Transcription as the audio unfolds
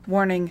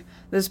Warning,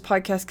 this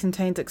podcast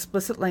contains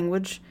explicit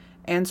language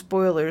and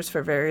spoilers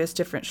for various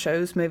different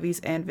shows, movies,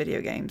 and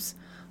video games.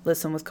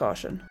 Listen with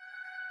caution.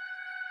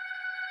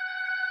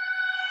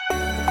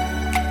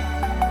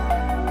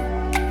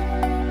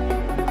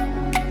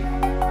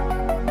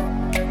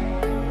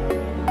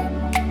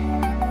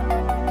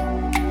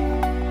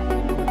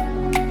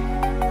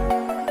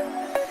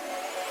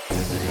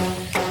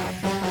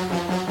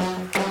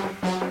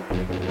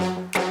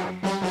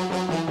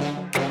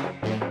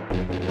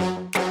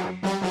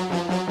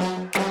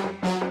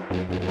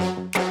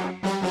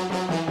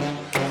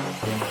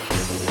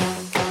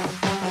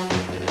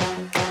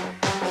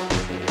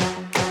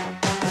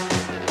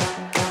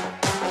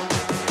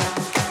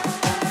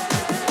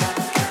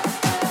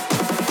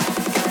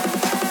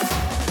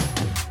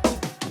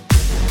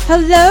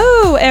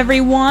 Hello,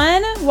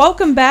 everyone.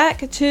 Welcome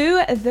back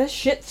to The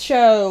Shit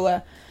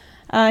Show.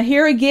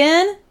 Here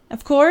again,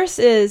 of course,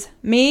 is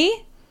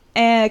me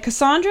and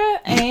Cassandra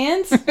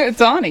and... It's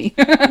Ani.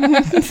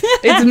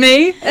 It's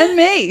me and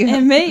me.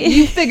 And me.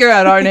 You figure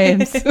out our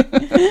names.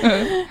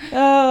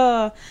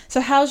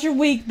 So how's your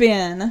week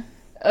been?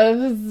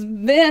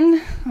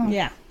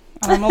 Yeah.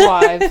 I'm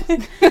alive.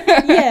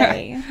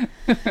 Yay.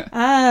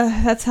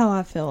 That's how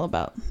I feel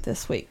about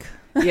this week.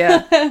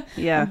 Yeah.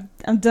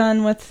 I'm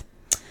done with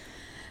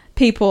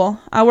people.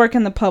 I work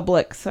in the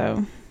public,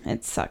 so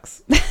it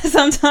sucks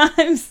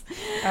sometimes.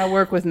 I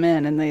work with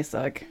men and they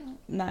suck.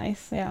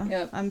 Nice, yeah.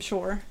 Yep. I'm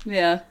sure.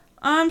 Yeah.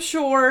 I'm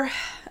sure.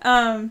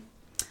 Well,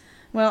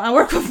 I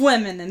work with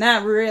women, and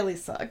that really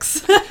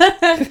sucks.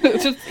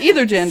 Just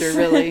either gender,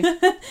 really.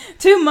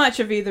 Too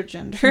much of either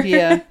gender.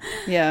 Yeah.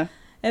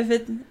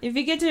 If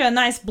you get to a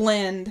nice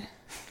blend,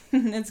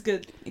 it's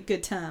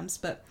good times.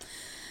 But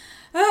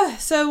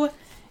so,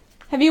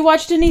 have you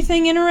watched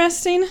anything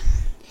interesting?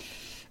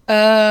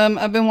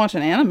 I've been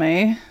watching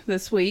anime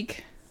this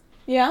week.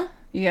 Yeah.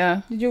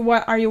 Yeah.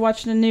 Are you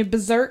watching a new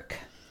Berserk?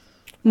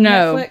 On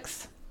No.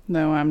 Netflix?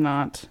 No, I'm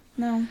not.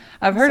 No.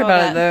 I've heard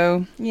about it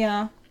though.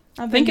 Yeah.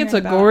 I think it's a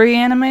gory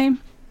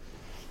anime.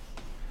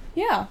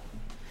 Yeah.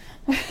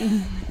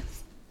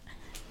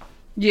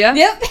 Yeah.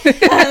 Yep.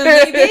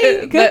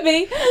 Maybe. Could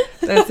be.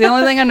 That's the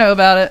only thing I know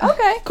about it.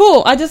 Okay,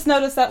 cool. I just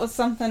noticed that was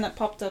something that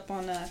popped up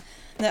on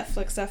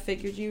Netflix I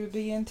figured you would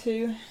be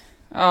into.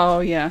 Oh,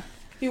 yeah.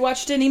 Have you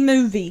watched any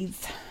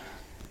movies?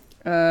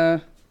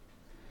 That's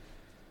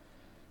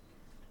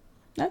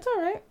all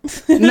right.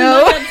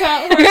 No. I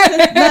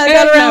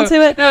got around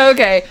to it. No,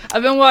 okay.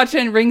 I've been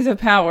watching Rings of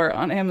Power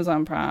on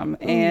Amazon Prime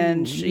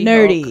and She-Hulk.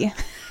 Nerdy.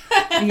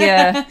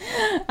 Yeah.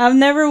 I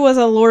never was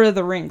a Lord of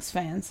the Rings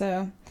fan,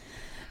 so.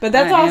 But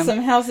that's awesome.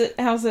 How's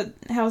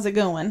it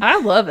going? I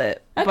love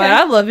it. Okay. But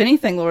I love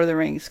anything Lord of the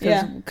Rings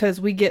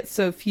because we get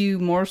so few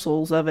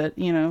morsels of it,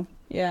 you know.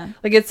 Yeah.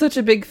 Like, it's such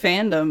a big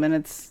fandom, and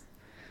it's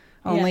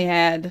only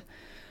had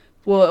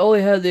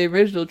the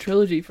original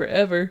trilogy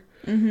forever.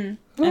 Mm-hmm.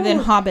 And then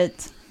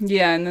Hobbit.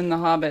 Yeah, and then The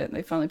Hobbit.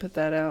 They finally put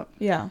that out.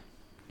 Yeah.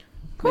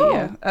 Cool.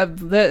 But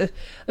yeah,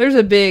 there's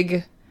a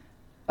big,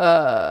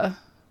 there's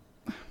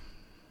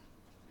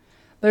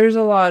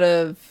a lot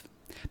of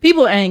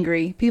people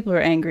angry. People are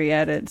angry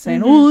at it,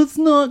 saying, "Oh, it's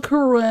not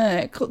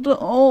correct."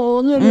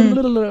 Oh,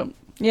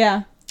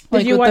 yeah.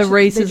 Like with the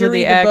races of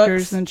the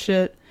actors and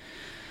shit.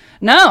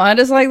 No, I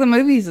just like the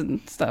movies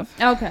and stuff.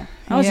 Okay.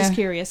 I was just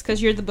curious,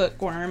 because you're the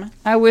bookworm.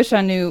 I wish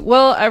I knew.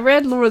 Well, I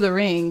read Lord of the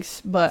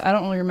Rings, but I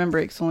don't really remember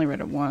it because I only read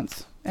it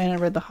once. And I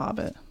read The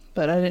Hobbit,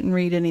 but I didn't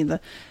read any of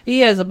the...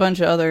 He has a bunch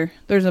of other...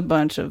 There's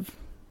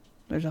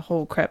a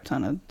whole crap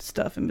ton of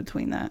stuff in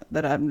between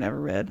that I've never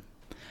read.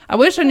 I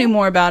wish I knew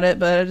more about it,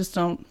 but I just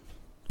don't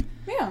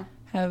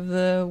have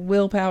the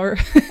willpower.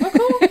 Well,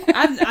 cool.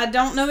 I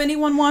don't know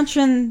anyone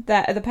watching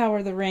The Power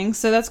of the Ring,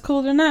 so that's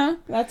cool to know.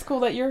 That's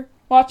cool that you're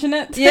watching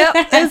it. Yep,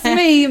 it's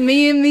me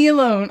and me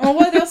alone. Well,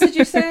 what else did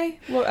you say?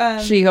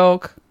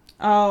 She-Hulk.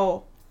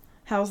 Oh,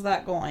 how's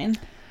that going?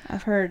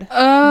 I've heard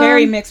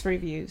very mixed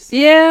reviews.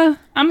 Yeah,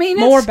 I mean,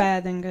 more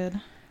bad than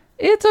good.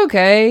 It's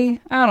okay.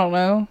 I don't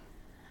know.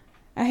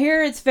 I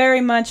hear it's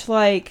very much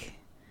like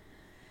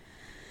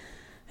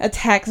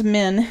attacks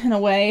men in a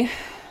way,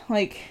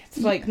 like it's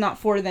like not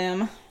for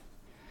them,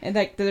 and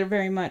like they're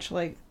very much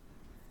like,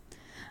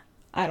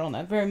 I don't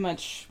know, very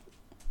much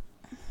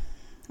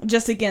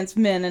just against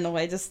men in a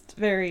way, just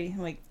very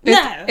like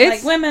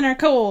like women are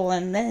cool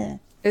and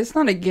It's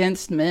not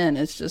against men.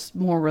 It's just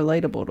more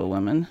relatable to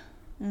women.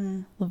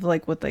 Of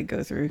like what they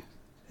go through.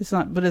 It's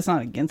not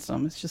against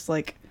them. It's just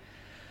like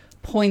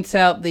points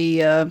out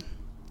the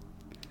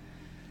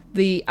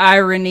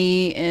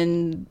irony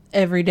and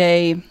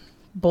everyday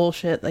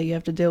bullshit that you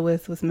have to deal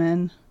with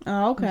men.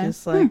 Oh, okay.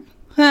 Just like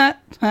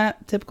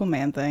typical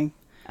man thing.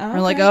 Oh, We're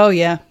like, oh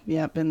yeah,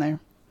 been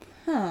there.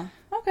 Huh.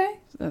 Okay.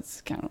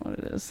 That's kind of what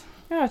it is.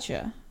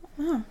 Gotcha.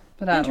 Oh,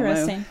 but I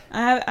interesting.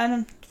 Don't know. I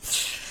don't.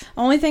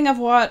 Only thing I've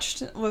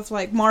watched with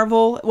like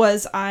Marvel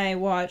was I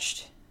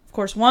watched, of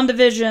course,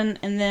 WandaVision,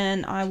 and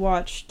then I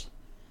watched,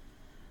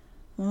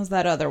 what was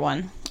that other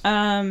one?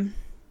 I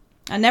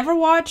never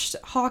watched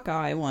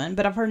Hawkeye one,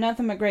 but I've heard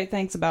nothing but great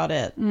things about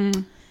it.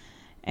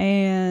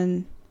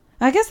 And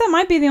I guess that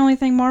might be the only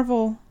thing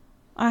Marvel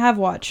I have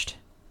watched.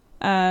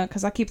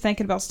 Because I keep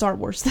thinking about Star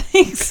Wars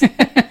things.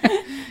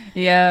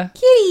 Yeah.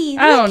 Kitty,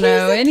 I don't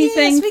know.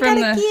 Anything we from got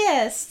a the...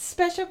 guest.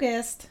 Special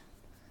guest.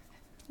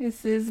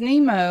 This is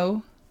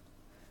Nemo.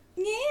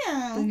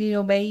 Yeah. The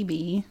little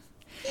baby.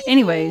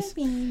 Anyways.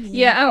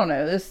 Yeah, I don't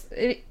know.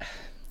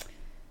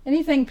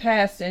 Anything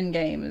past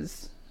Endgame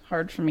is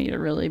hard for me to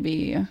really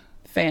be a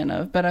fan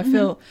of. But I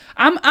feel...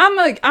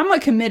 I'm a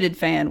committed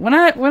fan. When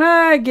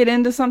I get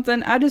into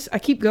something, I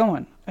keep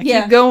going. I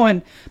keep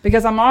going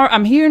because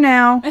I'm here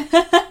now.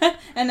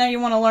 And now you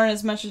want to learn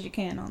as much as you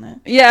can on it.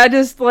 Yeah, I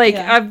just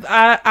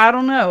I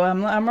don't know.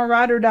 I'm a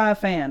ride or die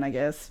fan, I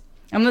guess.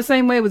 I'm the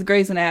same way with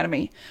Grey's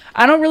Anatomy.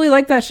 I don't really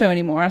like that show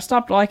anymore. I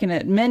stopped liking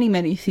it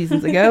many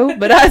seasons ago,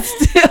 but I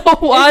still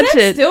watch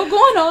it. Still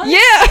going on?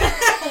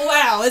 Yeah.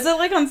 Wow. Is it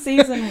like on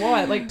season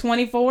what? Like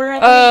 24?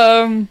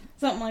 I think?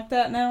 Something like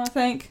that now, I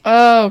think.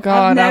 Oh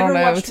God, I don't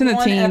know. Watched it's in the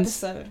one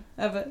teens. Episode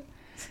of it.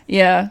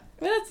 Yeah.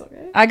 But that's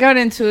okay. I got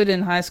into it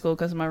in high school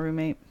because of my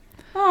roommate.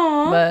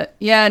 Aww. But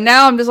yeah,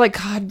 now I'm just like,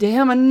 God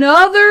damn,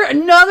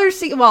 another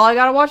season. Well, I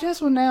gotta watch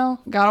this one now.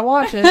 Gotta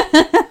watch it.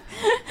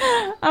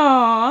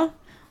 Aww.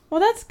 Well,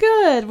 that's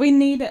good. We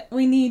need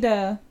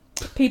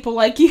people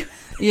like you.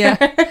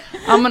 Yeah.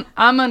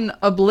 I'm an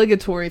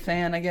obligatory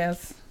fan, I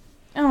guess.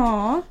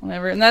 Aww.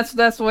 Whatever. And that's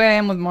the way I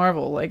am with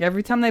Marvel. Like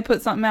every time they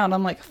put something out,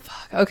 I'm like,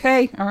 fuck,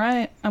 okay, all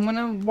right. I'm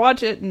gonna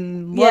watch it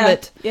and love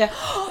it. Yeah.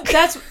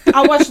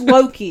 I watched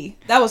Loki.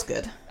 That was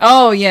good.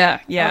 Oh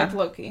yeah. I liked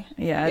Loki.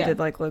 Yeah, I did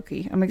like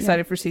Loki. I'm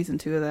excited for season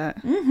 2 of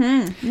that.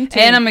 Mm-hmm. Me too.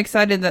 And I'm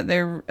excited that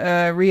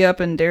they're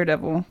re-upping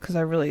Daredevil because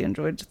I really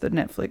enjoyed the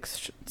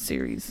Netflix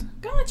series.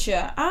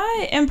 Gotcha.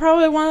 I am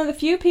probably one of the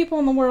few people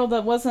in the world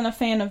that wasn't a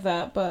fan of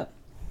that, but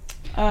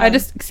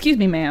Excuse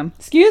me, ma'am.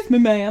 Excuse me,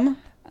 ma'am.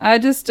 I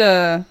just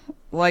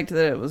liked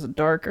that it was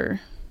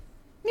darker.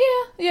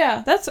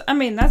 Yeah. That's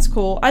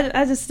cool.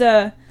 I just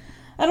I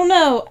don't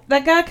know.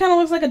 That guy kind of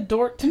looks like a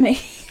dork to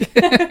me.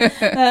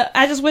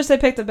 I just wish they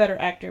picked a better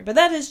actor, but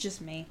that is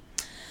just me.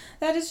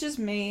 I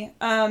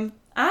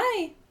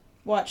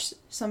watched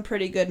some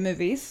pretty good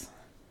movies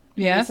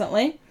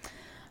recently.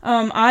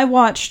 I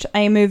watched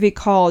a movie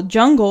called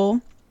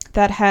Jungle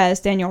that has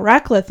Daniel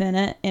Radcliffe in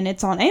it, and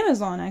it's on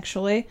Amazon Oh.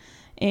 actually,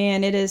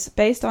 and it is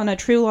based on a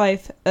true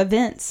life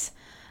events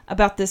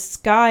about this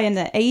guy in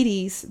the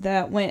 80s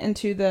that went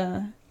into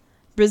the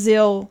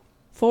Brazilian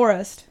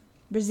forest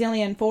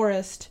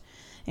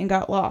and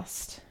got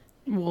lost.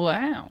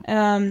 Wow.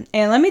 And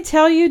let me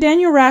tell you,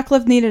 Daniel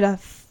Radcliffe needed a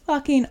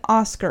fucking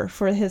Oscar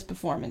for his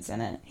performance in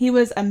it. He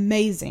was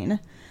amazing.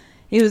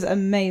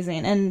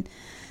 And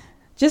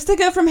just to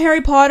go from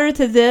Harry Potter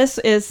to this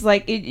is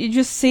like, you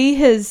just see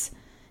his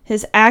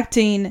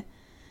acting.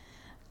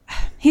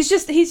 He's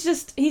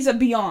a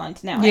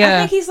beyond now. Yeah. I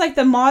think he's like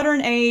the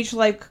modern age,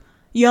 like,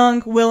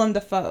 young Willem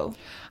Dafoe.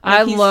 Like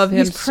I love him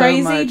he's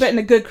crazy, so much. but in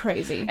a good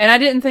crazy. And I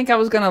didn't think I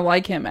was going to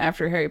like him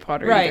after Harry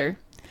Potter either.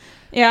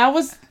 Yeah, I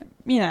was,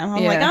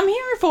 I'm like, I'm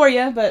here for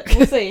you, but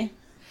we'll see.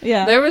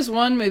 Yeah. There was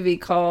one movie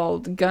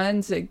called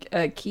Guns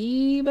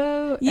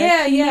Akimbo.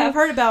 Yeah, I've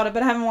heard about it,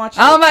 but I haven't watched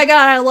it. Oh my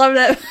God, I love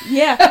that.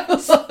 Yeah.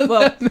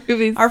 Well, that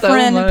movie our so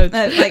friend, much.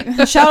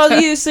 shout out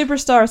to you,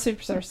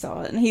 Superstar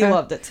saw it, and he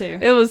loved it too.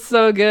 It was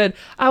so good.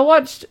 I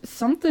watched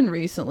something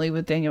recently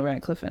with Daniel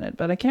Radcliffe in it,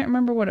 but I can't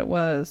remember what it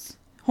was.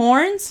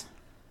 Horns?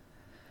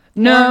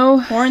 No.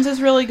 Horns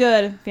is really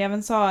good. If you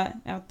haven't saw it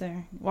out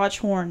there, watch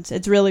Horns.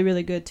 It's really,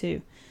 really good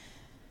too.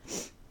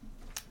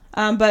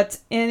 But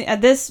in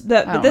this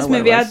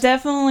movie, I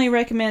definitely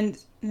recommend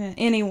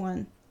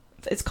anyone.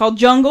 It's called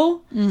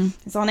Jungle.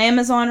 It's on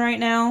Amazon right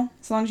now.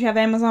 As long as you have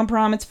Amazon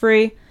Prime, it's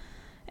free.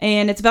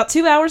 And it's about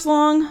 2 hours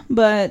long,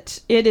 but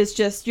it is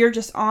just, you're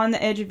just on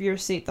the edge of your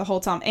seat the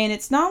whole time. And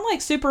it's not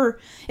like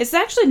it's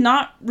actually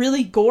not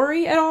really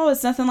gory at all.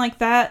 It's nothing like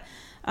that.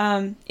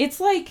 It's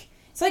like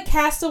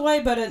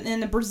Castaway, but in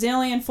the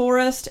Brazilian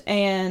forest,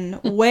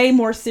 and way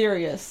more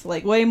serious,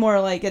 like way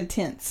more like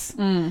intense.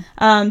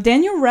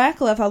 Daniel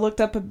Radcliffe, I looked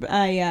up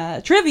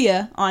a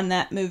trivia on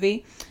that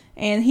movie,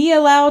 and he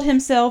allowed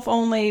himself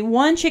only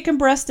 1 chicken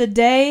breast a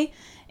day,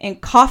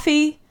 and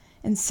coffee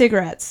and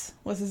cigarettes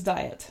was his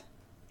diet.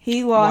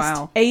 He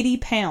lost 80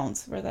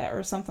 pounds for that,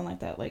 or something like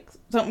that, like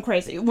something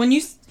crazy. I don't want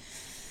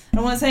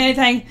to say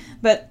anything,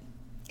 but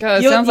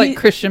God, it sounds like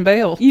Christian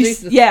Bale.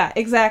 Yeah,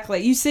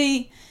 exactly. You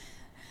see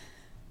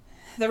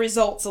the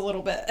results a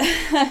little bit.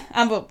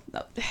 I'm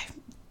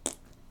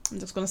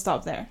just going to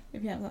stop there.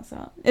 If you have that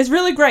thought. It's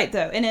really great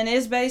though, and it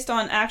is based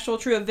on actual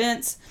true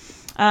events.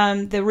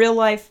 The real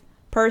life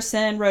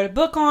person wrote a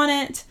book on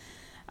it.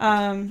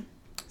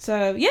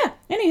 So yeah.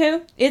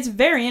 Anywho, it's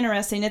very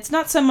interesting. It's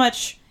not so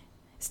much.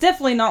 It's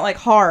definitely not like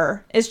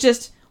horror. It's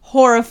just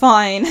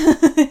horrifying.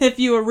 If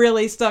you were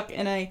really stuck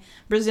in a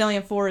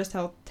Brazilian forest,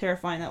 how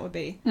terrifying that would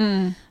be,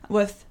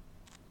 with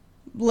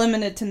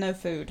limited to no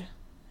food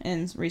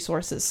and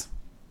resources.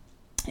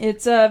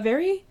 It's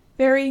very,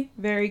 very,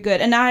 very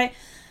good, and I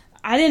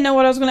didn't know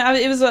what I was gonna.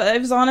 It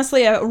was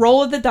honestly a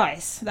roll of the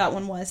dice. That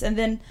one was, and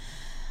then.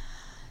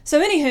 So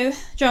anywho,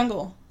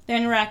 Jungle.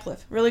 Daniel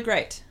Radcliffe. Really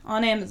great.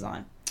 On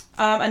Amazon.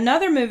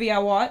 Another movie I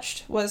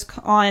watched was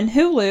on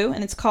Hulu,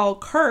 and it's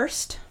called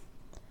Cursed.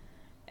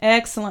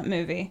 Excellent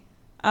movie.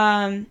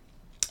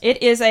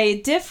 It is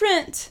a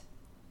different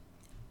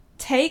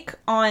take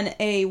on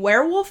a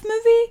werewolf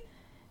movie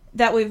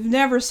that we've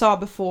never saw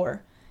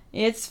before.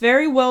 It's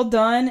very well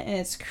done, and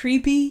it's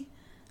creepy.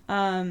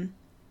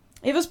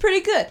 It was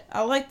pretty good.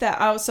 I like that.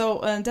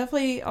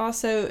 Definitely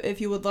also,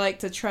 if you would like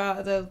to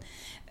try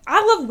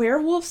I love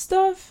werewolf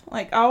stuff.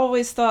 Like, I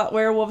always thought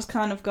werewolves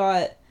kind of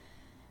got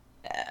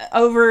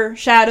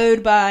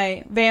overshadowed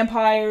by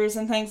vampires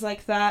and things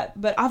like that.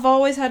 But I've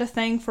always had a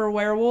thing for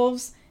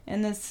werewolves,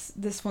 and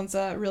this one's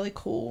really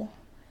cool.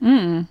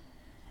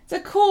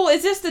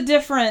 It's just a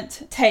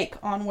different take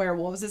on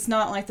werewolves. It's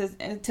not like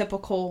the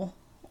typical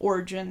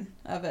origin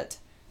of it.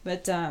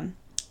 But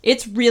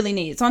it's really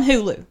neat. It's on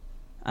Hulu.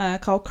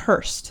 Called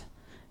Cursed.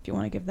 If you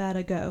want to give that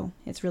a go.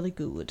 It's really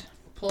good.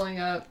 Pulling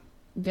up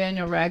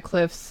Daniel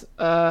Radcliffe's,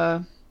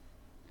 what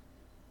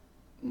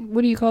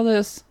do you call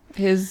this?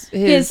 His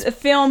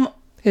film...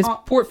 His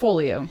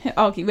portfolio.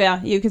 Okay,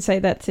 yeah, you could say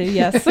that too,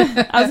 yes.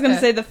 I was going to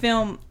say the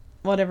film,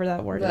 whatever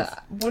that word is.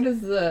 What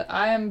is the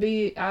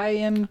IMDb?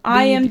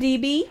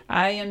 IMDb.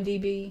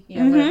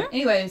 Yeah, whatever.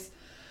 Anyways,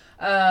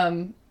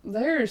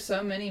 there are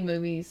so many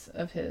movies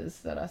of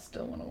his that I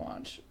still want to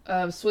watch.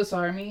 Swiss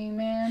Army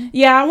Man.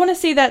 Yeah, I want to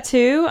see that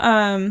too.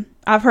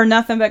 I've heard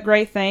nothing but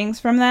great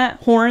things from that.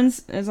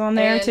 Horns is on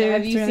there too.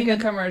 Have you seen the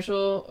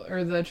commercial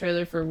or the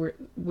trailer for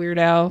Weird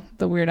Al,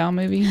 the Weird Al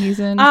movie he's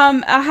in?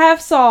 I have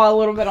saw a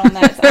little bit on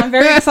that. So I'm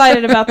very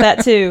excited about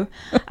that too.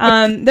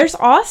 There's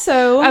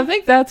also... I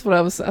think that's what I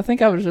was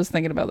just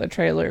thinking about the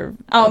trailer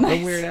of nice.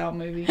 The Weird Al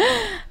movie.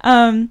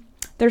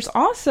 There's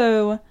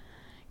also...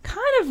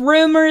 kind of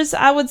rumors,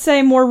 I would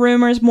say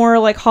more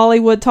like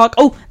Hollywood talk.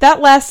 Oh, that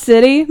Last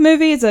City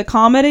movie is a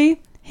comedy.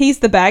 He's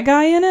the bad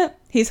guy in it.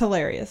 He's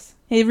hilarious.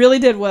 He really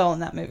did well in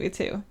that movie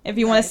too. If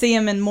you want to see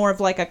him in more of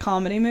like a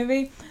comedy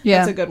movie,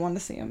 that's a good one to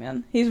see him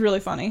in. He's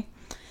really funny.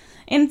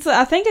 And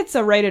I think it's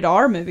a rated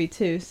R movie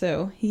too,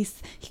 so he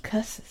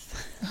cusses.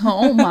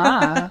 Oh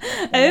my.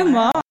 Oh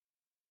my.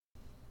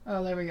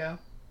 Oh, there we go.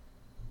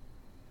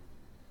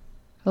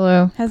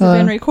 Hello. Has it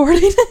been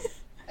recording?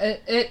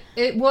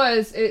 It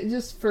was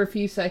just for a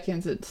few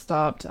seconds it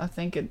stopped. I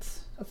think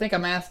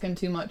I'm asking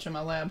too much on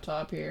my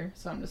laptop here,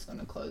 so I'm just going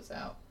to close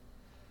out.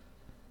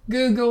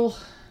 Google.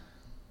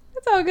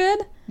 It's all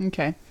good.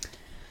 Okay.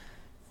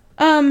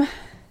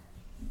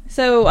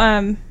 So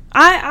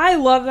I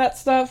love that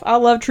stuff. I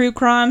love true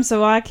crime,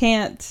 so I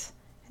can't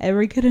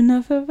ever get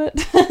enough of it.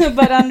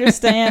 But I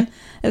understand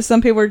if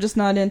some people are just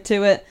not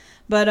into it.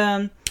 But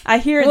I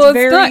hear it's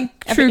very not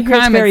true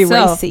crime very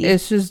itself. racy.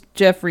 It's just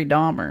Jeffrey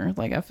Dahmer.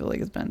 Like, I feel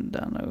like it's been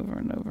done over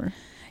and over.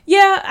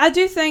 Yeah, I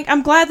do think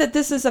I'm glad that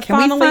this is let's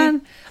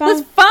find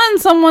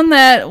someone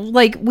that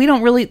like we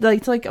don't really like.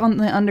 It's like on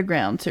the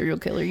underground serial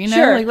killer, you know?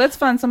 Sure. Like, let's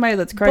find somebody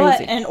that's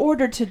crazy. But in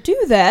order to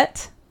do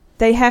that,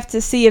 they have to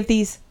see if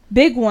these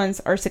big ones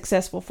are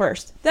successful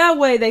first. That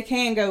way they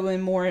can go in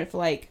more of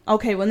like,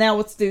 okay, well now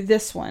let's do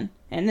this one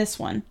and this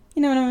one.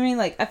 You know what I mean?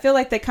 Like, I feel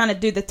like they kind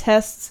of do the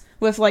tests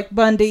with like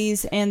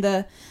Bundy's and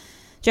the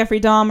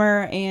Jeffrey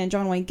Dahmer and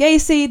John Wayne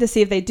Gacy to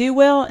see if they do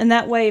well. And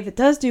that way, if it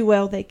does do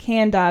well, they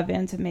can dive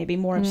into maybe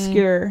more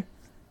obscure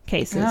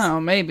cases. Oh,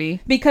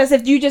 maybe. Because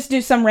if you just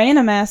do some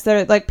random ass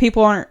that like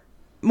people aren't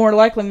more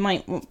likely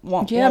might won't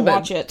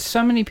watch it.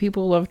 So many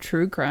people love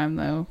true crime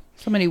though.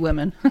 So many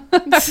women.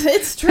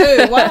 It's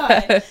true.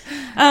 Why?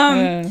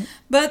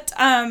 But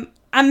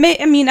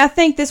I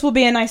think this will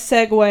be a nice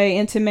segue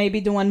into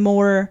maybe doing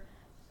more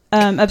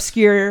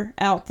obscure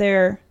out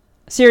there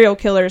serial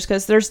killers,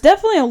 because there's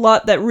definitely a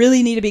lot that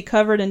really need to be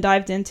covered and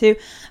dived into.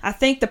 I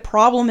think the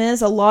problem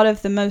is a lot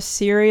of the most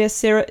serious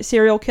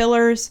serial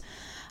killers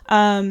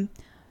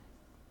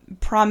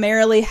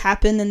primarily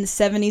happened in the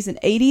 70s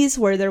and 80s,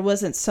 where there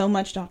wasn't so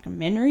much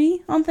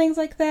documentary on things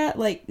like that.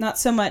 Like, not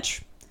so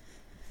much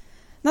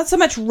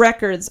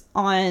records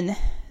on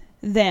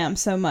them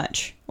so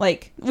much.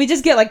 Like, we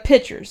just get like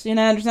pictures, you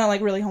know, there's not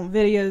like really home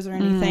videos or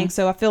anything.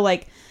 So I feel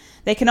like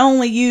they can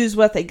only use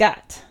what they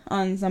got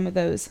on some of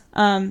those.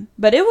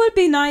 But it would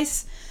be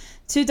nice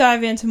to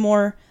dive into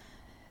more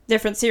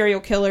different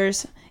serial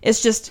killers.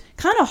 It's just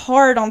kind of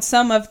hard on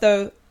some of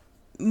the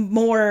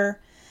more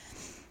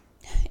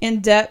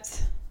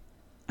in-depth,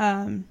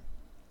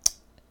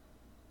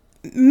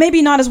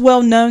 maybe not as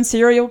well-known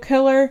serial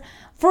killer.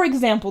 For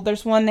example,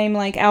 there's one named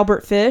like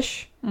Albert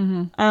Fish.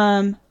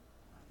 Wow.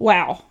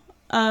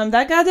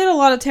 That guy did a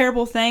lot of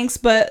terrible things,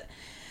 but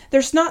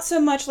there's not so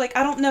much, like,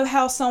 I don't know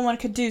how someone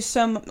could do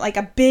like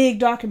a big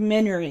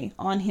documentary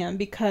on him,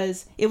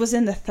 because it was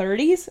in the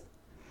 30s.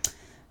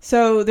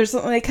 So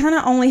they kind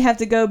of only have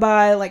to go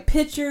by like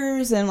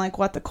pictures and like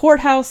what the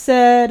courthouse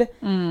said.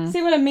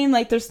 See what I mean?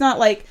 Like, there's not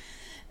like,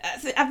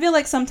 I feel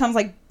like sometimes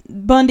like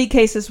Bundy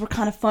cases were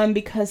kind of fun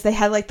because they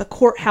had like the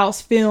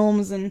courthouse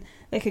films and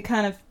they could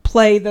kind of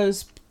play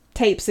those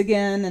tapes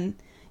again, and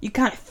you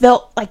kind of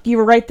felt like you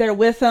were right there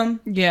with them.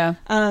 Yeah.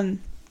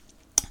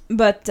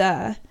 But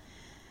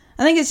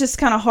I think it's just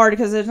kind of hard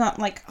because there's not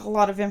like a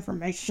lot of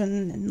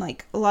information and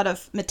like a lot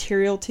of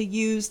material to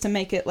use to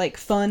make it like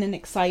fun and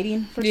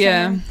exciting for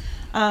someone.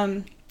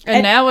 And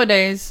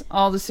nowadays,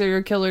 all the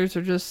serial killers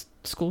are just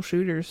school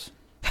shooters.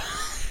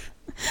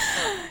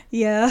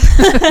 Yeah.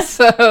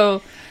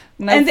 So,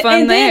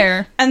 fun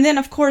there. And then,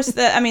 of course,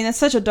 it's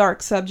such a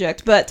dark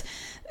subject, but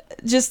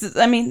just,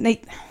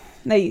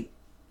 they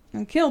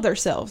kill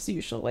themselves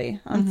usually.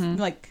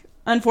 Like,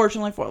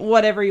 unfortunately, for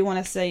whatever you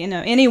want to say,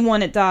 anyone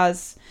that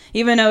dies,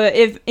 even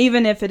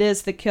if it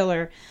is the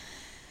killer,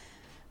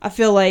 I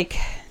feel like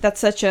that's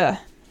such a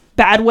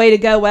bad way to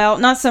go out.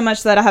 Not so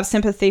much that I have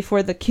sympathy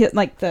for the kid,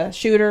 like the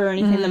shooter or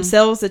anything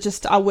themselves. It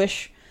just, I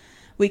wish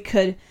we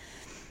could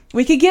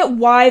get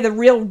why the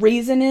real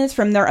reason is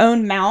from their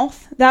own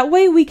mouth. That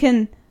way we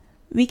can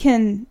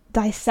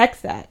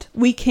dissect that.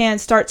 We can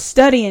start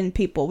studying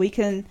people. We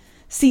can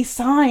see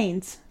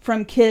signs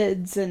from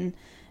kids and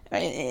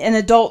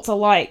adults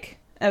alike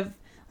of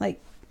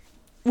like,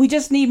 we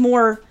just need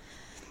more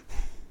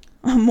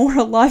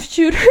live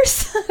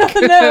shooters. I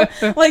don't know.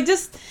 Like,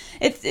 just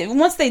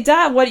once they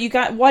die, what do you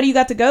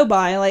got to go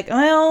by? Like,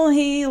 well,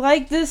 he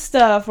liked this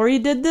stuff, or he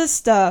did this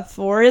stuff,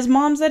 or his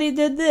mom said he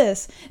did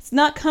this. It's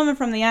not coming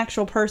from the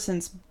actual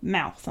person's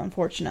mouth,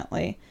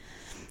 unfortunately.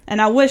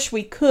 And I wish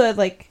we could,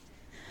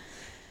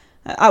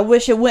 I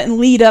wish it wouldn't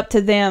lead up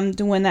to them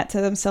doing that to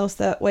themselves.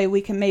 That way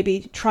we can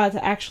maybe try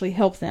to actually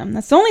help them.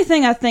 That's the only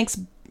thing I think's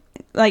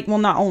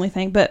not only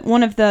thing, but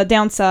one of the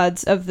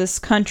downsides of this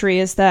country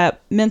is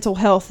that mental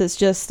health is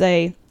just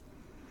a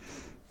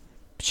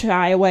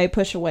shy away,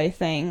 push away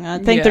thing. I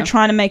think they're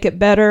trying to make it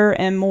better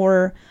and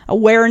more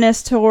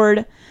awareness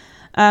toward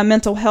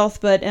mental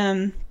health, but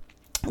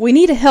we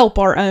need to help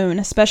our own,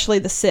 especially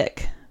the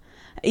sick.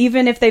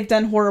 Even if they've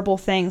done horrible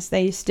things,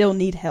 they still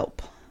need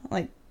help.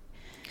 Like,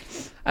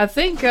 I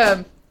think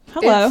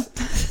hello.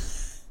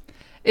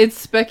 It's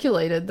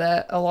speculated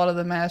that a lot of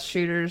the mass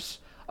shooters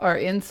are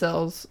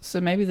incels,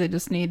 so maybe they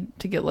just need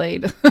to get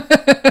laid.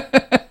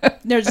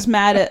 They're just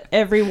mad at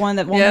everyone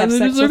that won't have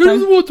sex with them. I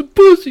just want the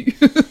pussy.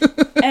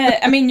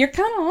 You're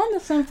kind of on to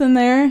something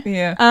there.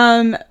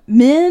 Yeah.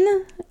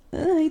 Men, I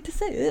hate to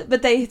say it,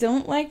 but they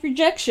don't like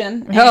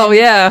rejection. Oh,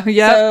 yeah.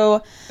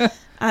 So,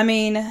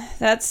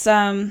 that's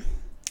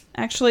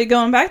actually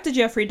going back to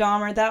Jeffrey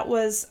Dahmer. That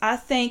was, I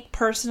think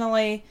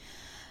Jeffrey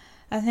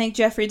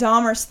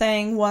Dahmer's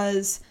thing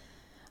was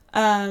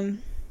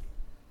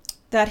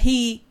that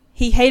he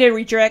hated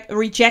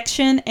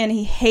rejection, and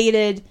he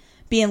hated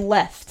being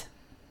left.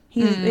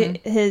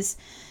 His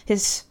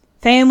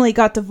family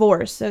got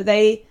divorced, so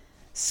they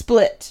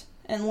split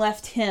and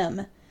left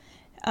him.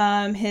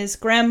 His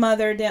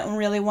grandmother didn't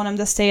really want him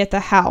to stay at the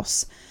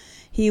house.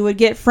 He would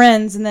get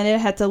friends, and then it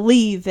had to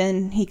leave,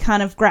 and he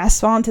kind of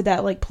grasped onto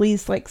that, like,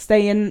 please, like,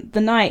 stay in the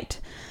night.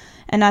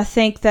 And I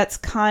think that's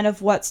kind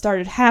of what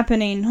started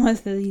happening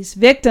with these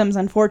victims,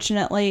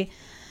 unfortunately,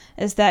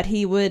 is that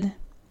he would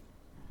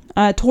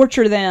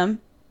torture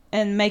them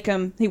and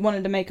he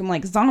wanted to make them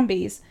like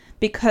zombies,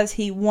 because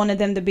he wanted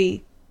them to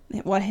be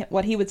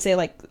what he would say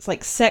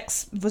like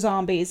sex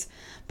zombies.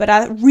 But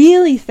I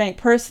really think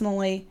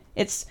personally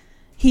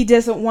he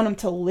doesn't want them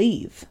to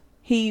leave.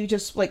 He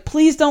just like,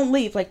 please don't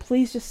leave, like,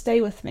 please just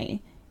stay with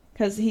me,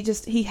 because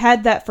he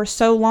had that for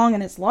so long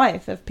in his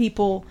life of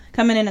people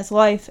coming in his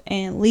life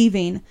and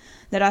leaving,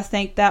 that I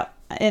think that,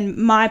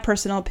 in my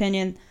personal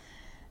opinion,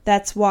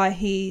 that's why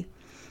he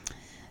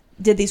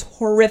did these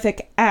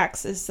horrific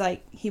acts. Is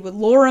like, he would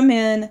lure them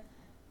in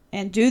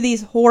and do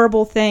these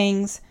horrible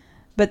things,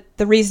 but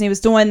the reason he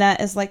was doing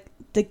that is like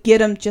to get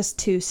them just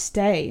to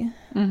stay.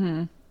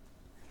 Mm-hmm.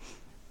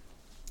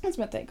 That's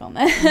my take on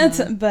that.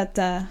 Mm-hmm. But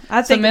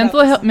I think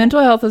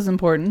mental health is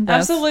important.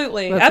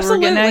 Absolutely. That's what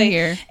we're getting at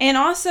here. And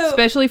also,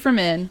 especially for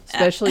men.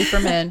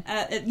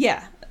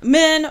 Yeah,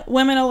 men,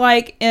 women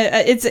alike.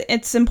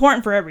 It's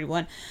important for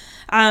everyone.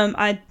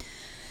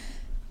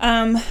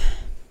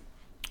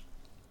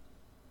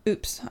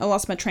 Oops, I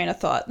lost my train of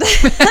thought.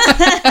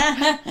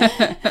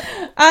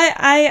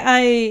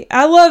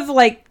 I love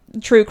like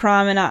true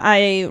crime, and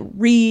I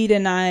read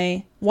and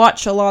I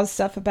watch a lot of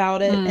stuff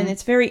about it, and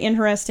it's very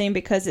interesting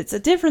because it's a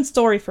different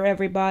story for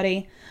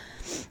everybody,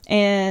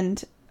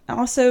 and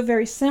also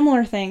very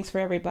similar things for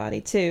everybody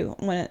too.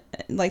 When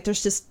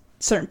there's just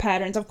certain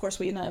patterns. Of course,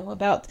 we know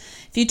about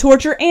if you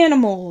torture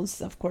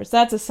animals, of course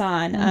that's a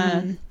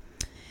sign.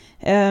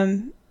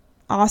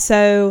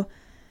 Also,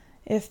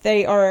 if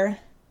they are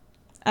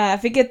I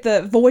forget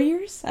the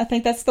voyeurs, I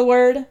think that's the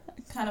word,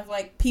 kind of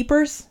like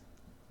peepers.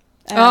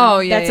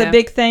 That's a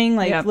big thing,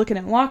 like looking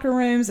in locker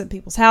rooms and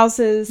people's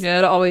houses. Yeah,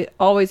 it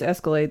always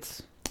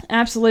escalates.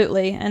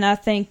 Absolutely. And I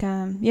think,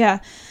 but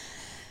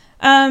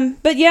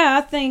yeah,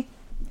 I think,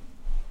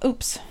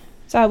 oops,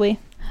 sorry.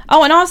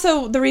 Oh, and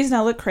also the reason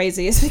I look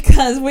crazy is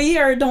because we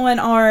are doing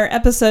our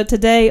episode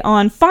today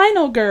on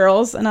Final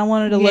Girls, and I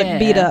wanted to look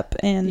beat up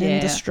and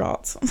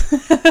distraught.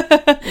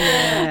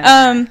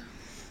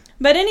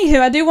 But anywho,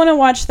 I do want to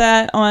watch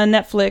that on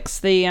Netflix.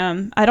 The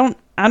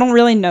I don't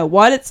really know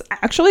what it's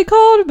actually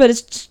called, but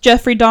it's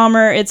Jeffrey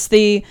Dahmer. It's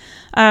the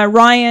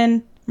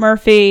Ryan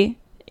Murphy.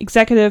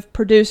 executive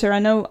producer.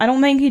 I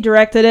don't think he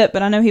directed it,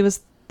 but I know he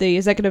was the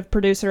executive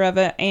producer of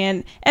it.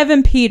 And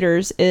Evan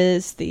Peters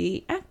is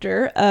the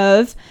actor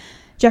of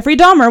Jeffrey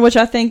Dahmer, which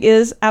I think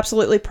is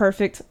absolutely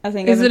perfect. I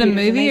think. Is Evan it a Peters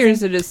movie amazing. or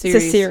is it a series?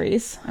 It's a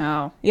series.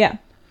 Oh. Yeah.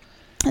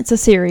 It's a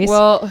series.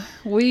 Well,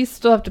 we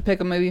still have to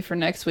pick a movie for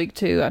next week,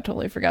 too. I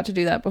totally forgot to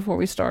do that before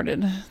we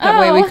started. That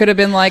way we could have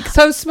been like,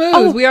 so smooth.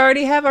 Oh. We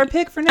already have our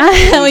pick for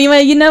next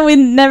week. You know, we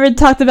never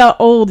talked about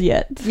Old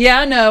yet.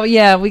 Yeah, I know.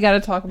 Yeah, we got to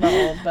talk about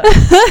all of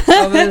that.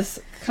 I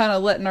was kind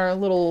of letting our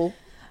little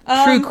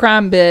true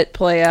crime bit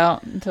play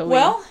out until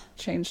we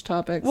change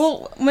topics.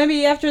 Well,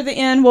 maybe after the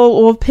end,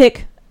 we'll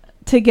pick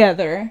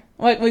together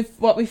what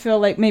we feel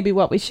like maybe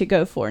what we should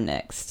go for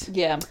next.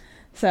 Yeah.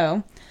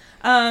 So...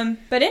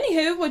 but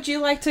anywho, would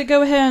you like to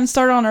go ahead and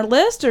start on our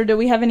list, or do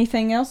we have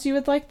anything else you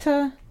would like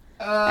to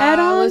add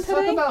on let's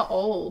today? talk about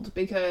Old,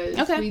 because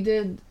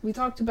Okay. we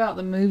talked about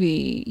the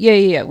movie.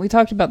 Yeah. We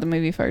talked about the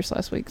movie first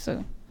last week,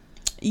 so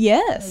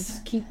Yes. let's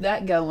keep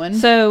that going.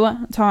 So,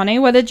 Tawny,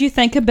 what did you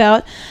think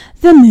about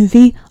the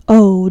movie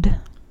Old?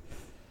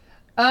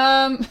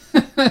 I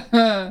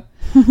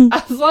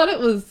thought it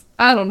was,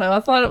 I don't know, I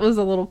thought it was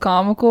a little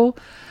comical.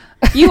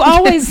 You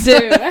always do.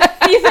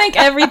 You think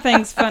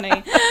everything's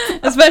funny,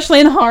 especially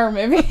in horror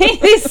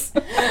movies.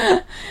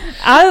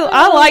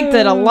 I liked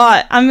it a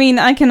lot. I mean,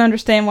 I can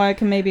understand why it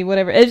can maybe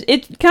whatever.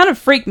 It kind of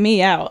freaked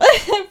me out.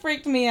 It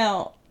freaked me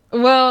out.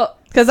 Well,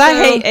 Because I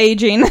hate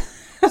aging.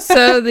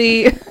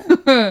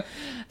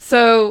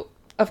 So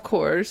of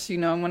course,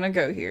 I'm going to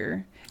go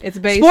here. It's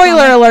based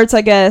Spoiler alerts,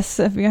 I guess,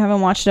 if you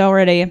haven't watched it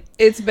already.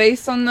 It's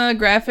based on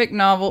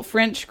the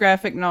French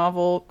graphic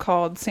novel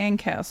called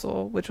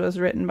Sandcastle, which was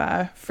written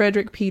by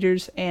Frederick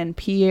Peters and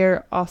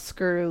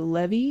Pierre-Oscar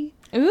Levy.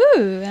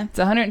 Ooh. It's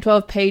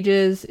 112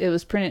 pages. It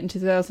was printed in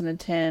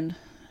 2010,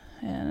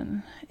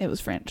 and it was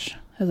French,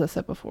 as I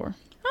said before.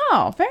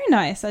 Oh, very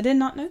nice. I did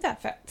not know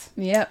that fact.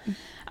 Yep.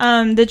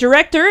 The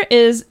director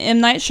is M.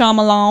 Night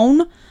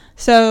Shyamalan.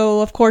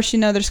 So, of course,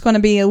 there's going to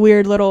be a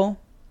weird little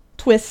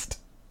twist,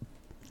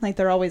 like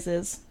there always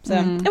is. So,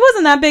 It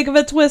wasn't that big of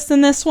a twist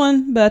in this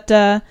one, but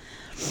I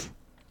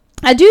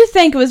do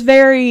think it was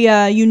very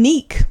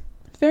unique.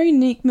 Very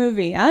unique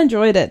movie. I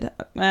enjoyed it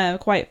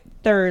quite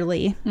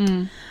thoroughly.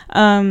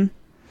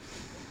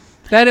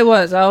 That it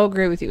was. I'll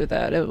agree with you with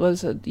that. It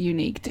was a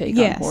unique take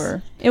on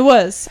horror. It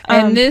was.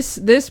 And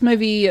this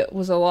movie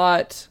was a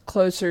lot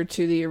closer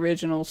to the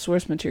original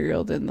source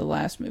material than the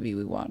last movie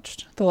we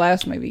watched. The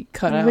last movie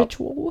cut out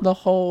Ritual. the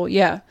whole,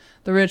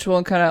 the ritual,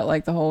 and cut out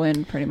like the whole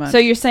end pretty much. So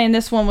you're saying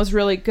this one was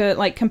really good,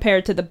 like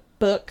compared to the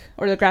book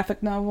or the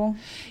graphic novel?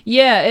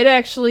 Yeah, it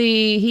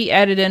actually, he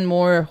added in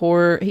more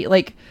horror.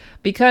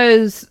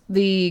 Because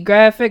the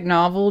graphic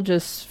novel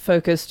just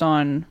focused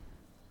on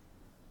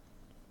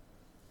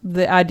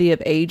the idea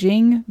of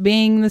aging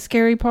being the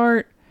scary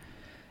part,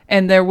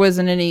 and there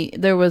wasn't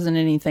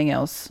anything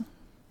else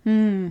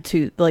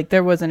to, like,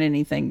 there wasn't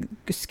anything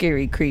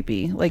scary,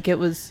 creepy. Like, it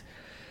was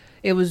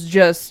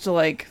just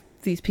like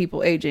these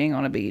people aging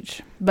on a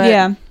beach.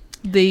 But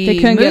they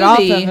couldn't get off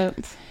of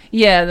it.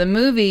 Yeah, the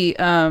movie,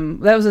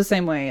 that was the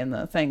same way in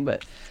the thing,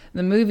 but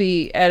the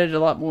movie added a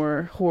lot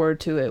more horror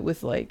to it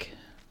with, like,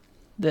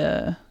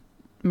 the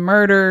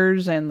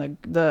murders and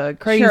the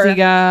crazy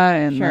guy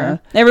and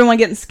everyone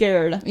getting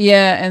scared.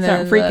 Yeah, and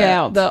then freak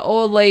out. The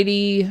old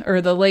lady,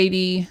 or the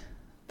lady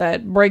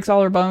that breaks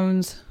all her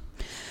bones.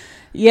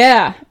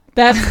 Yeah,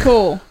 that's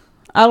cool.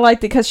 I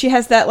liked it because she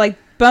has that, like,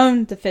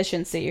 bone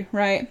deficiency,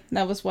 right?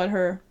 That was what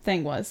her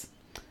thing was.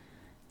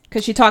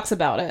 Because she talks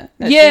about it.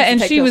 Yeah,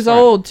 and she was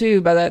old,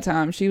 too, by that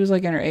time. She was,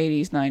 like, in her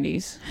 80s,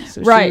 90s.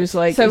 So she was,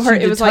 like, so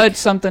it was touch like,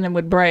 something and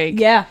would break.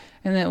 Yeah.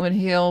 And then it would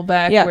heal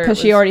back. Yeah, because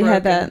she already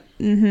had that.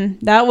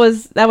 Mm-hmm. That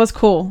was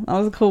cool. That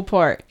was a cool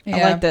part. Yeah.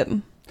 I liked it.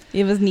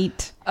 It was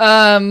neat.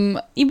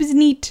 It was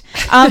neat.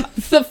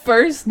 The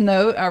first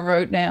note I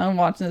wrote down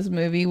watching this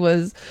movie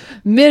was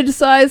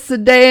mid-sized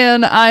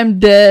sedan, I'm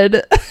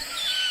dead.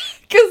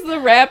 Because the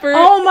rapper.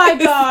 Oh my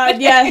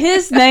god! Yeah,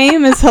 his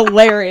name is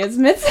hilarious.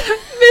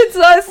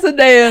 Mid-sized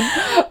sedan.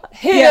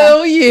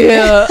 Hell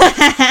yeah!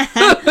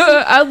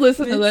 I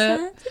listened to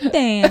that.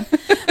 Sedan.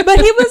 But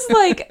he was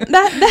like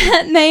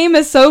that name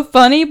is so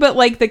funny. But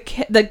like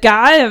the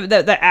guy,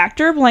 the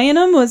actor playing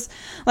him was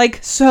like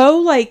so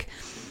like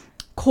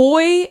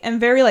coy and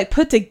very like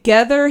put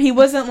together. He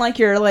wasn't like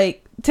your like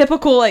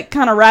typical like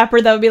kind of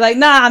rapper that would be like,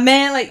 nah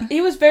man, like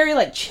he was very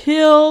like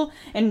chill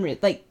and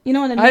like, you know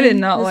what I mean? I did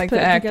not like the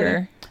actor.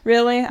 Together.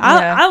 Really?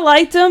 Yeah. I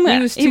liked him. He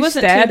was too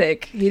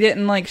static. He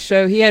didn't like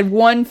show. He had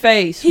one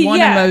face,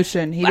 one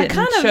emotion. He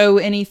didn't show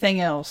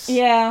anything else.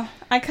 Yeah.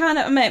 I kind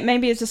of,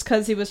 maybe it's just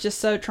because he was just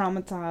so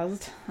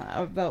traumatized.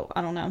 I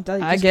don't know.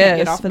 I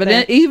guess.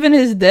 But even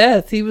his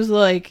death, he was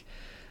like,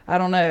 I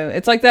don't know.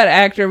 It's like that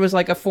actor was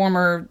like a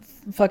former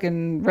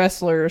fucking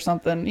wrestler or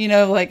something, you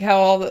know, like how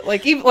all the,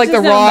 like, even like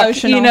just The Rock,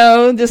 emotional. You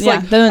know, just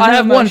like I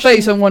have one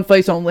face and one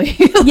face only.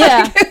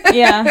 Yeah,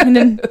 and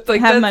then like,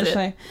 have much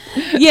like,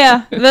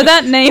 yeah, but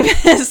that name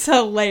is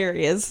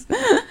hilarious.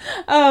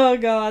 Oh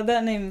god,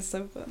 that name is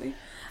so funny.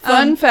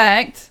 Fun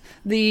fact: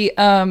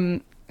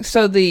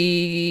 So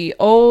the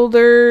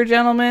older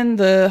gentleman,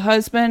 the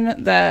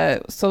husband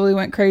that slowly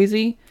went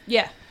crazy,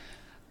 Yeah.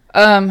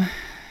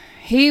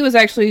 he was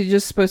actually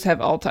just supposed to have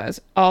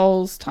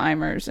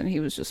Alzheimer's, and he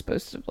was just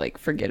supposed to like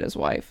forget his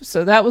wife.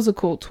 So that was a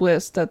cool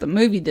twist that the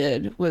movie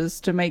did, was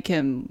to make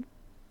him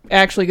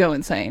actually go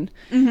insane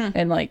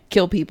and like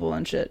kill people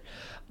and shit.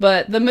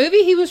 But the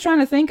movie he was trying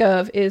to think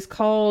of is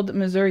called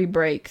Missouri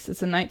Breaks.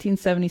 It's a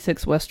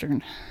 1976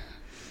 Western.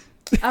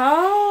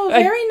 Oh,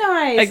 very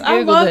nice.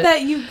 I Googled love it.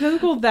 that you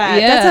Googled that.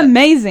 Yeah. That's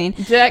amazing.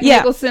 Jack Yeah.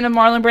 Nicholson and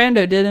Marlon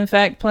Brando did, in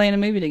fact, play in a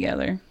movie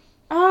together.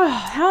 Oh,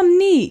 how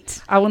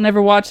neat. I will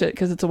never watch it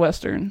because it's a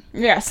Western.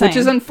 Yeah, same. Which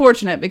is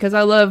unfortunate because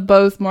I love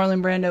both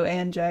Marlon Brando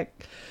and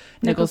Jack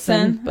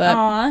Nicholson. But,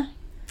 Aw.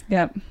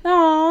 yep.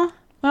 Aw.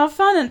 Well,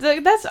 fun.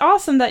 That's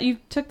awesome that you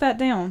took that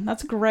down.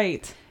 That's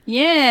great.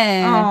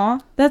 Yeah. Aw.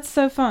 That's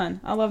so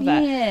fun. I love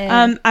that.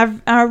 Yeah.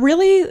 I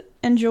really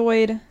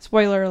enjoyed,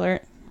 spoiler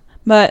alert,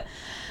 but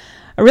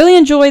I really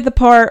enjoyed the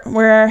part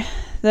where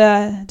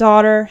the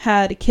daughter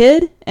had a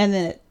kid and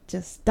then it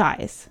just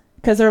dies.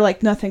 Because they're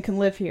like, nothing can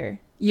live here.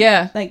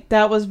 Yeah. Like,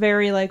 that was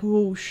very like,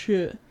 oh,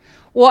 shit.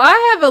 Well,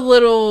 I have a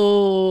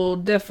little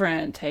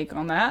different take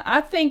on that.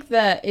 I think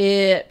that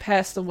it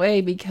passed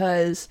away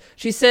because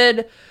she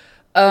said,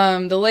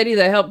 the lady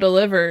that helped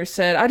deliver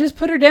said, I just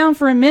put her down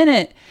for a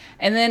minute.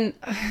 And then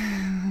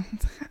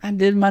I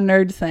did my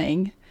nerd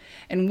thing.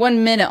 And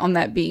 1 minute on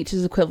that beach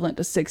is equivalent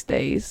to 6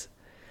 days.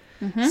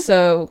 Mm-hmm.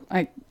 So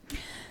I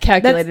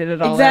calculated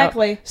it all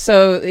exactly. out.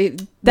 So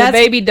the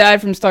baby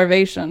died from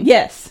starvation.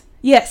 Yes.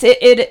 Yes,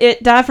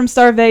 it died from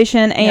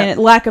starvation and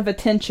lack of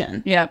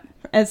attention. Yeah.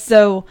 And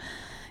so,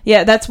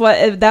 yeah, that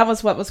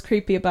was what was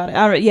creepy about it.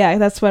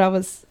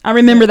 I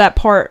remember that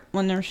part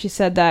when she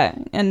said that,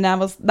 and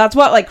that's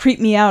what like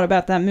creeped me out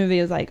about that movie.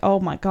 Is like, oh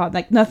my god,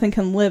 like nothing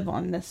can live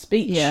on this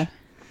beach. Yeah.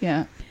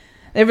 Yeah.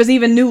 There was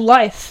even new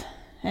life,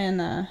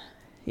 and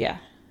yeah.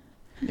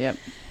 Yep.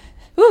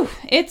 Ooh,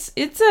 it's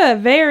a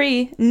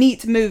very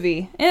neat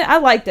movie. I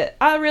liked it.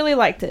 I really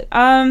liked it.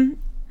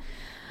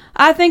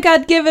 I think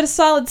I'd give it a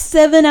solid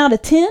 7 out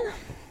of 10,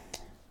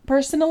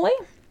 personally.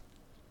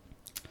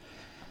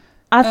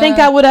 I think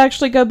I would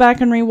actually go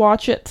back and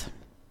rewatch it.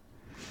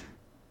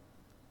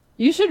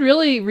 You should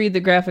really read the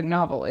graphic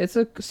novel. It's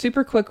a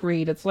super quick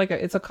read. It's like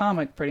it's a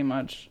comic, pretty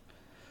much.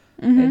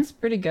 Mm-hmm. It's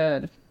pretty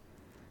good.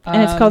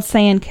 And it's called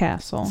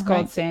Sandcastle. It's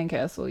called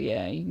Sandcastle.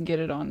 Yeah, you can get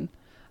it on.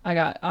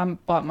 I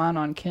bought mine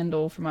on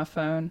Kindle for my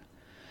phone.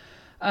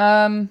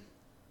 I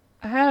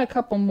had a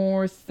couple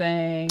more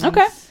things.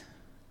 Okay.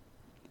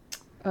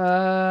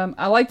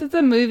 I liked that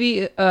the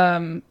movie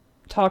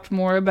talked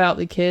more about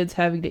the kids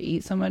having to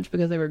eat so much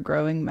because they were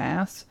growing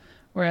mass,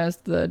 whereas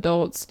the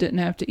adults didn't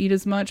have to eat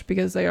as much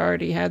because they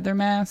already had their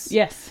mass.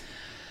 Yes.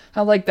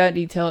 I like that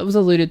detail. It was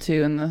alluded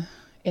to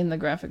in the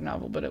graphic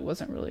novel, but it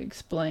wasn't really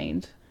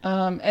explained.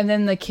 And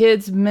then the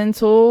kids'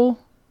 mental,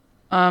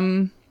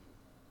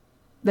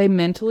 they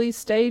mentally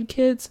stayed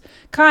kids.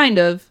 Kind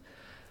of.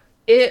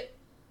 It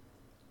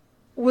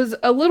was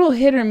a little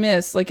hit or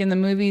miss, like in the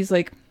movies,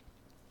 like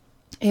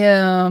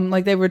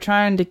they were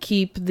trying to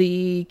keep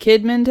the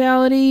kid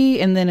mentality,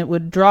 and then it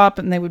would drop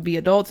and they would be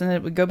adults, and then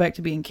it would go back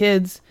to being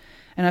kids.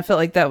 And I felt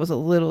like that was a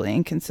little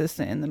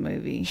inconsistent in the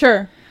movie.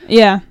 Sure.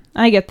 Yeah,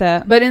 I get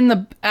that. But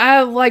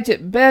I liked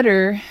it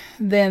better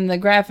than the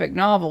graphic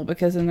novel,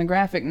 because in the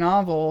graphic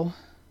novel,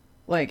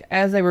 like,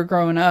 as they were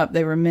growing up,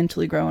 they were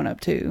mentally growing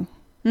up too.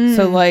 Mm.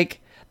 So,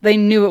 like, they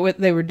knew what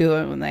they were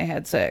doing when they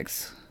had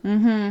sex.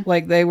 Mm-hmm.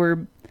 Like, they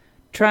were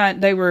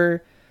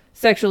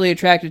sexually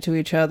attracted to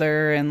each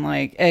other and,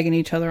 like, egging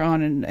each other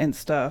on and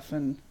stuff.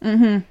 And,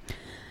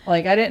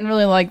 like, I didn't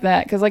really like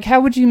that. Because, like, how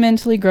would you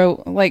mentally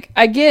grow? Like,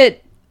 I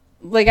could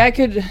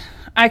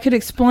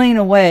explain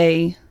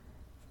away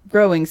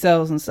growing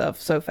cells and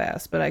stuff so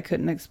fast, but I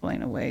couldn't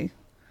explain away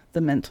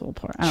the mental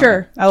part.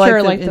 Sure. I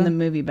liked it in the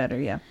movie better,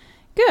 yeah.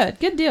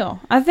 Good deal.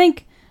 I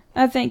think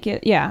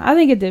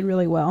it did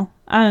really well.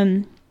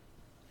 I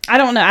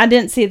don't know. I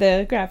didn't see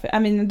the graphic. I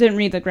mean, I didn't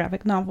read the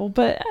graphic novel,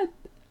 but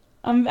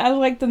I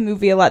liked the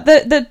movie a lot.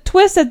 The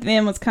twist at the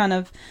end was kind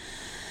of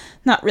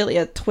not really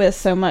a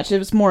twist so much. It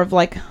was more of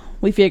like,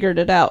 we figured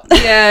it out.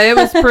 Yeah, it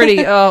was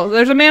pretty. Oh,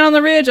 there's a man on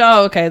the ridge.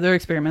 Oh, okay. They're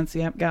experiments.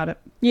 Yep, got it.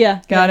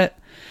 Yeah. Got it.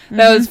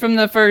 That was from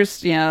the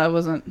first. Yeah,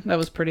 that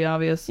was pretty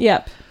obvious.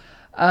 Yep.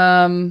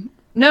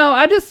 No,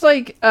 I just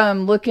like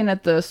looking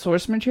at the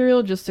source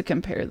material just to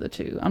compare the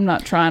two. I'm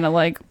not trying to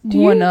like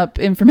one up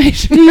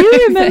information. Do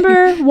you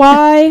remember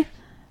why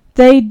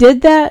they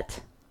did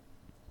that?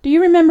 Do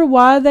you remember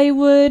why they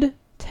would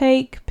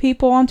take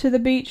people onto the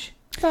beach?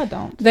 I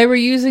don't. They were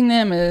using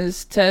them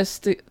as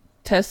test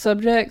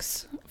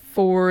subjects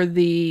for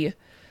the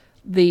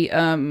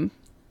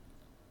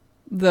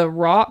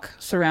rock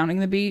surrounding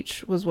the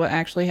beach was what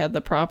actually had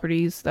the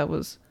properties that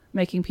was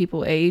making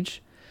people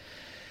age.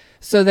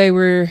 So they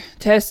were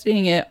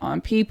testing it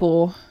on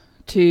people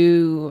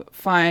to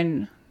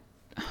find...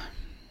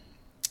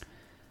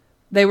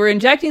 They were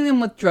injecting them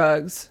with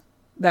drugs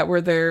that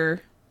were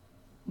their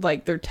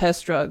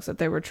test drugs that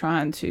they were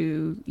trying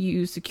to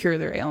use to cure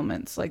their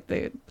ailments. Like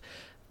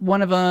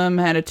one of them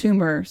had a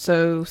tumor,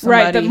 so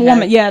somebody Right, the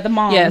woman, the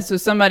mom. Yeah, so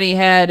somebody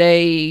had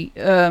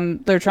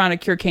they're trying to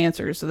cure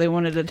cancer, so they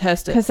wanted to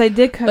test it. Because they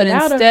did cut But it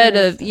out instead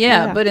of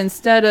but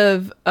instead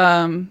of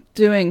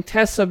doing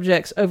test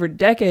subjects over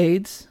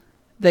decades,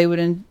 they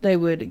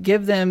would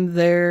give them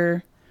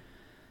their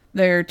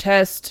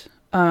test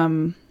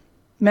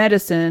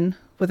medicine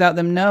without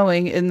them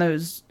knowing in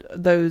those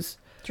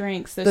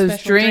drinks,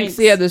 those drinks.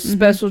 Yeah, those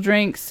special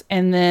drinks,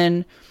 and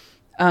then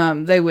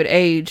they would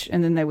age,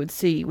 and then they would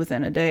see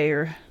within a day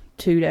or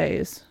 2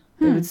 days.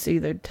 They would see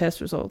their test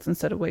results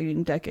instead of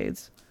waiting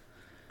decades.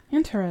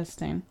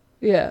 Interesting.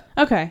 Yeah.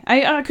 Okay,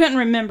 I couldn't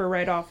remember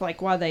right off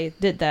like why they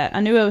did that.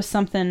 I knew it was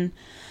something.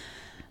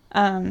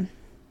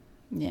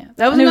 Yeah,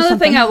 that was another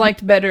thing I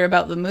liked better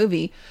about the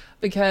movie,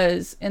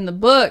 because in the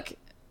book,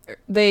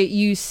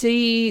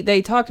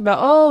 they talked about,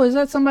 oh, is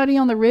that somebody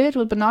on the ridge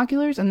with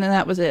binoculars? And then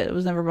that was it. It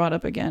was never brought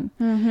up again.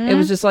 Mm-hmm. It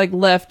was just like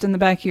left in the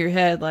back of your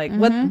head, like,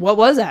 what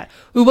was that?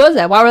 Who was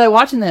that? Why were they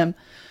watching them?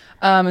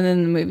 And then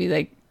in the movie,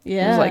 it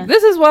was like,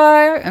 this is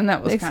why, and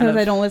that was kind of...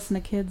 they don't listen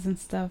to kids and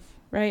stuff,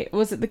 right?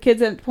 Was it the kids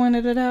that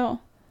pointed it out?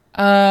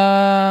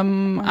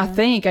 I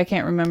think, I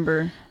can't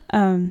remember.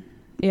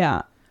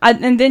 Yeah.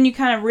 And then you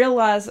kind of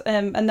realize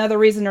another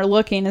reason they're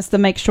looking is to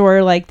make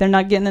sure, like, they're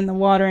not getting in the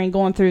water and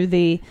going through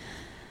the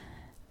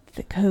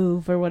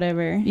cove or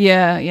whatever.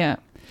 Yeah.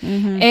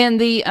 Mm-hmm. And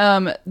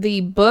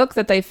the book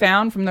that they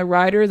found from the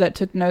writer that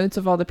took notes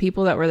of all the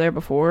people that were there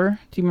before,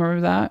 do you remember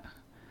that?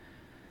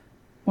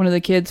 One of the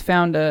kids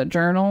found a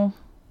journal,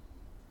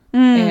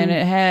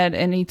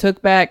 and he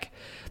took back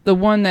the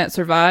one that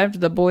survived,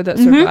 the boy that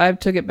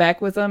survived, took it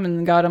back with him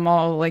and got him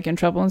all like in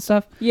trouble and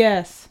stuff.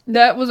 Yes.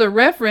 That was a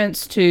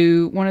reference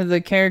to one of the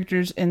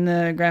characters in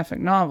the graphic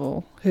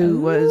novel who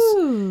was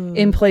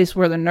in place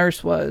where the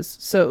nurse was.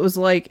 So it was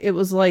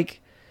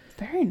like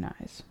very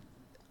nice.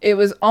 It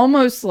was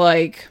almost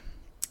like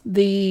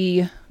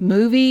the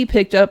movie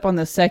picked up on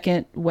the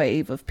second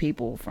wave of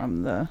people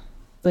from the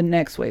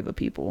next wave of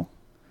people.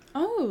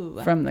 Oh.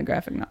 From the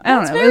graphic novel.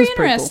 That's I don't know. very It was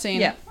pretty interesting.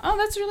 Cool. Yeah. Oh,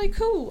 that's really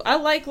cool. I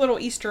like little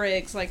Easter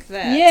eggs like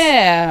that.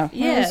 Yeah.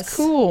 Yes. That's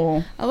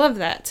cool. I love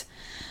that.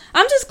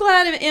 I'm just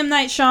glad M.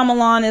 Night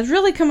Shyamalan is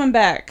really coming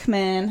back,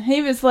 man.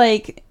 He was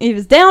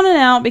down and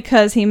out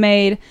because he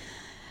made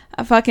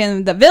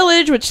The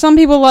Village, which some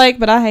people like,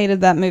 but I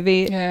hated that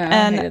movie. Yeah,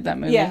 I hated that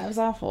movie. Yeah, it was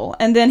awful.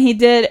 And then he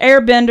did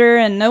Airbender,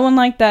 and no one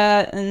liked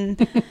that.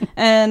 And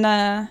and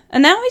now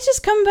he's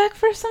just coming back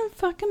for some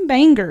fucking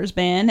bangers,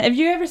 man. Have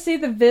you ever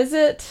seen The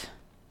Visit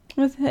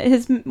with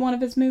one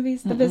of his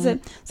movies, The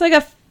Visit? It's like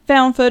a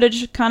found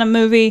footage kind of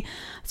movie.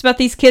 It's about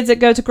these kids that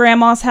go to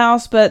grandma's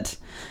house, but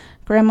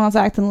grandma's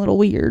acting a little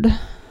weird.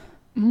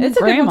 It's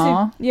a good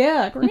one too.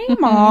 Yeah,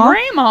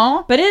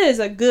 grandma. But it is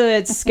a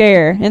good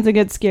scare. It's a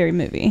good scary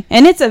movie,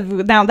 and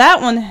now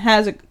that one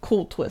has a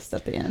cool twist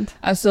at the end.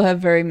 I still have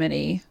very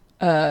many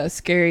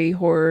scary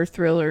horror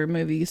thriller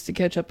movies to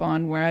catch up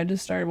on, where I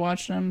just started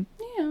watching them.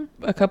 Yeah,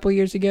 a couple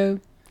years ago.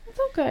 It's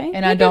okay.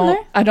 And I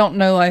don't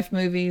know life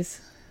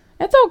movies.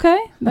 It's okay.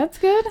 That's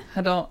good.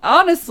 I don't.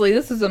 Honestly,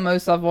 this is the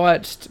most I've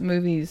watched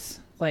movies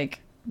like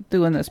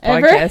doing this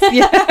podcast.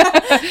 Yeah.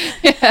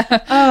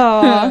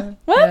 Oh,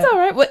 well, that's all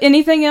right. What?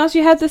 Anything else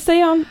you had to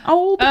say on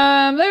old?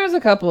 There was a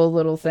couple of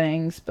little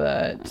things,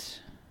 but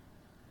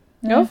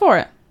go for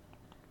it.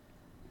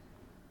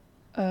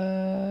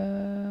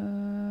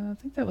 I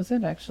think that was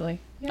it, actually.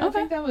 Yeah, okay. I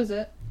think that was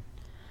it.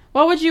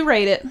 What would you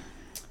rate it?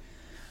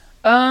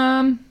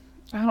 I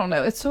don't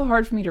know. It's so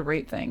hard for me to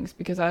rate things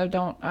because I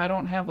don't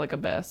have like a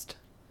best,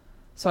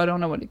 so I don't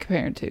know what to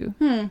compare it to.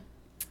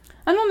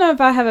 I don't know if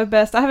I have a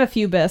best. I have a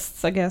few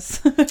bests, I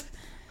guess.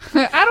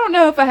 I don't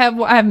know if I have.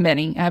 I have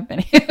many. I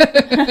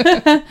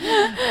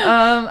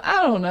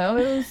don't know.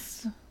 It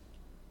was.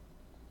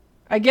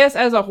 I guess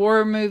as a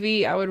horror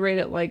movie, I would rate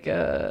it like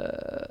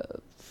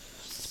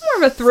it's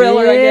more of a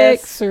thriller, I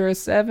guess, 6 or a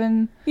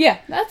 7. Yeah,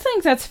 I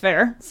think that's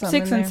fair.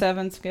 Something 6 and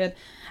 7's good.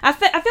 I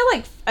feel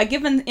like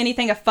giving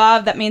anything a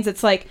 5, that means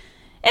it's like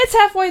it's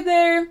halfway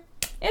there.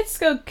 It's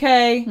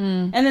okay,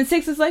 and then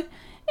 6 is like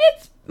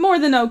it's more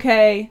than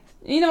okay.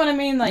 You know what I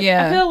mean? Like,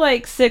 yeah. I feel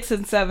like 6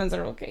 and 7s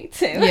are okay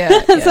too.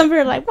 Yeah. Some people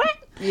are like, what?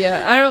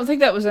 Yeah, I don't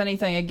think that was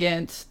anything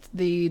against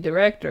the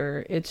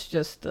director. It's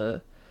just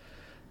the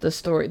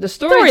story. The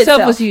story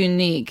itself was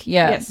unique.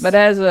 Yeah, yes. But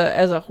as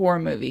a horror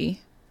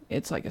movie,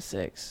 it's like a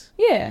 6.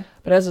 Yeah.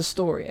 But as a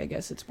story, I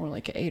guess it's more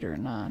like an 8 or a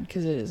 9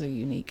 because it is a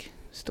unique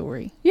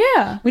story.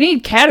 Yeah. We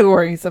need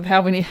categories of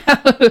how to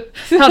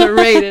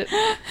rate it.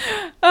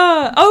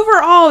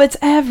 Overall, it's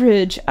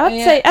average.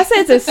 I'd say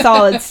it's a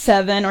solid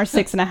 7 or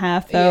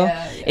 6.5 though.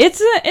 Yeah.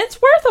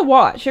 It's worth a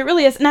watch. It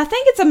really is. And I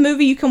think it's a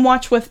movie you can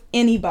watch with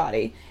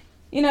anybody.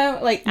 You know,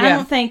 like I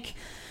don't think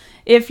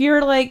if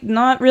you're like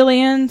not really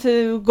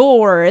into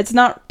gore, it's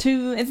not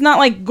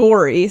like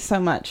gory so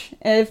much.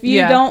 If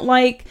you don't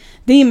like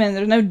demons,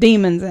 there's no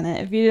demons in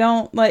it. If you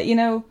don't like,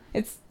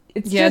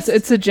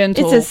 it's a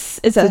gentle.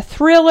 It's a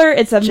thriller.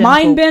 It's a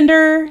mind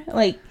bender.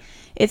 Like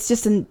it's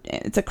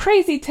a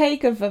crazy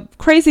take of a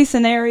crazy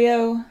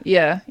scenario.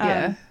 Yeah.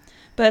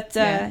 But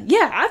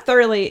yeah, I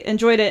thoroughly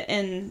enjoyed it,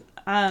 and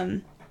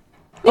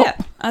yeah,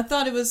 I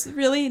thought it was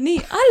really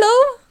neat.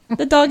 Hello,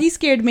 the doggy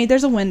scared me.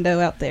 There's a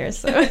window out there,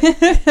 so.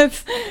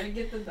 Gotta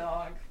get the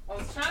dog. I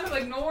was trying to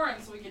ignore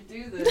him so we could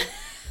do this.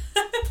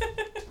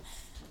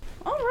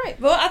 All right.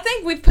 Well, I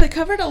think we've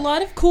covered a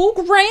lot of cool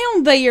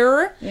ground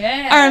there.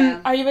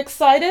 Yeah. Are you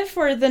excited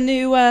for the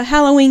new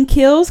Halloween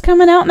Kills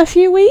coming out in a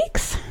few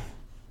weeks?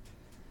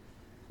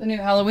 The new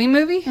Halloween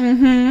movie?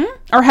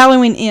 Mm-hmm. Or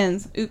Halloween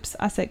Ends. Oops,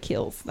 I said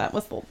Kills. That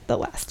was the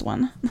last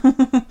one.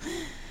 I'm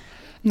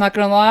not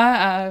gonna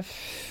lie,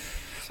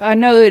 I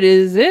know it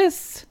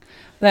exists.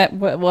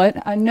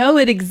 What? I know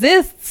it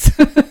exists.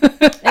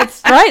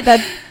 It's right.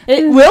 That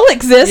it will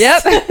exist.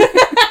 Yep.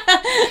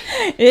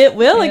 It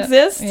will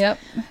exist. Yep.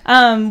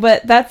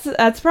 But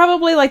that's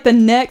probably like the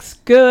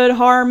next good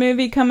horror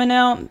movie coming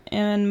out,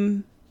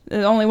 and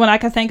the only one I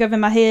can think of in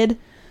my head.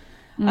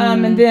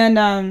 And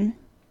then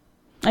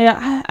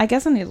yeah, I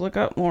guess I need to look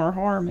up more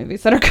horror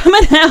movies that are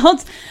coming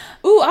out.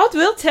 Ooh, I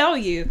will tell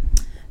you,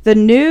 the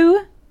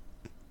new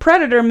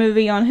Predator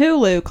movie on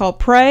Hulu called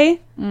Prey,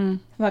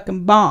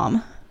 fucking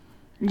bomb.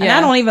 Yeah. And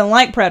I don't even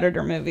like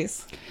Predator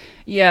movies.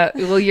 Yeah,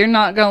 well, you're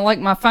not gonna like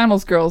my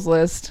finals girls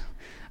list.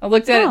 I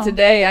looked at it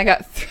today. I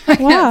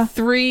got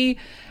three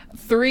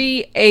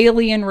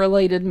alien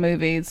related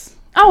movies.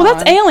 Oh,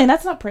 that's Alien.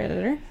 That's not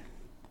Predator.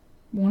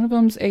 One of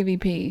them's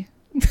AVP.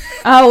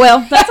 Oh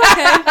well, that's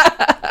okay.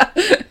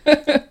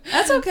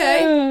 That's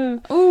okay.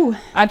 Ooh,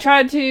 I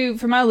tried to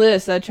for my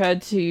list. I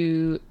tried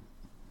to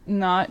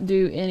not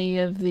do any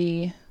of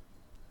the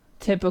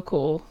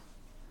typical.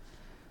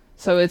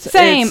 So it's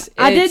same. It's,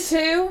 I did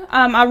too.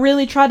 I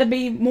really tried to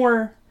be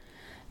more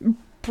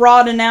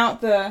broaden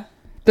out the.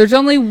 There's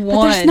only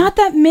one. But there's not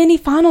that many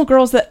final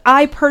girls that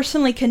I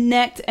personally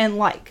connect and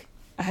like.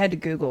 I had to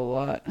Google a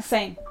lot.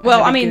 Same.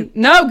 Well, I mean,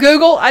 no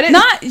Google. I didn't.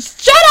 Not.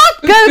 Shut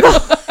up, Google.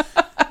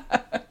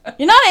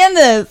 You're not in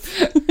this.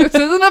 This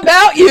isn't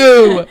about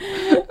you.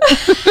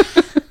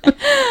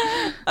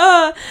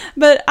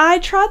 But I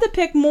tried to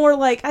pick more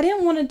like I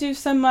didn't want to do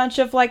so much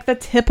of like the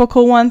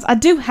typical ones. I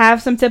do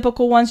have some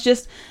typical ones.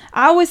 Just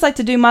I always like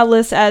to do my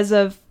list as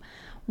of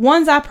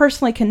ones I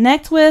personally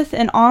connect with,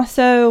 and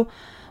also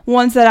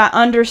ones that I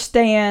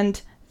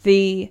understand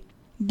the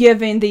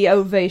giving the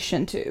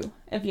ovation to.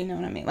 If you know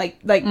what I mean. Like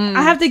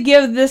I have to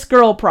give this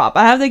girl prop.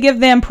 I have to give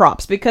them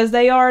props because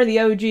they are the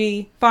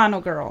OG final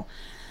girl.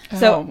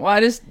 So well,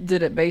 I just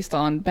did it based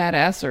on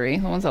badassery,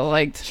 the ones I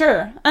liked.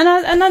 Sure,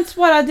 and that's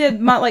what I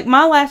did.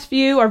 My last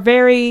few are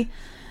very.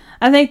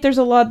 I think there's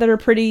a lot that are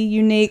pretty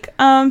unique.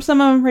 Some of them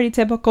are pretty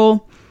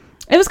typical.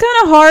 It was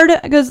kind of hard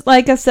because,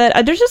 like I said,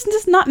 there's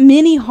just not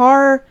many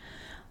horror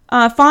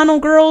final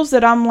girls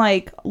that I'm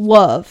like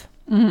love.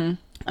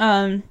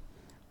 Mm-hmm.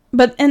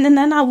 But and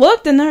then I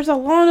looked and there's a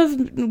lot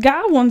of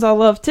guy ones I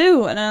love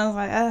too, and I was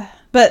like,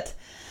 but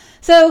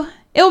so.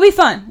 It'll be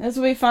fun. This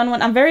will be a fun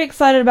one. I'm very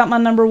excited about my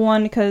number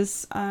one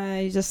because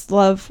I just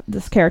love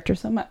this character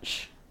so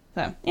much.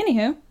 So,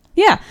 anywho,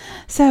 yeah.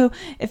 So,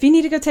 if you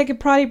need to go take a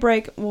potty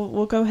break,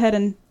 we'll go ahead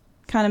and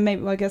kind of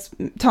maybe, I guess,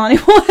 Tawny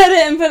will head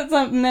it and put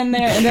something in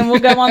there, and then we'll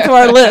go on to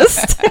our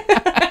list.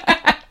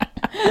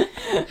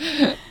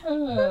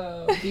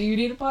 Do you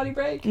need a potty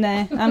break?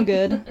 Nah, I'm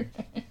good.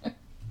 Okay.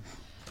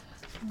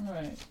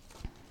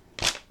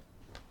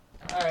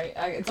 All right.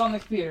 It's on the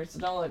computer, so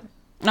don't look.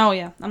 Oh,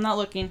 yeah. I'm not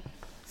looking.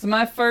 So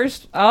my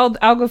first, I'll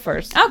go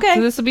first. Okay.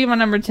 So this will be my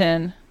number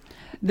 10.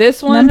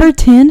 This one. Number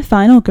 10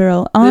 final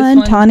girl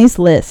on Tawny's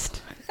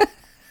list.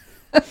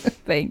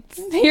 Thanks.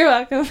 You're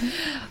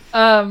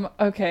welcome.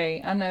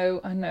 Okay, I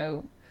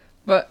know.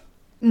 But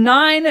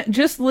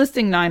just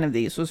listing 9 of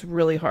these was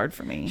really hard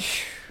for me.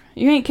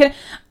 You ain't kidding.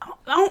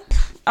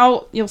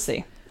 Oh, you'll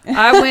see.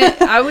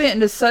 I went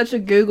into such a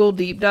Google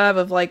deep dive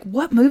of like,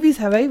 what movies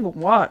have I even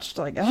watched?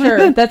 Like,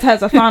 sure, that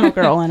has a final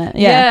girl in it.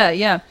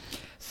 Yeah.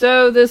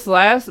 So this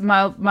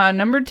my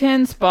number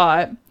 10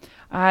 spot,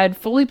 I had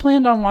fully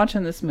planned on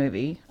watching this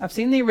movie. I've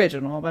seen the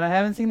original, but I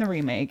haven't seen the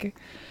remake.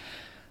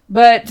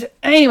 But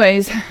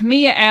anyways,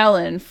 Mia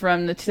Allen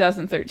from the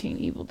 2013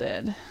 Evil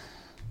Dead.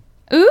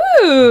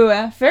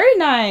 Ooh, very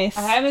nice.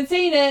 I haven't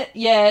seen it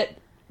yet,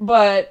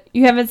 but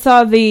you haven't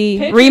saw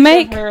the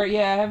remake?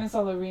 Yeah, I haven't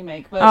saw the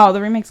remake. But the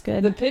remake's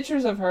good. The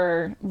pictures of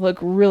her look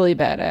really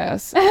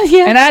badass.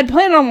 Yeah. And I had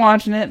planned on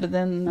watching it, but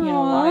then,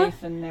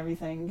 life and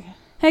everything.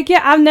 Heck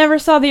yeah, I've never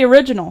saw the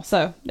original,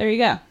 so there you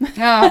go.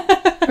 Oh.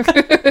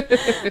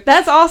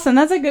 That's awesome.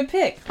 That's a good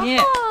pick.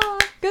 Yeah.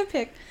 Good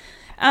pick.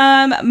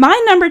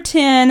 My number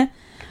 10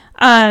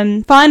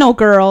 final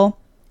girl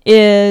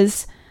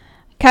is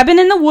Cabin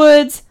in the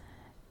Woods,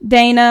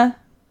 Dana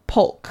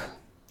Polk.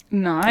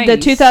 Nice. The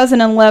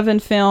 2011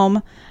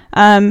 film.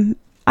 I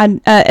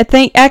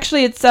think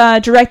actually it's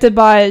directed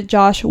by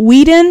Joss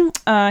Whedon.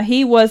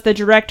 He was the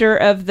director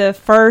of the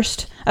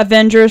first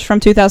Avengers from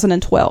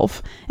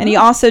 2012, and he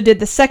also did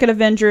the second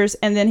Avengers,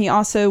 and then he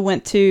also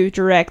went to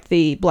direct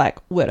the Black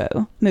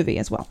Widow movie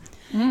as well.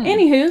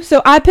 Anywho,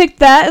 so I picked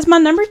that as my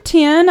number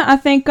 10. I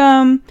think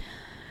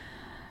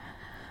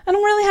I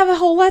don't really have a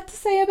whole lot to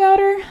say about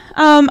her.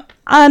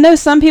 I know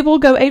some people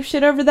go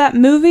apeshit over that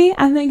movie.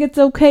 I think it's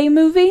okay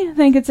movie. I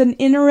think it's an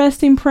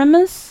interesting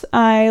premise.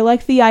 I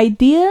like the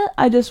idea.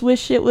 I just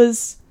wish it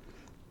was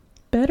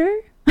better.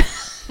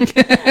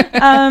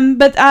 I'm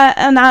Be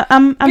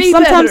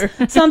sometimes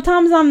better.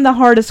 sometimes I'm the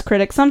hardest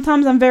critic.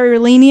 Sometimes I'm very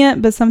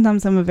lenient, but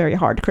sometimes I'm a very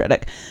hard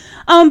critic.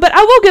 But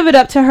I will give it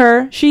up to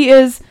her. She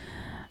is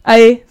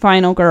a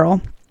final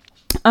girl.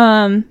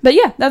 But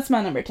yeah, that's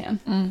my number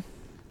 10.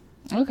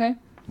 Okay.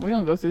 We're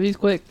going to go through these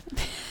quick.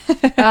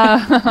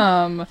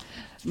 My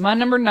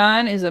number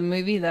 9 is a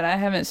movie that I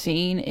haven't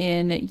seen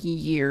in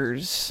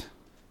years.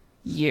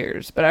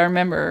 But I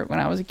remember when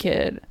I was a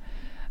kid,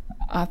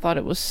 I thought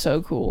it was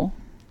so cool.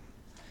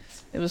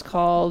 It was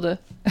called,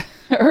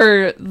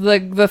 or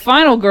the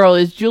final girl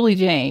is Julie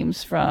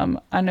James from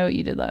I Know What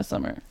You Did Last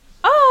Summer.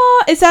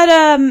 Oh, is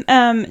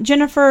that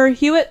Jennifer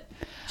Hewitt?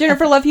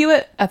 Jennifer Love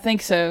Hewitt? I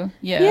think so.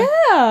 Yeah. Yeah.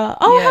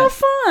 Oh, Yeah. how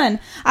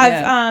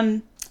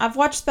fun! I've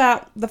watched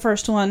the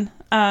first one.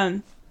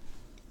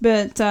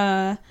 But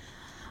I'm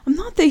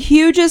not the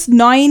hugest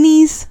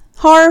 '90s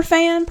horror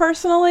fan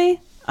personally.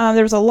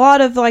 There was a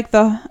lot of like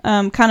the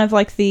kind of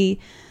like the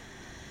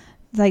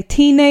like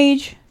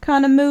teenage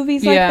kind of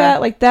movies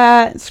like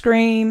that,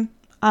 Scream.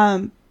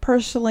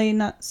 Personally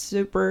not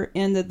super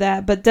into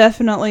that, but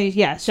definitely,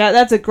 yeah,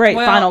 that's a great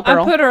final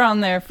girl. I put her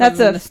on there for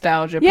the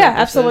nostalgia purposes. Yeah,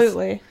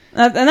 absolutely.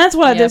 And that's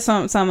what I did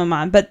some of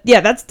mine. But yeah,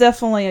 that's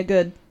definitely a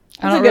good.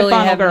 I don't really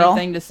have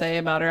anything to say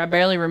about her. I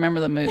barely remember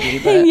the movie,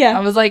 but Yeah.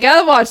 I was like,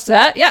 I watched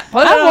that. Yeah,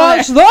 put it on I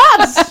watched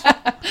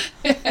that.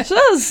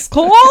 That's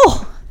cool.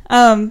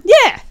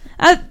 Yeah.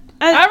 I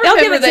I'll give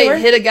remember it to they her.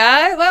 hit a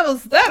guy.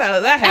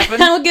 That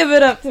happened. I'll give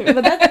it up to her.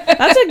 But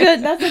that's a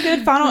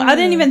good final. I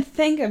didn't even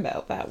think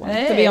about that one, to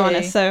be Hey.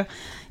 honest. So,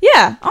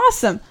 yeah,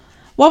 awesome.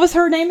 What was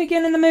her name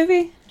again in the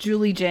movie?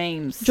 Julie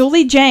James.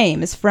 Julie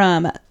James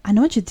from I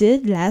Know What You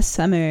Did Last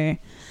Summer.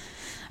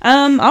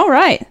 All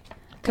right.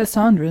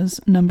 Cassandra's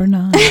number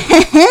 9.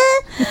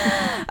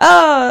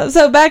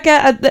 So back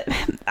at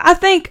I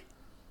think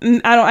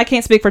I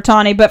can't speak for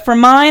Tawny, but for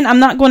mine, I'm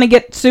not going to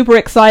get super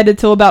excited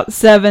till about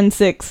 7,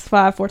 6,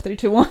 5, 4, 3,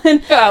 2, 1.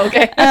 Oh,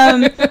 okay.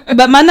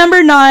 But my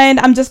number 9,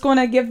 I'm just going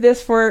to give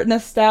this for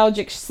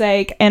nostalgic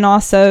sake and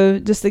also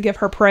just to give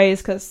her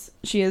praise because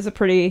she is a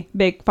pretty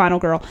big final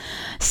girl.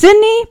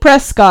 Sydney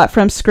Prescott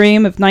from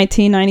Scream of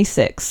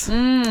 1996.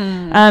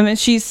 And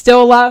she's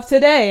still alive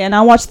today, and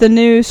I watched the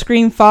new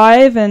Scream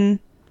 5, and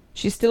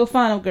she's still a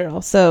final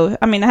girl. So,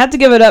 I mean, I have to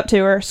give it up to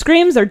her.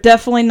 Screams are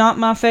definitely not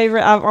my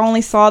favorite. I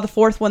only saw the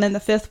 4th one and the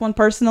 5th one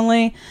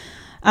personally.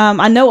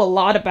 I know a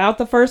lot about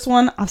the first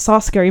one. I saw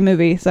Scary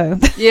Movie, so.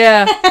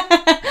 Yeah.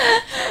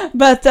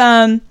 But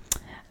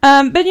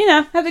you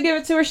know, have to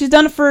give it to her. She's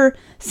done it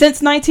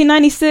since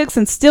 1996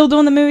 and still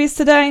doing the movies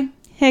today.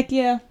 Heck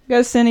yeah.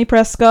 Go Sydney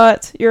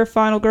Prescott. You're a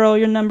final girl.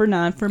 You're number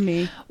 9 for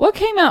me. What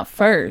came out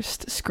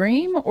first,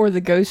 Scream or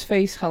the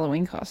Ghostface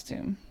Halloween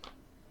costume?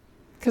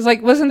 Because,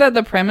 like, wasn't that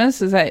the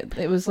premise? Is that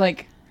it was a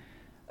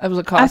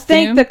costume? I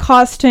think the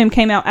costume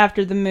came out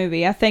after the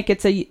movie. I think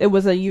it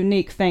was a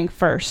unique thing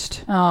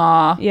first.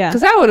 Aw. Yeah. Because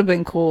that would have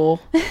been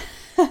cool.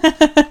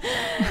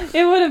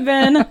 It would have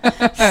been.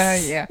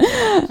 Yeah.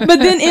 But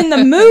then in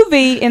the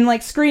movie, in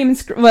like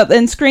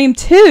in Scream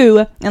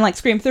 2, and like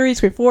Scream 3,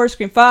 Scream 4,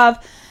 Scream 5,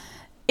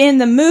 in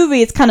the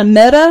movie, it's kind of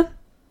meta.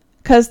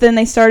 Because then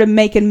they started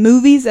making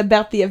movies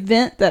about the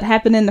event that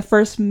happened in the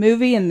first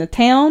movie in the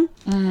town.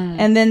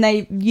 And then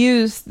they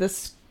used the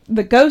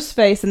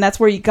Ghostface, and that's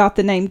where you got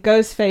the name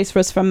Ghostface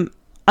was from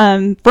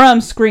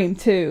Scream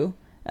 2,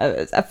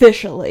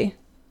 officially.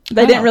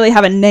 They didn't really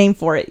have a name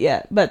for it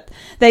yet, but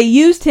they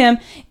used him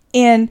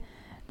in,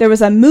 there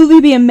was a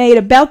movie being made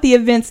about the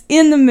events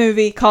in the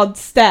movie called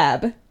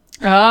Stab.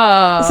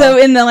 Oh. So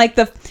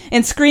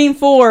in Scream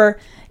 4,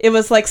 it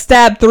was like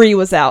Stab 3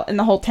 was out and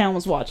the whole town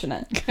was watching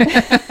it.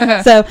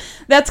 So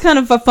that's kind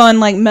of a fun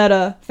like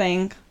meta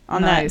thing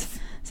on Nice. that.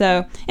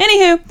 So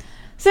anywho,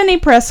 Sydney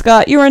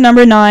Prescott, you are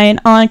number 9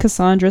 on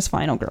Cassandra's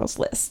Final Girls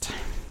list.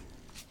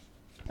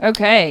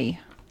 Okay.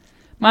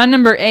 My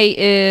number 8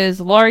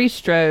 is Laurie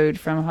Strode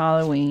from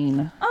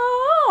Halloween.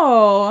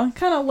 Oh,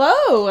 kind of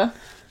low.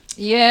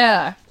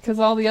 Yeah, because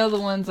all the other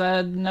ones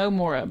I know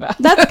more about.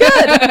 That's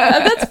good.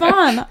 That's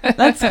fun.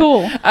 That's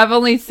cool.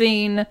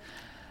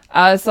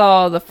 I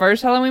saw the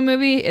first Halloween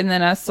movie, and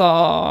then I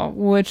saw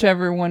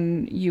whichever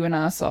one you and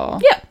I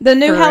saw. Yeah, the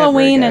new Forever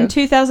Halloween ago. in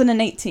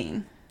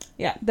 2018.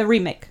 Yeah, the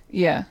remake.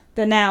 Yeah.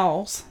 The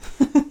Nows.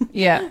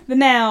 Yeah. The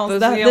Nows.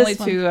 Those are the only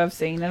two I've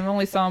seen. I've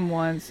only saw them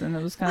once, and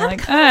it was kind of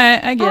like, all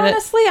right, I get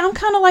Honestly, I'm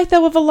kind of like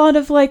that with a lot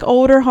of like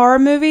older horror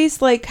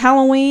movies, like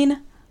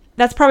Halloween.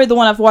 That's probably the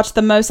one I've watched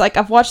the most. Like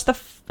I've watched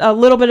a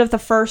little bit of the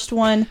first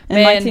one in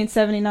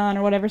 1979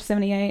 or whatever,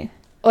 78.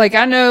 Like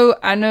I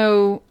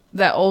know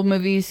that old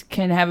movies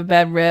can have a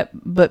bad rep,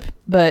 but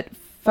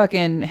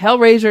fucking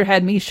Hellraiser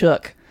had me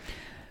shook.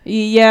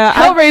 Yeah,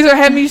 Hellraiser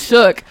had me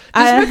shook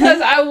just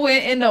because I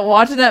went into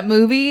watching that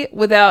movie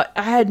I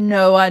had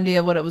no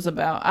idea what it was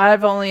about.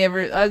 I've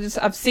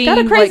seen got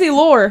a crazy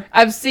lore.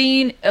 I've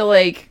seen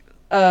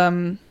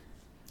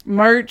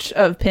merch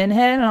of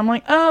Pinhead, and I'm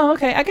like, oh,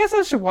 okay, I guess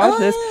I should watch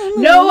this. Oh.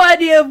 No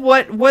idea of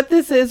what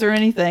this is or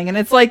anything, and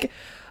it's like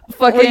Were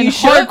fucking you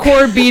shook?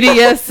 hardcore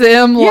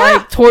BDSM Yeah.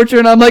 like torture,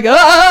 and I'm like,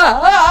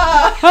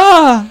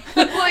 Ah.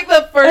 like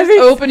the first Every-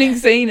 opening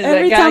scene is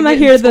every that guy time I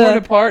getting hear torn the-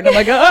 apart, and I'm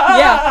like,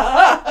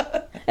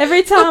 yeah.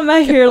 Every time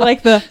I hear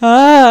like the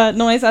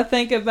noise, I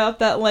think about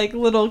that like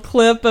little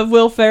clip of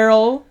Will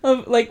Ferrell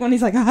of like when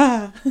he's like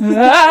That's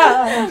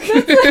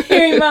what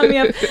you remind me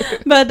of.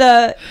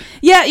 But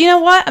yeah, you know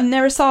what? I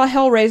never saw a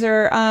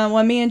Hellraiser.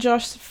 When me and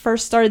Josh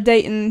first started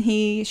dating,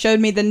 he showed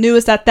me the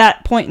newest at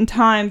that point in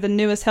time, the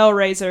newest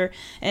Hellraiser,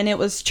 and it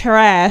was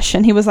trash.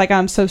 And he was like,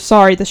 "I'm so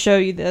sorry to show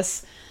you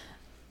this."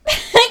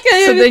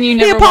 So then you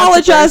never he watched the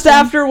apologized first one?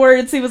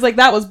 afterwards. He was like,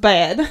 "That was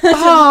bad."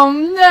 Oh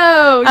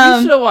no! You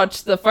Um, should have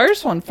watched the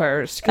first one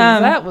first,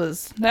 because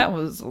that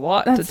was a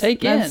lot to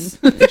take in.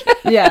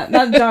 Yeah,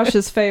 that's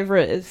Josh's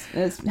favorite is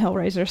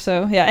Hellraiser.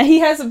 So yeah, and he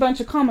has a bunch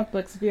of comic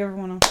books if you ever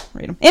want to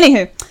read them.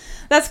 Anywho,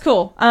 that's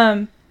cool.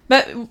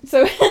 But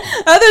so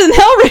other than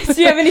Hellraiser,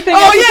 do you have anything?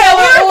 else to say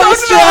about Laurie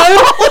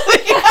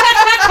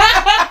Strode?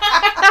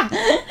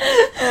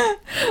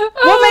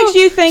 What makes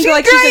you think She's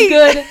like great. she's a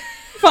good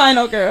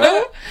final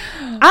girl?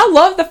 I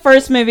love the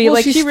first movie. Well,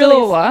 like she's she still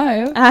really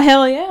alive.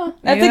 hell yeah.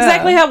 That's Yeah.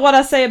 exactly what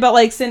I say about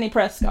like Sidney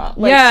Prescott.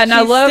 Like, Yeah, and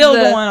I she's love still the-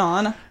 going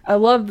on. I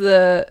love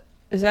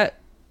is that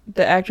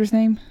the actor's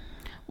name?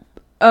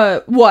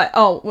 What?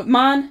 Oh,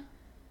 mine?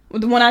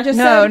 The one I just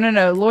No,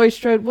 said? Laurie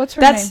Strode. What's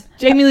her That's name?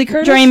 Jamie Lee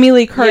Curtis. Jamie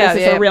Lee Curtis Yeah, is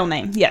yeah. her real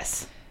name.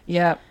 Yes.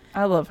 Yeah,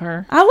 I love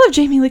her. I love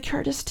Jamie Lee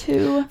Curtis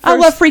too. I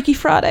First- love Freaky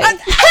Friday.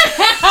 movie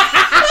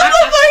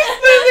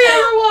I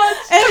ever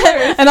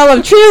watched. And I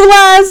love True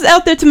Lies.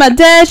 Out there to my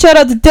dad. Shout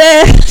out to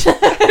Dad.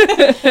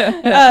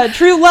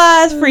 True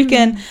Lies.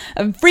 Freaking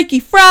Freaky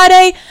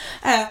Friday.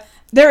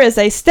 There is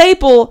a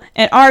staple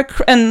in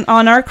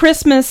on our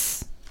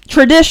Christmas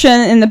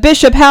tradition in the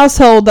Bishop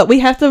household that we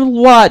have to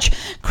watch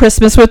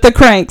Christmas with the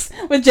Cranks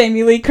with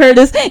Jamie Lee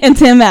Curtis and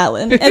Tim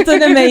Allen. It's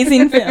an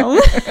amazing film.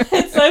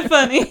 It's so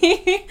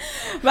funny.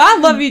 But I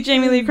love you,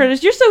 Jamie Lee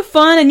Curtis. You're so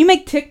fun and you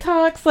make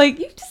TikToks. Like,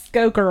 you just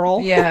go,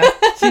 girl. Yeah,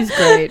 she's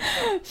great.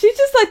 She's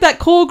just like that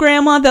cool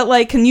grandma that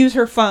like can use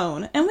her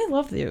phone. And we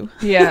love you.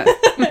 Yeah.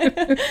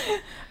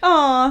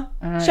 Aw.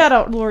 All right. Shout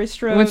out Laurie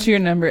Strode. What's your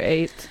number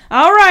 8?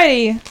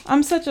 Alrighty.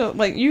 I'm such a,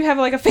 like, you have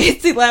like a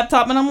fancy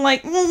laptop and I'm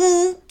like, let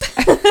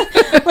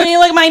me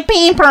look at my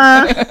paper.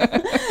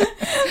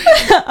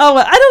 Oh,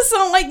 I just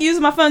don't like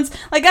using my phones.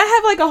 Like, I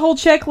have like a whole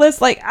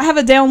checklist. Like, I have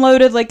a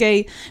downloaded like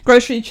a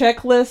grocery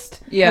checklist.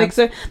 Yeah. Like,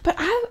 so, but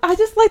I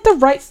just like to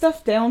write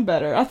stuff down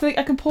better. I think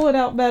I can pull it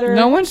out better.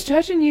 No one's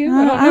judging you.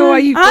 I don't know why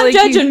you feel I'm like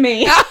judging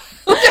me.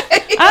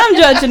 Okay. I'm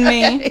judging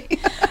me.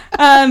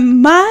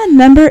 My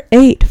number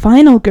 8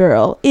 final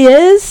girl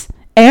is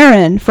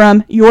Erin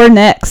from You're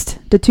Next,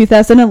 the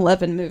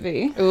 2011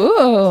 movie.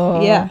 Ooh.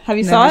 Yeah. Have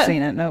you Never saw it?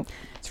 seen it. Nope.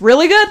 It's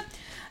really good.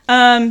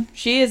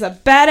 She is a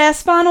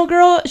badass final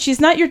girl. She's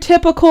not your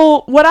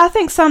typical, what I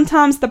think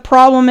sometimes the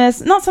problem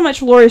is, not so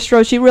much Laurie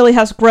Strode, she really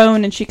has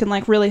grown and she can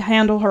like really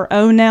handle her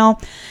own now.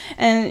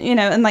 And, you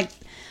know, and like,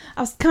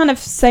 I was kind of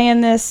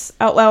saying this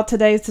out loud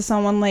today to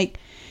someone like,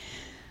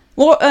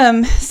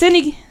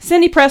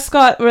 Cindy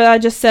Prescott, what I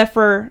just said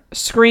for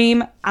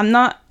Scream,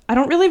 I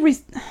don't really,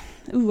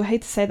 I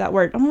hate to say that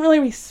word. I don't really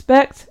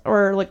respect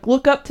or like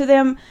look up to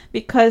them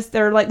because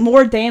they're like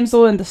more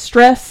damsel in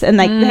distress and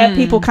like they have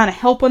people kind of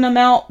helping them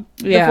out.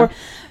 Yeah. Before.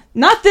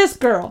 Not this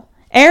girl.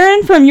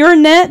 Erin from You're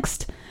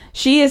Next.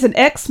 She is an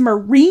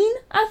ex-Marine,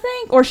 I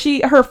think, or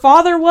her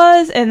father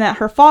was, and that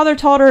her father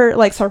taught her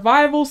like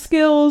survival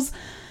skills.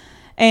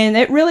 And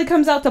it really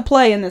comes out to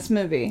play in this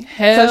movie.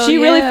 Hell so she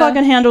really yeah.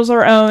 fucking handles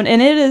her own.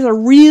 And it is a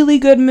really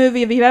good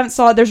movie. If you haven't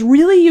saw it, there's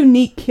really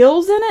unique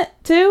kills in it,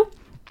 too.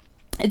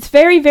 It's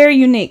very, very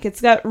unique.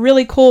 It's got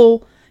really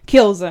cool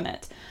kills in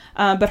it.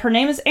 But her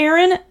name is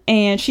Erin,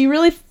 and she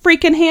really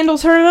freaking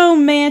handles her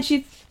own, man.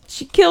 She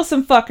kills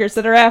some fuckers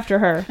that are after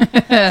her.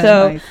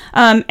 So,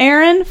 Nice.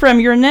 Erin, from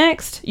You're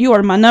Next, you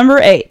are my number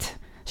 8.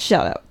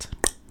 Shout out.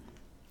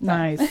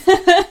 Nice.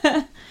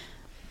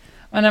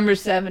 My number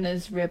 7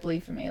 is Ripley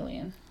from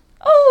Alien.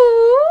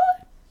 Oh,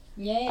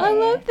 Yeah. I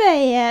love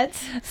that.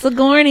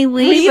 Sigourney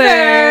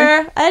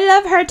Weaver. I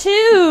love her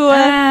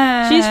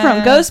too. She's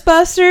from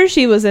Ghostbusters.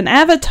 She was in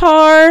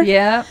Avatar.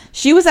 Yeah.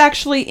 She was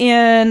actually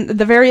in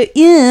the very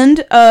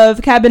end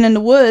of Cabin in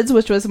the Woods,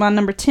 which was my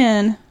number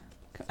 10.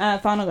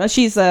 Final.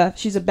 She's a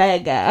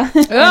bad guy.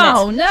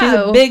 Oh, no. She's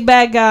a big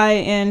bad guy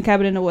in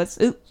Cabin in the Woods.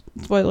 Oops,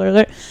 spoiler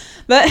alert.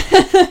 But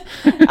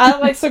I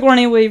like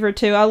Sigourney Weaver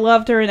too. I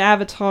loved her in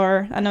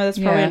Avatar. I know that's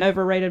probably an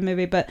overrated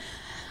movie, but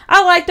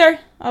I liked her.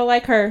 I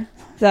like her.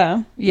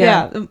 So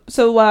yeah.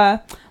 So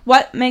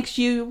what makes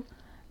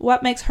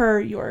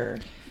her your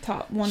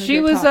top one?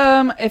 She was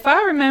top? if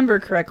I remember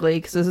correctly,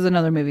 because this is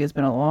another movie. It's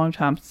been a long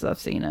time since I've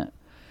seen it.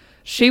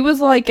 She was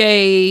like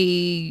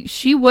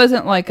she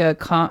wasn't like a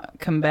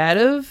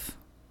combative,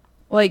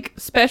 like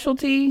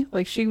specialty.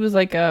 Like she was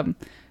like a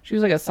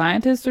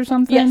scientist or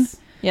something.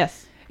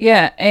 Yes.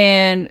 Yeah,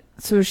 and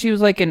So she was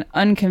like an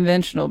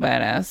unconventional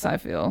badass, I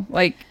feel.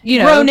 Like, you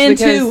know, grown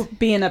into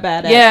being a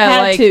badass. Yeah,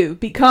 had like, to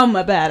become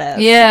a badass.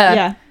 Yeah.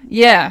 Yeah.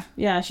 Yeah.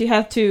 Yeah, she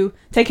had to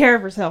take care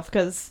of herself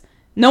because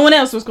no one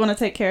else was going to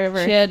take care of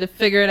her. She had to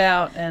figure it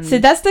out. And See,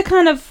 that's the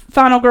kind of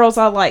final girls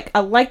I like. I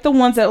like the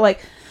ones that like,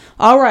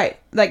 all right,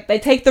 like they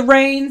take the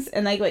reins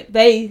and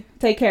they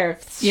take care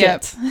of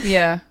shit.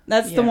 Yeah.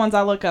 That's the ones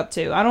I look up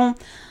to.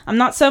 I'm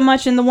not so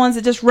much in the ones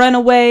that just run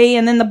away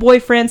and then the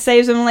boyfriend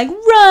saves them and like,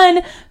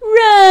 run.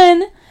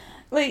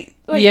 Like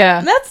yeah.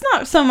 That's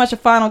not so much a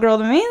final girl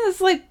to me. It's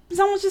like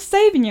someone's just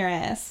saving your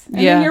ass. And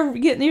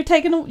then you're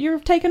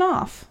taking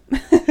off.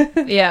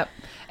 Yeah.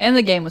 And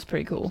the game was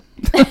pretty cool.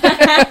 So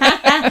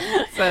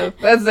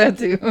that's that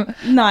too.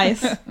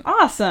 Nice.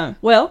 Awesome.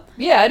 Well,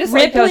 yeah, I just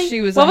Ripley, liked how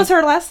she was. What was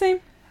her last name?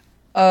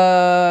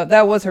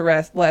 That was her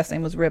last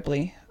name was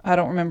Ripley. I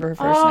don't remember her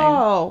first name.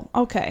 Oh,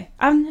 okay.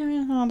 I've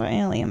never heard of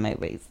alien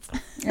movies.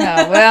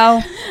 Oh,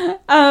 well.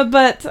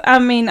 But I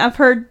mean, I've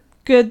heard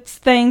good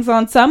things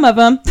on some of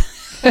them.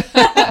 But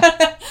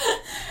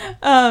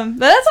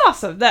that's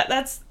awesome.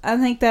 I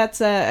think that's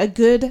a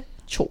good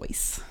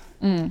choice.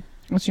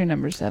 What's your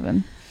number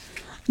 7?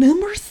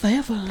 Number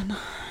 7.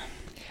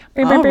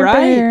 All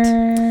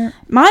right.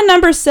 My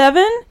number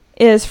 7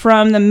 is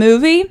from the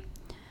movie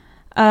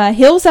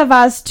Hills Have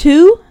Eyes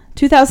 2,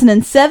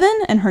 2007,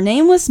 and her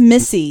name was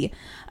Missy.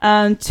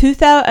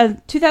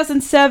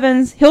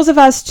 2007's Hills Have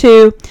Eyes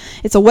 2.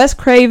 It's a Wes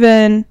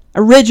Craven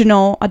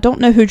original. I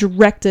don't know who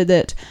directed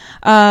it,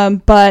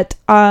 but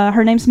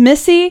her name's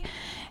Missy.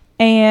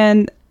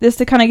 And this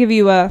to kind of give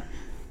you in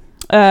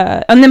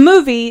the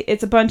movie,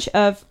 it's a bunch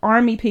of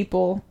army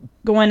people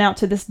going out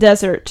to this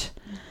desert.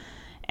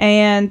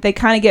 And they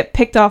kind of get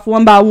picked off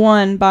one by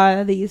one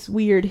by these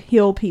weird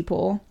hill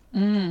people.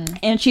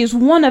 And she's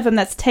one of them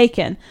that's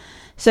taken.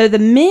 So the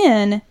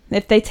men,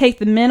 if they take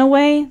the men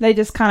away, they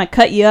just kind of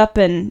cut you up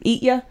and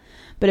eat you.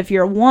 But if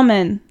you're a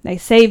woman, they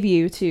save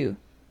you to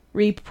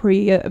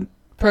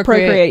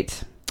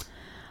procreate.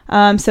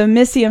 So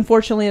Missy,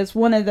 unfortunately, is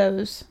one of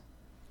those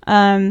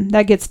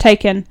that gets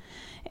taken.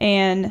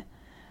 And I'm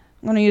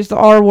going to use the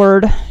R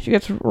word. She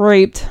gets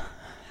raped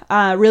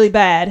really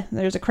bad.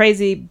 There's a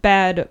crazy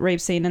bad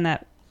rape scene in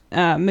that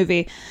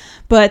movie.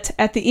 But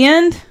at the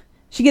end,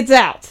 she gets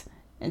out.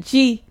 And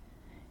she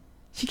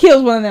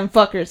kills one of them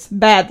fuckers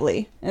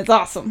badly. It's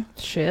awesome.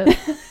 Shit.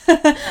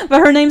 But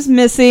her name's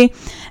Missy.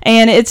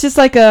 And it's just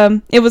like,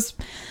 there's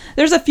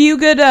a few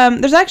good,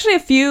 there's actually a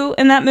few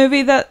in that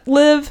movie that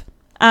live.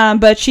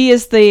 But she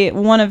is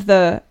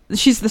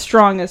she's the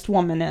strongest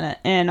woman in it.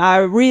 And I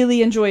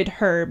really enjoyed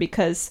her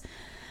because,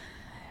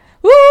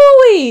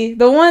 woo-wee,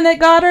 the one that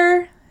got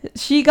her,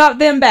 she got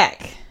them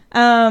back.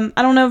 I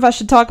don't know if I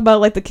should talk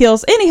about like the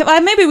kills. Anyhow,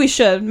 maybe we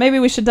should. Maybe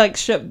we should like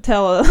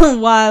tell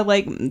why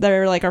like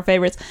they're like our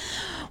favorites.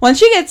 When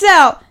she gets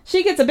out,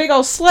 she gets a big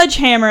old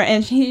sledgehammer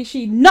and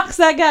she knocks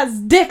that guy's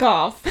dick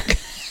off.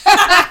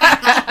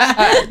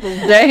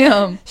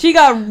 Damn. She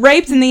got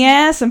raped in the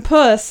ass and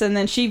puss, and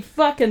then she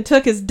fucking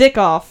took his dick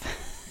off.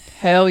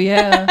 Hell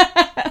yeah.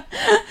 I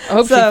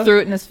hope she threw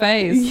it in his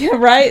face. Yeah,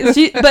 right?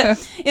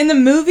 But in the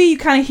movie, you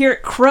kind of hear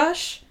it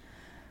crush.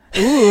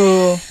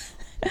 Ooh.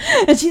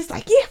 And she's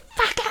like, "You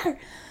fucker!"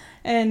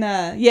 And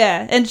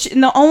and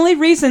the only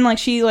reason like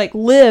she like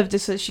lived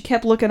is that she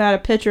kept looking at a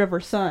picture of her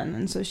son,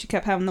 and so she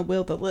kept having the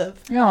will to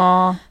live.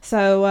 Aww.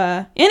 So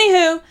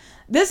anywho,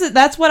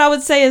 that's what I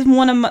would say is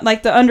one of my,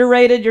 like the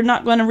underrated. You're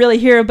not going to really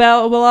hear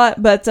about a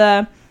lot, but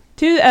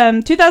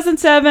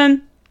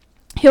 2007,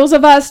 Hills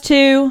Have Eyes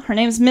 2. Her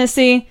name's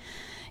Missy.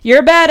 You're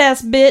a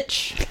badass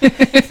bitch.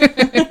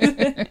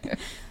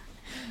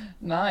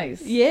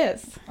 Nice.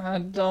 Yes.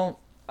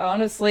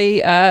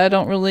 Honestly, I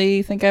don't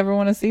really think I ever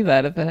want to see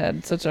that if it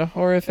had such a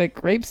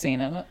horrific rape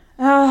scene in it.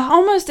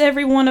 Almost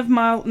every one of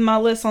my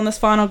list on this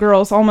Final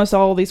Girls, almost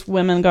all these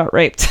women got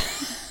raped.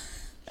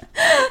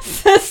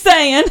 Just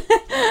saying.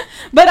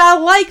 But I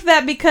like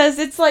that because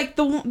it's like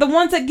the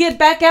ones that get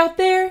back out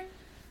there.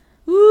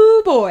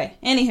 Ooh, boy.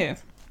 Anywho.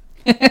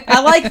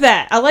 I like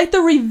that. I like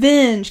the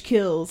revenge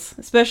kills,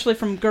 especially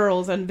from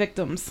girls and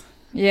victims.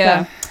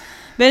 Yeah. So,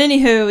 but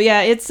anywho,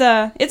 yeah, it's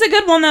a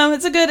good one though.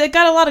 It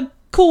got a lot of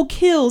cool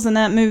kills in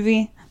that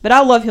movie. But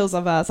I love Hills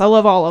Have Eyes. I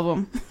love all of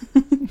them.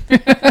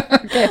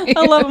 Okay.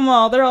 I love them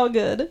all. They're all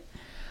good.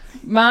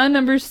 My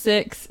number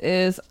 6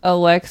 is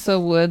Alexa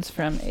Woods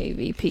from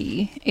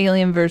AVP,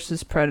 Alien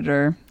vs.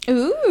 Predator.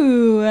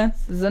 Ooh.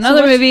 This is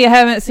another movie I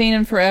haven't seen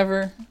in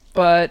forever,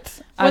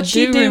 but I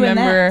do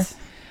remember.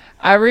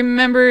 I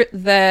remember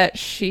that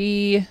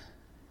she,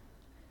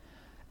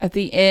 at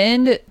the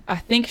end, I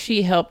think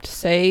she helped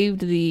save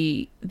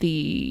the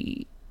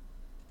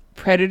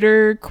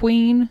Predator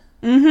Queen.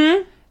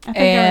 Mm-hmm. I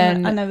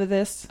think I know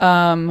this.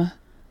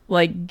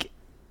 Like,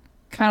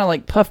 kind of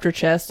like puffed her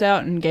chest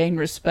out and gained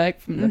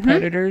respect from the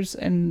Predators,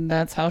 and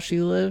that's how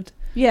she lived.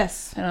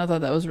 Yes. And I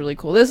thought that was really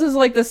cool. This is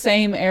like the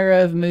same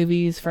era of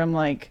movies from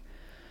like,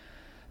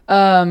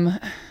 Alien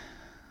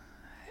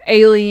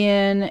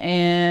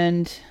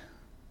and,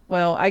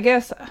 well, I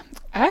guess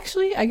I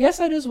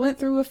just went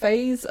through a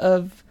phase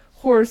of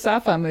horror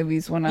sci-fi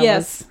movies when I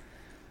was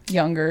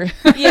younger.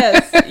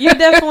 Yes, you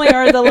definitely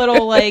are the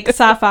little like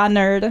sci-fi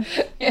nerd.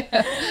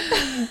 Yeah.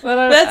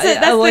 But That's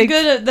it. That's like, the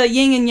good, the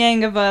yin and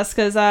yang of us,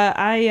 because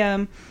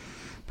I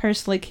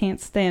personally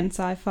can't stand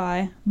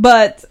sci-fi.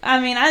 But I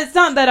mean, it's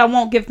not that I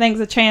won't give things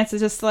a chance.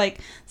 It's just like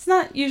it's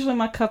not usually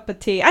my cup of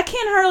tea. I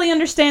can't hardly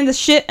understand the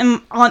shit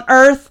on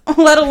Earth,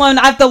 let alone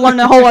I have to learn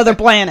a whole other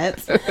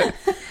planet.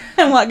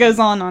 And what goes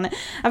on it.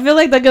 I feel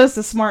like that goes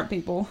to smart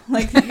people.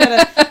 Like, you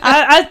gotta,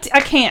 I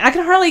can't. I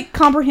can hardly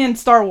comprehend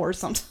Star Wars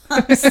sometimes.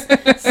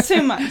 It's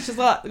too much. There's a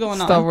lot going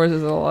on. Star Wars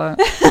is a lot.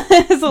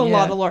 It's a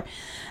lot of lore.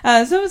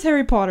 So is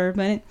Harry Potter,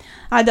 but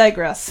I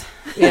digress.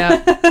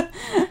 Yeah.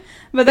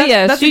 But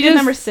that's a good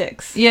number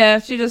 6. Yeah,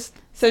 she's just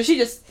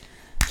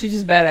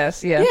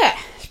badass. Yeah. Yeah.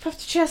 She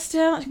puffed her chest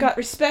out. She got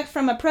respect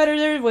from a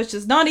predator, which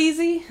is not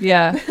easy.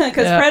 Yeah.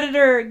 Because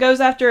Predator goes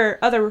after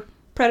other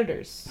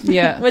predators.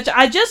 Yeah. Which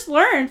I just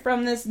learned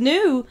from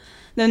the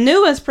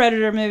newest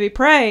Predator movie,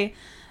 Prey.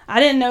 I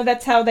didn't know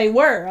that's how they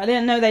were. I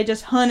didn't know they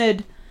just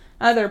hunted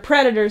other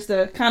predators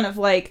to kind of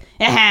like,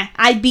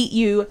 I beat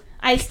you.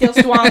 I still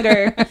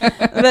stronger.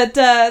 But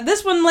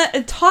this one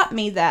it taught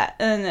me that.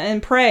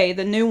 And Prey,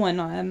 the new one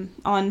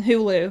on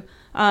Hulu,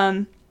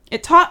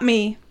 it taught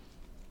me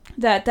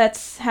that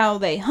that's how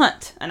they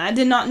hunt. And I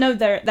did not know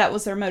that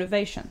was their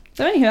motivation.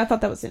 So anyway, I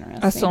thought that was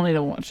interesting. I still need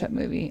to watch that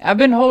movie. I've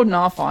been holding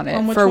off on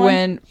it for one?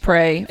 when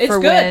Prey. It's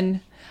good.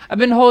 When I've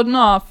been holding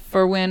off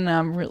for when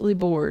I'm really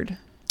bored.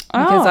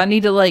 Because I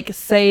need to like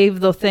save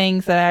the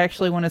things that I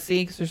actually want to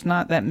see because there's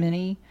not that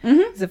many.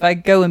 Because if I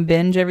go and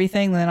binge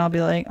everything, then I'll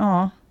be like,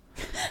 oh,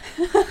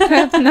 I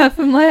have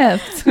nothing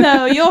left.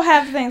 No, you'll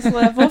have things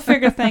left. We'll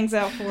figure things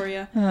out for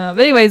you. But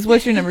anyways,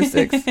 what's your number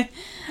 6?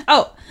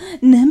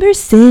 Number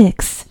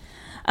 6.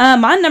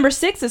 My number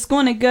 6 is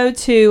going to go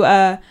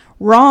to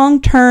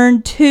Wrong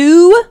Turn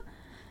 2,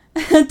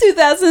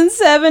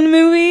 2007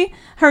 movie.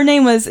 Her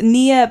name was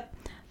Nia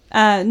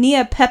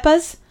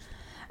Peppas.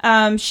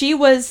 She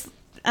was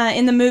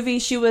in the movie.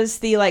 She was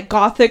the like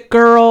gothic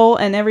girl,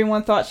 and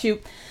everyone thought she.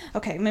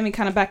 Okay, let me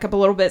kind of back up a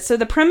little bit. So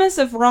the premise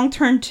of Wrong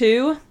Turn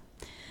 2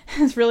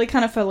 is really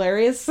kind of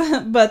hilarious,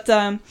 but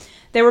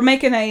they were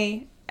making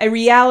a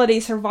reality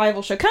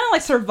survival show, kind of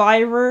like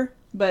Survivor,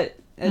 but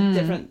a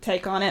different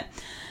take on it.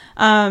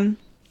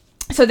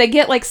 So they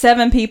get like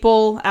 7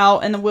 people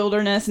out in the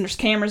wilderness, and there's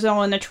cameras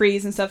all in the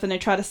trees and stuff, and they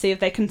try to see if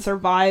they can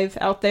survive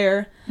out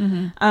there.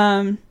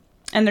 And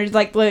there's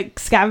like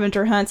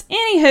scavenger hunts.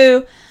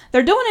 Anywho,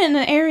 they're doing it in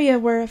an area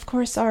where, of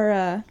course,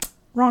 our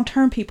wrong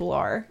turn people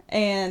are,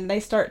 and they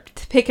start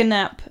picking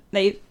off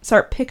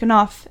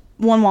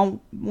one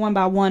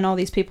by one all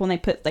these people, and they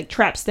put like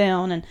traps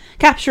down and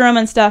capture them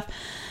and stuff.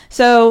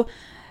 So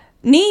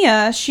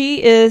Nia,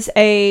 she is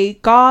a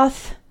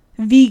goth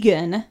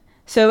vegan.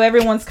 So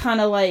everyone's kind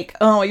of like,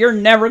 oh, you're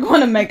never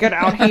going to make it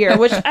out here.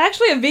 Which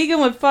actually a vegan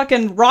would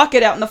fucking rock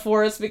it out in the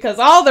forest because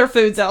all their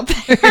food's out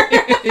there.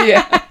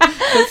 Yeah,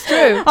 that's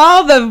true.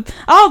 All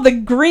the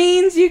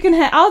greens you can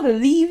have, all the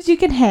leaves you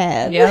can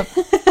have. Yep.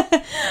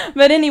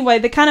 But anyway,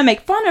 they kind of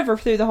make fun of her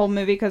through the whole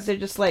movie because they're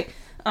just like,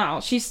 oh,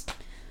 she's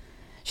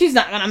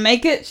not going to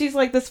make it. She's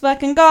like this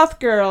fucking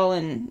goth girl,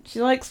 and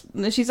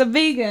she's a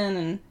vegan,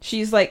 and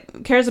she's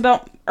like, cares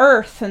about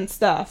Earth and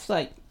stuff.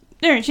 Like,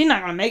 she's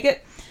not going to make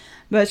it.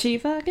 But she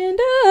fucking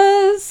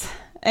does.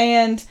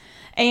 And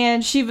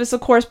she was,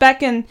 of course,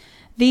 back in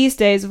these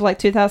days of like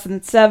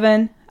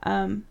 2007,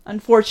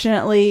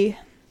 unfortunately,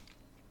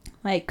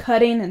 like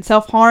cutting and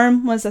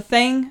self-harm was a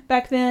thing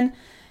back then.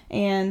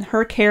 And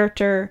her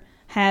character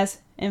has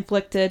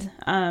inflicted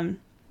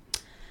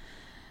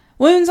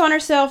wounds on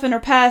herself in her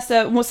past.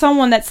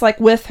 Someone that's like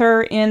with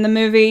her in the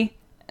movie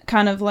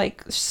kind of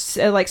like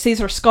sees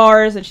her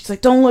scars, and she's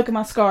like, don't look at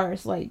my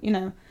scars. Like, you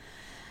know.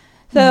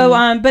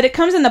 So, but it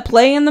comes into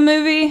play in the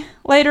movie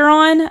later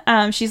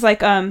on. She's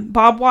like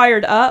bob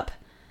wired up,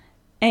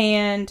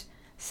 and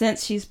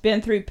since she's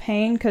been through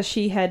pain because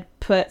she had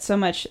put so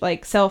much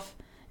like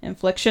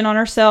self-infliction on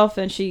herself,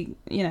 and she,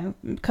 you know,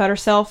 cut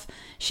herself,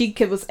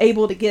 was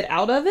able to get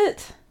out of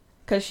it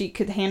because she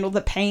could handle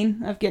the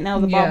pain of getting out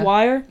of the barbed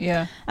wire.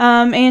 Yeah.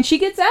 And she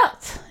gets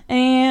out,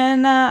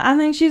 and I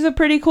think she's a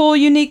pretty cool,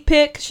 unique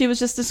pick. She was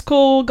just this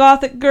cool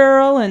gothic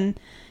girl, and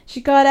she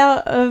got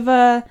out of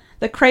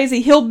the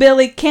crazy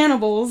hillbilly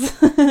cannibals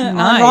on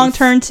Wrong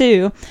Turn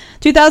 2.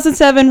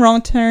 2007, Wrong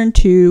Turn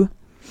 2.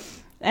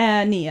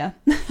 Nia.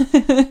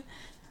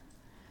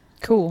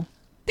 Cool.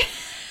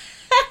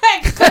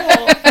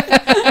 Cool.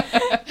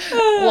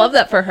 Love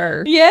that for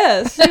her.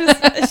 Yes,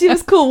 she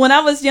was cool. When I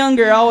was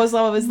younger, I was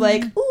always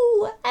like,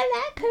 ooh,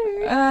 I like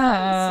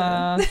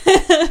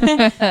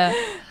her.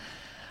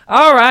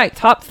 All right,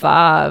 top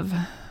 5.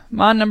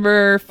 My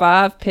number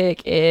 5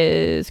 pick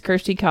is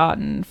Kirsty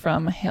Cotton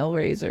from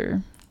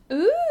Hellraiser.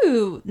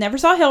 Ooh, never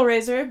saw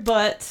Hellraiser,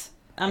 but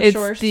I'm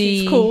sure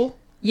she's cool.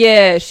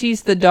 Yeah,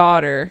 she's the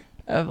daughter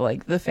of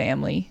like the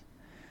family.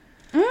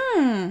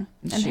 And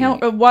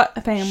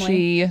what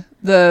family?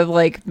 The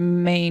like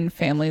main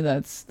family.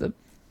 That's the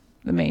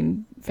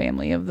main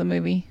family of the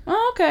movie.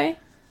 Oh, okay.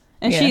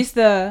 And she's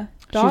the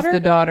daughter? She's the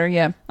daughter,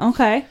 yeah.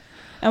 Okay.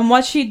 And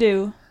what'd she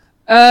do?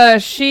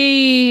 God,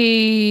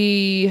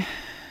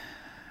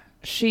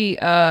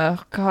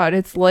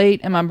 it's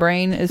late and my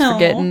brain is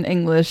forgetting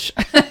English.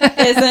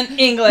 Isn't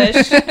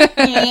English.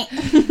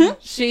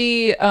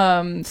 She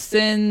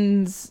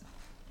sends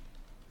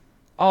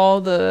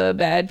all the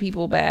bad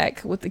people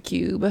back with the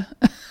cube.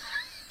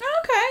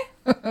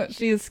 Okay.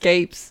 She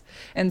escapes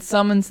and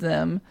summons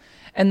them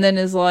and then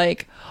is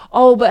like,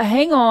 oh, but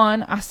hang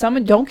on.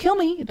 Don't kill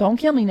me. Don't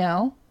kill me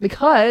now.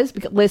 Because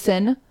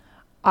listen,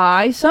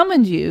 I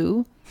summoned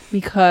you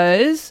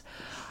because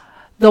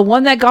the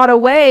one that got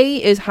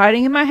away is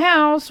hiding in my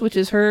house, which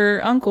is her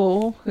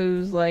uncle,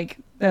 who's like,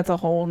 that's a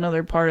whole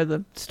nother part of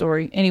the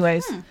story.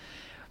 Anyways.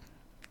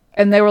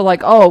 And they were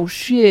like, oh,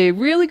 shit,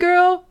 really,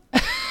 girl?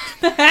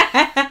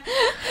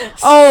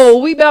 Oh,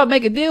 we about to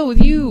make a deal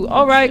with you.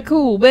 All right,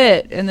 cool,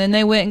 bet. And then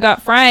they went and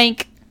got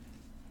Frank.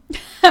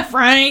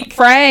 Frank.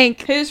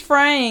 Who's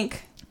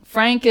Frank?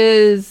 Frank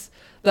is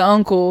the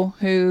uncle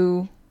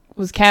who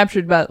was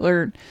captured by,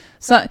 or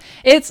so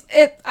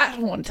I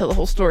don't want to tell the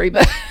whole story,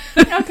 but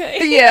Okay.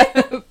 yeah.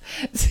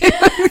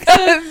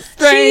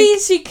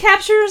 She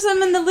captures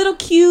him in the little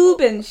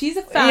cube, and she's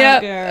a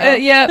found girl.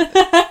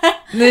 Yeah.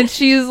 Then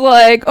she's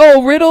like,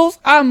 "Oh, riddles!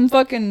 I'm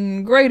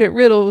fucking great at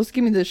riddles.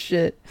 Give me this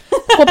shit."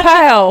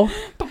 Pow!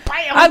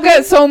 I've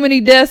got so many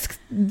desk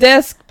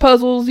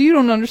puzzles. You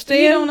don't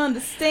understand. You don't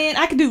understand.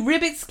 I can do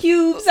Rubik's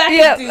cubes. I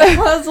can do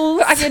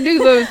puzzles. I can do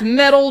those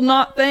metal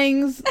knot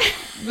things.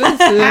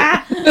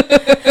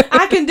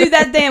 I can do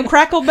that damn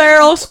Crackle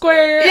Barrel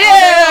square.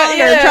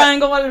 Or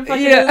triangle, whatever the fuck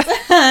it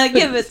is.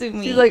 Give it to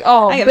me. She's like,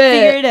 oh, I can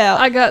figure it out.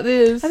 I got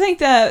this. I think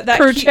that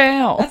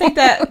I think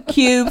that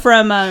cube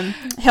from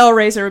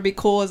Hellraiser would be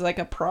cool as like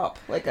a prop,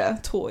 like a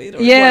toy or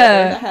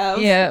whatever to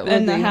have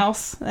in the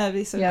house. That'd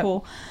be so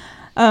cool.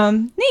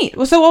 Neat.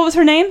 So what was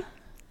her name?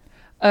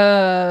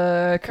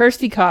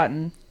 Kirsty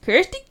Cotton.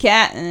 Kirsty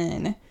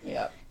Cotton.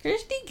 Yep.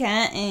 Kirsty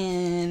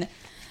Cotton.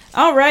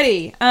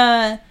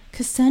 Alrighty.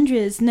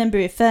 Cassandra's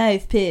number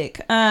 5 pick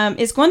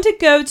is going to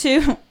go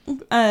to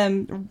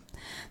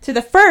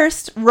the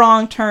first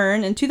Wrong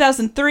Turn in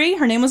 2003.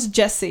 Her name was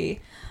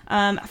Jessie.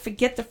 I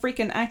forget the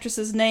freaking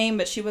actress's name,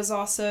 but she was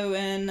also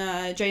in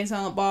Jay and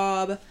Silent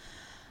Bob.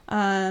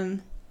 Anywho,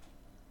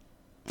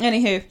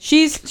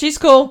 she's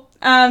cool.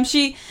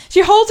 She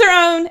holds her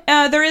own.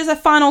 There is a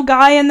final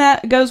guy in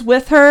that goes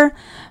with her,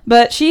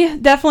 but she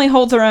definitely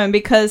holds her own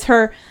because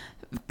her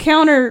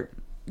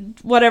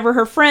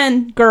her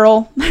friend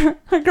girl,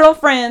 her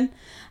girlfriend,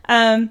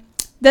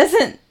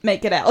 doesn't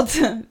make it out.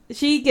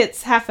 She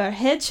gets half her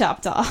head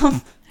chopped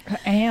off.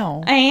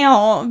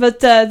 Ow. But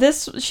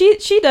this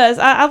she does.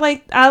 I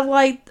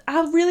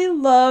really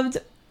loved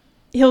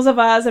Hills of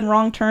Eyes and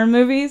Wrong Turn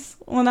movies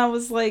when I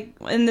was like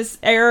in this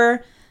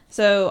era.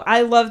 So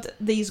I loved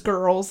these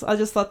girls. I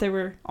just thought they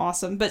were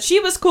awesome. But she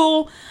was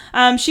cool.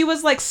 She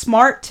was like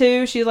smart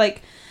too. She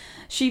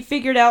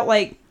figured out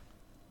like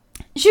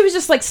she was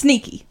just like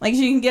sneaky. Like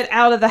she can get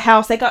out of the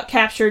house. They got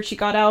captured. She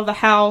got out of the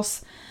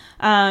house.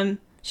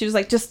 She was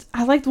like,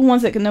 I like the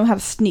ones that can know how to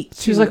sneak.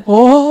 She was like,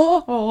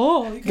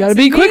 you gotta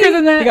be quicker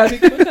than that. You gotta be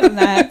quicker than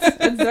that.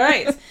 That's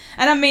right.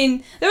 And I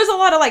mean, there was a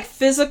lot of like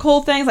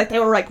physical things. Like they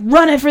were like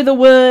running for the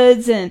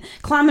woods and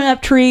climbing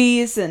up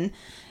trees and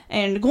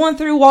going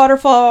through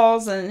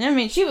waterfalls. And I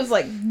mean, she was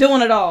like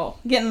doing it all.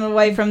 Getting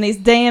away from these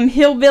damn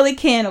hillbilly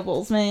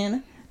cannibals,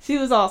 man. She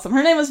was awesome.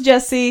 Her name was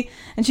Jessie.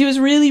 And she was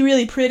really,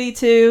 really pretty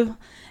too.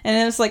 And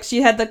it was like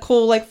she had the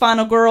cool like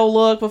final girl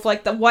look with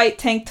like the white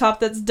tank top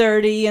that's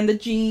dirty and the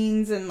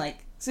jeans and like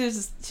she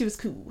was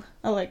cool.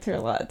 I liked her a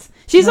lot.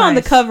 She's on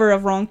the cover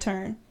of Wrong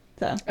Turn.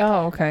 So.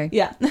 Oh, okay.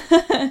 Yeah.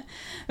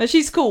 But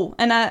she's cool.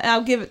 And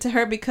I'll give it to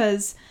her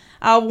because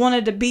I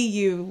wanted to be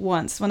you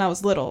once when I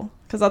was little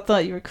because I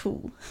thought you were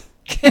cool.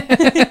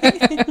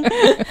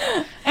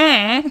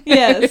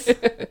 Yes.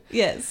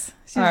 Yes.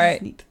 All right.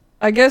 Neat.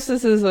 I guess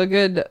this is a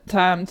good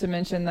time to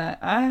mention that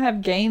I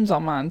have games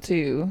on mine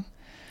too.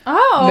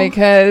 Oh.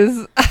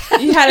 Because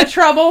you had a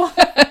trouble?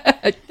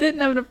 I didn't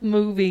have enough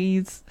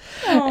movies.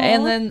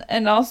 Aww.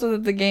 And also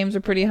that the games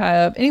are pretty high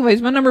up. Anyways,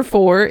 my number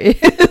 4 is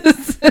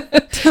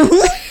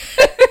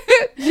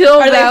Jill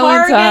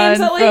Valentine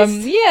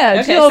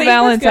Jill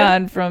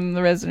Valentine from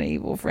the Resident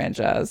Evil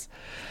franchise.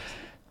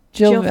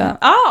 Jill yeah.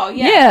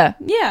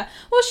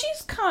 Well,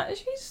 she's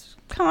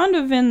kind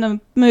of in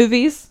the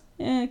movies.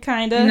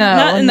 Kind of.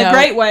 Not in the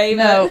great way.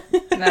 No.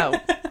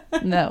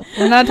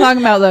 We're not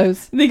talking about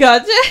those. We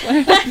gotcha.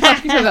 We're not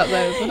talking about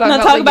those. We're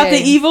not talking about the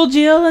evil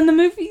Jill in the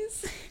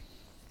movies.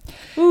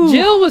 Ooh.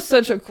 Jill was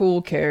such a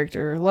cool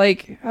character.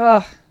 Like,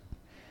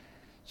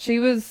 she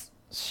was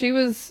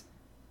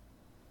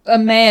a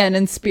man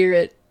in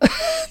spirit.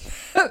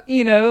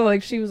 You know,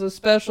 like she was a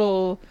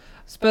special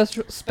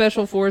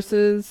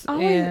forces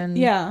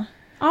yeah.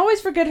 I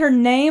always forget her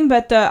name,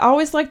 but I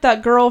always liked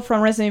that girl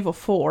from Resident Evil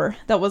 4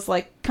 that was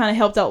like kind of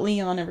helped out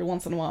Leon every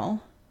once in a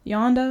while.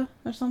 Yonda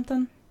or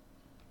something.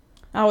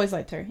 I always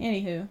liked her.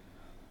 Anywho.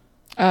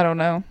 I don't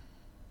know.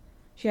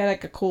 She had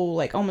like a cool,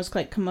 like almost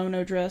like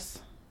kimono dress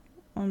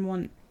on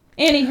one.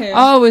 Anywho.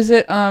 Oh, is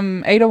it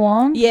Ada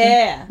Wong?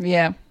 Yeah.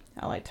 Yeah.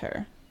 I liked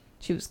her.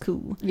 She was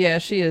cool. Yeah,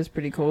 she is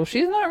pretty cool.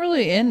 She's not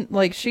really in,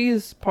 like,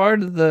 she's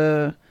part of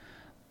the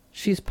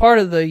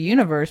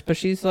universe, but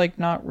she's, like,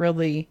 not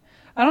really,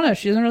 I don't know,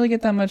 she doesn't really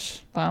get that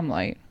much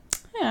limelight.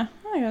 Yeah,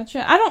 I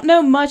gotcha. I don't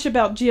know much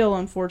about Jill,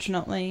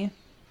 unfortunately.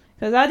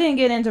 Because I didn't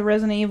get into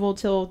Resident Evil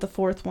till the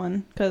 4th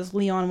one, because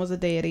Leon was a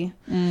deity.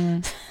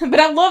 But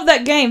I love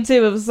that game,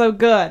 too. It was so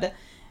good.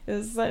 It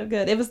was so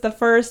good. It was the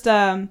first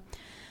one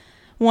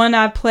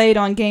I played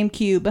on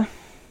GameCube.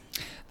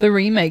 The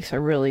remakes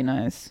are really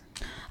nice.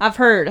 I've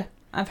heard.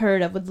 I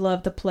would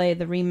love to play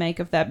the remake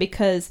of that,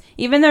 because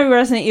even though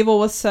Resident Evil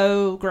was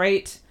so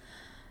great,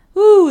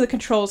 the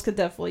controls could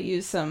definitely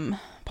use some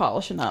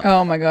polishing up.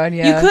 Oh my god,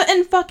 yeah. You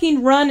couldn't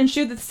fucking run and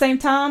shoot at the same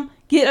time.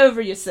 Get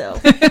over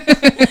yourself.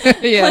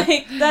 Yeah.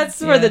 Like, that's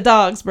for the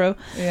dogs, bro.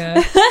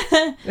 Yeah.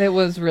 It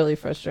was really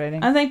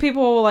frustrating. I think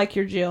people will like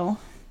your Jill.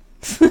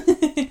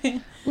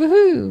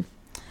 Woohoo.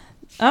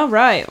 All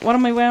right. What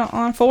am I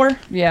on for?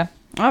 Yeah.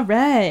 All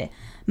right.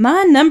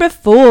 My number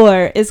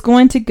 4 is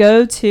going to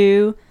go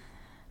to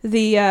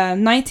the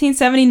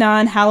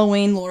 1979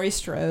 Halloween Laurie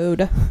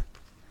Strode.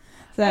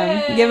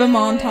 So, give a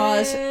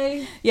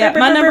montage. Yeah,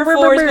 my number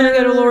 4 is going to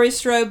go to Laurie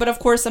Strode, but of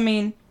course, I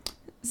mean,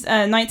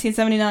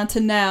 1979 to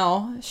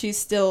now, she's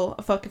still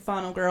a fucking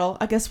final girl.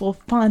 I guess we'll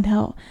find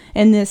out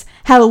in this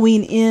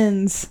Halloween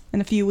Ends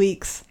in a few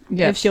weeks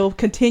if she'll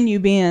continue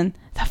being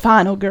the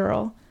final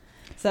girl.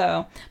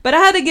 So, but I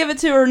had to give it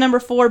to her number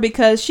 4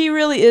 because she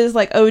really is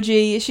like OG.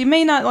 She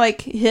may not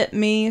like hit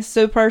me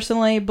so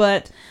personally,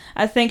 but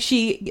I think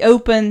she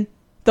opened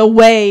the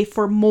way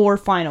for more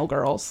final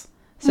girls.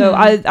 So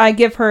I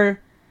give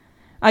her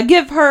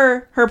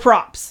her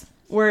props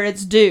where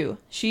it's due.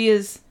 She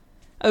is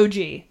OG.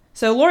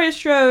 So Laurie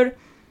Strode,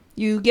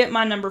 you get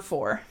my number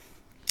 4.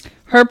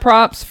 Her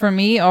props for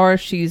me are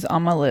she's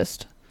on my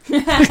list.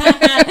 Good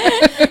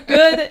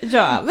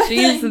job.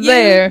 She's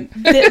there.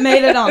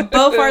 Made it on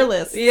both our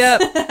lists.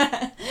 Yep.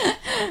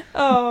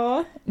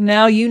 Oh.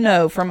 Now you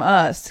know from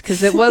us,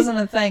 because it wasn't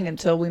a thing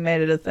until we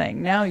made it a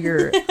thing. Now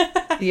you're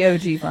the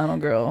OG final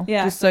girl.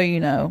 Yeah. Just so you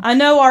know. I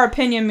know our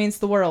opinion means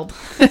the world.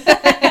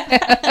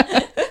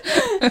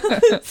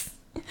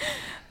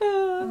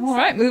 All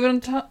right, moving on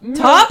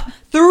top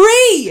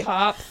 3.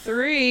 Top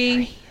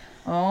 3.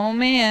 Oh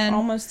man,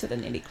 almost to the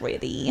nitty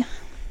gritty.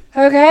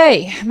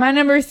 Okay, my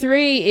number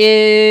 3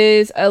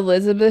 is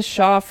Elizabeth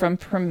Shaw from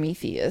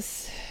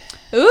Prometheus.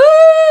 Ooh,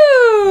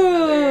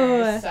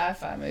 another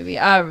sci-fi movie.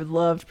 I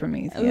loved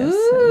Prometheus.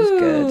 It was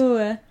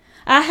good.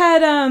 I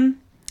had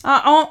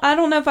I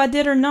don't know if I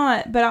did or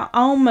not, but I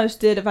almost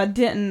did. If I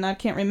didn't, I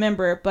can't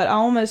remember. But I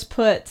almost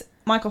put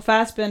Michael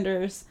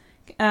Fassbender's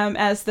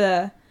as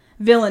the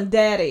villain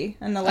daddy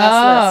in the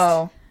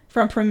last list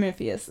from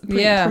Prometheus.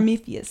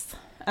 Prometheus.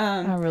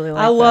 I really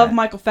like I love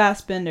Michael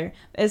Fassbender.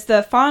 Is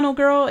the final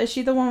girl, is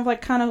she the one with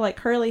like kind of like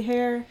curly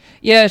hair?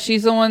 Yeah,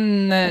 she's the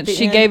one that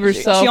she gave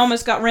herself. She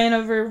almost got ran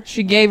over.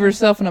 She gave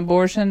herself an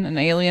abortion, an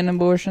alien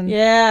abortion.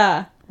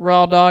 Yeah.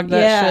 Raw dog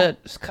that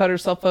shit. Just cut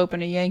herself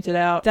open and yanked it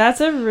out. That's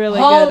a really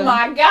good one. Oh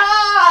my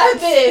god,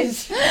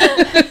 bitch!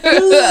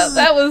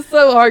 That was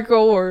so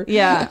hardcore.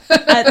 Yeah.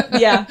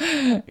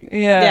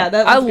 Yeah.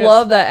 I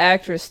love that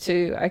actress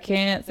too. I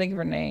can't think of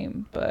her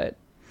name, but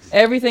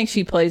everything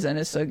she plays in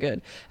is so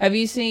good. Have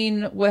you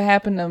seen What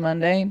Happened on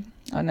Monday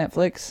on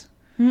Netflix?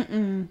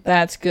 Mm-mm.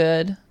 That's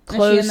good.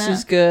 Close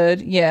is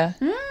good. Yeah.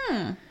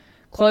 Mm.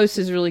 Close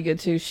is really good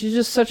too. She's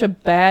just such a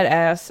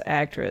badass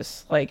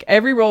actress. Like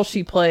every role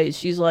she plays,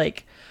 she's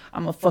like,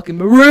 I'm a fucking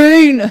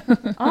Marine.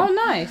 Oh,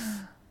 nice.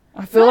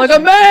 I feel like a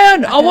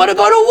man. I want to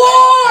go to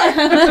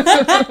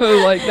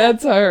war. Like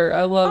that's her.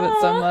 I love it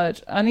so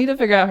much. I need to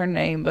figure out her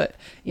name, but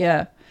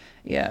yeah.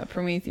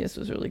 Prometheus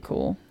was really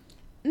cool.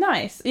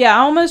 Nice. Yeah, I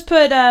almost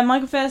put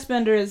Michael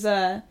Fassbender as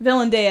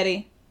villain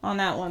daddy on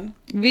that one.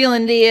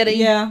 Villain daddy.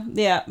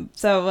 Yeah.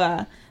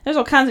 So there's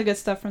all kinds of good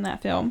stuff from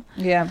that film.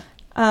 Yeah.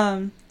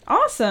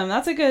 Awesome.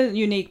 That's a good,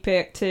 unique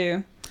pick,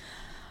 too.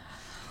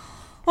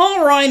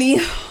 Alrighty.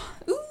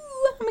 Ooh,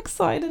 I'm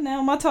excited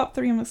now. My top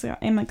 3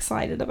 I'm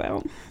excited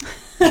about.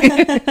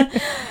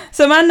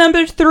 So my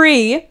number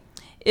 3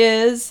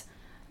 is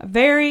a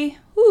very,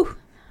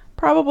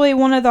 probably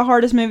one of the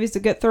hardest movies to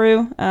get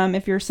through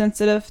if you're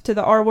sensitive to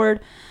the R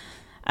word.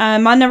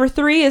 My number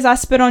 3 is I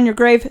Spit on Your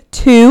Grave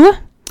 2.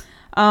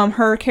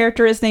 Her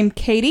character is named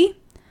Katie.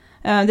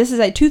 This is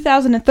a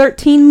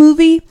 2013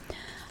 movie.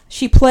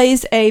 She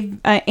plays a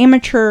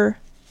amateur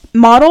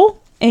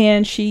model,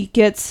 and she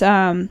gets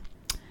an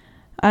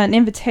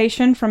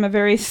invitation from a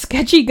very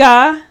sketchy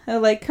guy.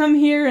 Like, come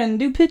here and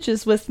do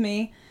pitches with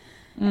me.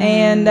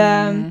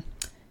 And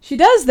she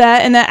does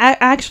that, and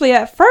actually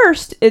at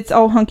first it's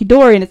all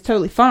hunky-dory and it's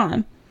totally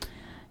fine.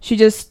 She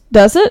just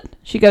does it.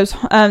 She goes,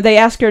 they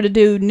ask her to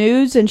do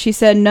nudes, and she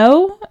said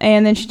no,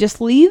 and then she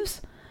just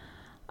leaves.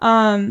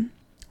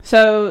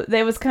 So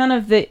there was kind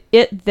of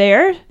it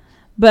there,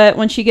 but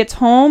when she gets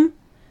home,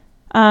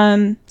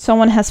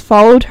 someone has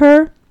followed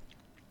her.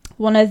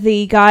 One of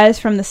the guys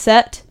from the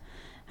set,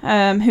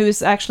 who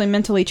is actually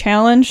mentally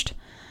challenged,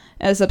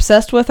 is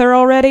obsessed with her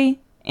already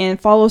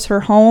and follows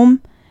her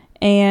home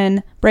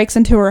and breaks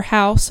into her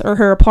house or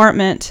her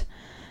apartment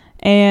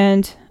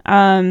and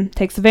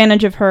takes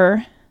advantage of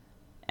her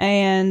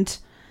and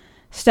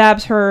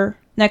stabs her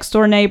next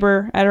door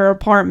neighbor at her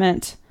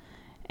apartment.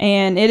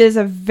 And it is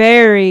a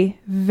very,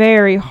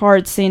 very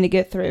hard scene to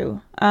get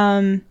through.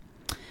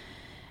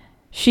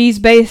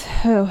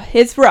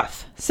 It's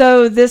rough.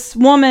 So this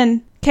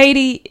woman,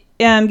 Katie,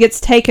 gets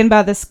taken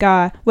by this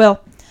guy.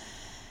 Well,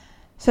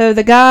 so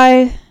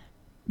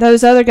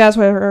those other guys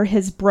were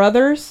his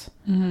brothers,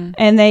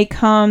 and they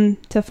come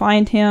to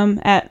find him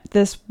at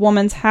this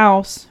woman's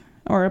house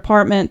or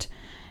apartment.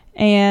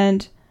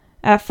 And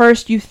at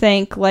first you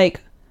think,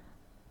 like,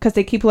 because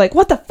they keep like,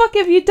 what the fuck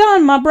have you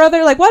done, my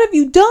brother? Like, what have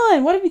you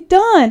done? What have you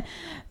done?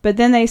 But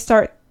then they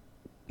start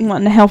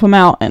wanting to help him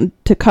out and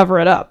to cover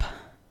it up.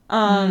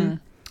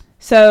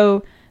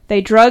 So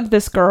they drug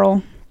this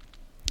girl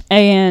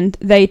and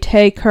they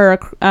take her,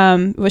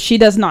 well, she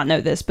does not know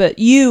this, but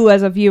you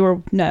as a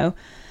viewer know.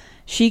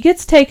 She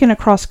gets taken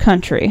across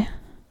country.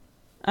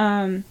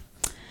 And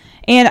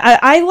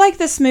I like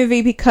this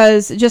movie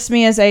because just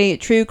me as a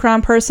true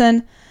crime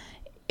person,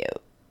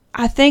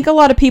 I think a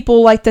lot of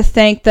people like to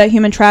think that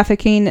human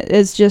trafficking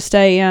is just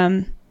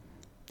doesn't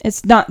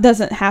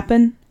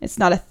happen. It's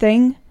not a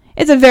thing.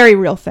 It's a very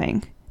real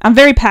thing. I'm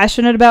very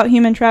passionate about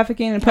human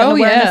trafficking and putting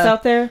awareness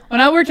out there. When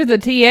I worked at the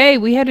TA,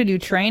 we had to do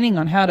training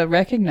on how to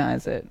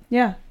recognize it.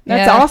 Yeah,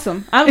 that's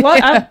awesome.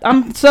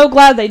 I'm so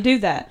glad they do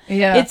that.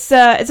 Yeah, it's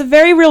a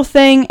very real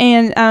thing,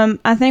 and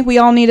I think we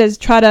all need to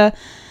try to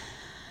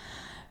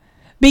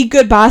be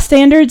good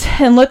bystanders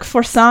and look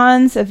for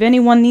signs if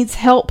anyone needs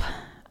help.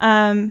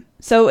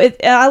 So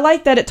I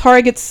like that it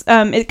targets.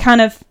 It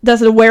kind of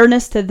does an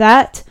awareness to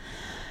that.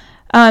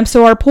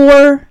 So our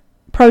poor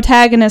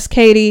protagonist,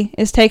 Katie,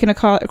 is taken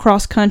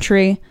across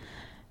country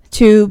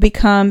to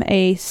become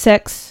a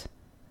sex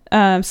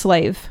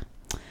slave.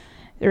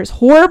 There's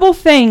horrible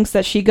things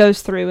that she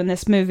goes through in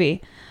this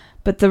movie,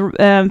 but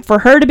for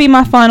her to be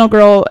my final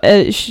girl,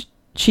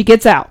 she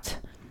gets out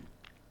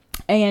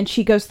and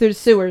she goes through the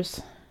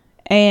sewers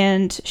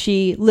and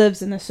she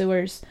lives in the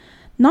sewers,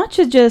 not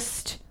to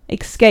just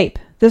escape.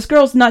 This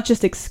girl's not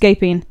just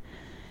escaping;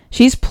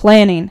 she's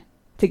planning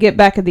to get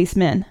back at these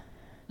men.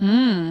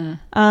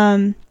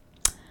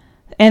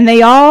 And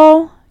they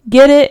all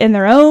get it in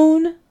their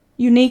own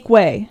unique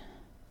way.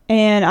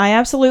 And I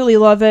absolutely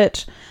love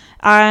it.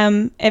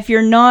 If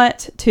you're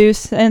not too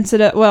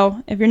sensitive,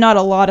 well, if you're not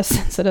a lot of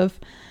sensitive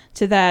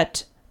to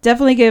that,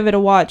 definitely give it a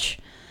watch.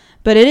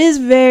 But it's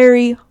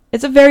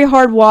a very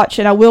hard watch,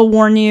 and I will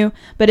warn you,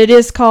 but it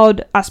is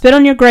called I Spit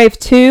on Your Grave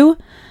 2.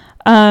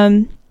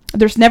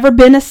 There's never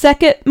been a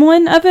second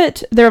one of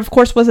it. There, of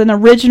course, was an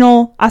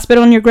original I Spit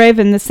on Your Grave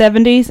in the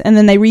 70s, and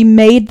then they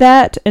remade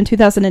that in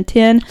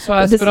 2010. So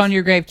I Spit on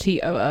Your Grave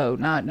TOO,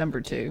 not number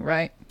 2,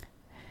 right?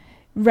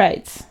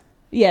 Right.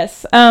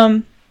 Yes.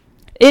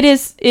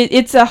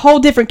 It's a whole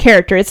different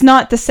character. It's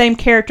not the same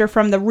character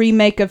from the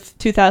remake of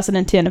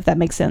 2010, if that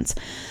makes sense.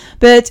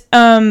 But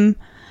I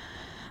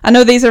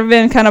know these have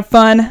been kind of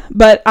fun,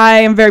 but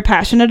I am very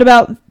passionate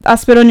about I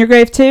Spit on Your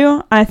Grave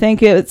too. I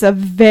think it's a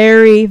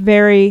very,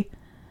 very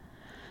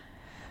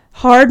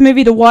hard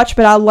movie to watch,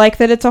 but I like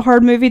that it's a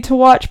hard movie to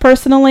watch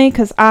personally,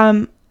 because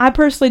I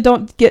personally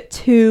don't get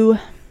too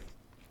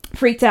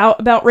freaked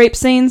out about rape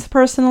scenes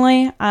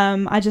personally.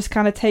 I just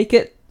kind of take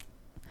it.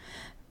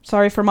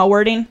 Sorry for my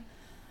wording.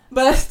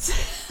 But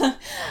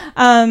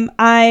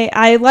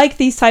I like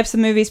these types of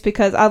movies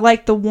because I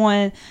like the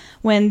one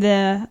when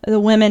the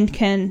women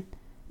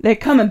they're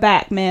coming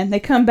back, man. They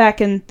come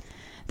back and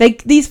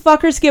these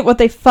fuckers get what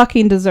they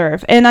fucking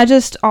deserve. And I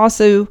just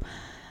also,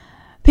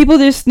 people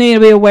just need to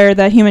be aware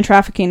that human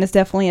trafficking is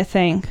definitely a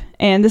thing.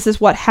 And this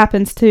is what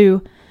happens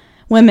to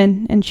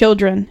women and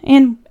children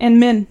and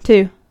men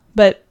too,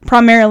 but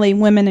primarily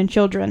women and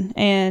children.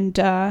 And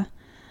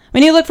we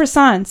need to look for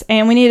signs,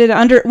 and we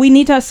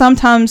need to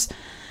sometimes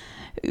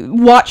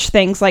watch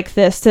things like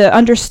this to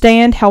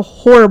understand how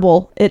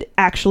horrible it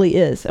actually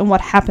is and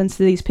what happens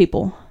to these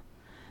people.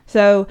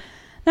 So,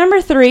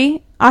 number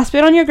 3, I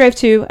Spit on Your Grave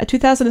 2, a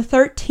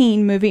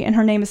 2013 movie, and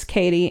her name is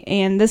Katie.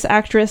 And this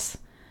actress,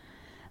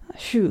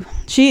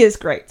 she is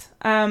great.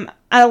 A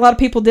lot of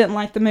people didn't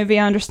like the movie.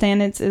 I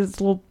understand it's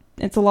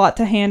a lot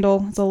to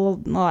handle. It's a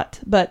lot,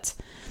 but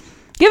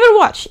give it a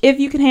watch if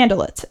you can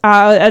handle it.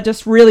 I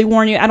just really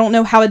warn you. I don't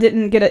know how it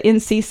didn't get an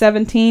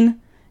NC-17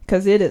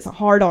 because it is a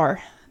hard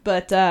R.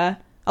 But I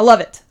love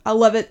it. I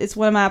love it. It's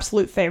one of my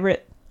absolute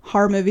favorite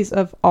horror movies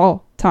of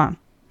all time.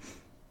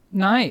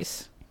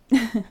 Nice.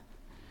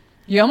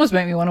 You almost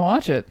make me want to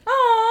watch it.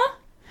 Aww.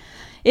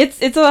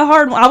 It's a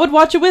hard one. I would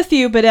watch it with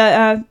you, but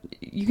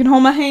you can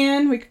hold my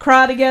hand. We could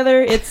cry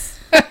together.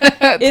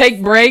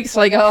 Take breaks.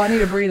 Like, I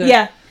need a breather.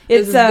 Yeah.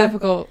 This is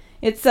difficult.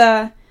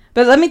 But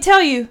let me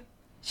tell you,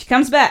 she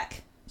comes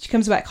back. She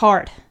comes back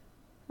hard.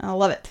 I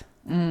love it.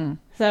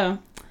 So,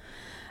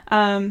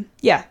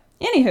 yeah.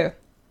 Anywho.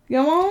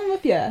 Go on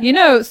with you. You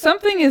know,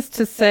 something is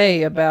to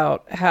say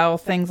about how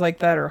things like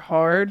that are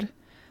hard,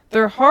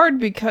 they're hard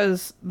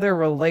because they're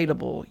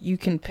relatable. You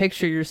can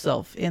picture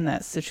yourself in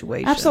that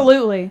situation.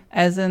 Absolutely.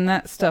 As in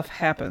that stuff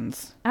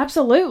happens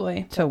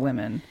Absolutely. to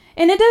women.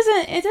 And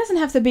it doesn't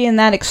have to be in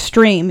that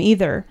extreme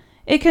either.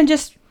 It can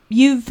just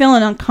you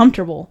feeling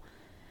uncomfortable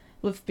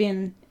with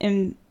being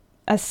in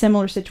a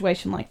similar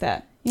situation like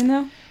that, you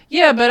know?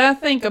 Yeah, but I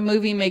think a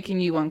movie making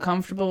you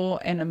uncomfortable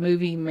and a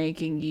movie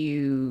making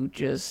you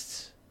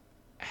just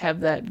have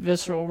that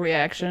visceral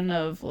reaction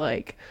of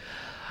like,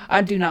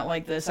 I do not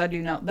like this. I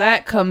do not.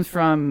 That comes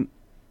from,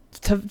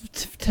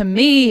 to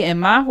me, in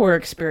my horror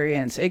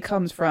experience, it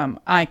comes from,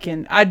 I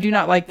do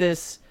not like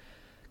this,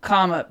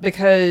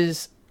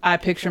 because I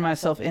picture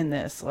myself in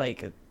this.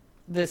 Like,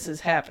 this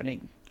is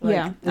happening. Like,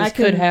 Yeah, this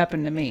could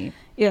happen to me.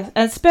 Yeah,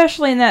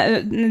 especially in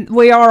that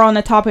we are on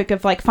the topic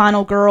of like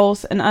final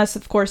girls and us,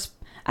 of course,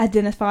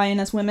 identifying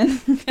as women.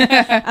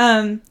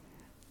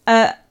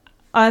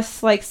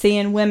 Us like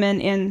seeing women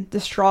in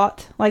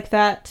distraught like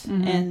that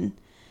and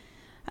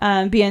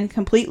being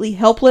completely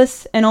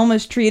helpless and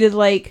almost treated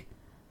like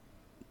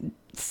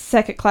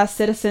second-class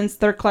citizens,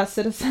 third-class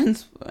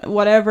citizens,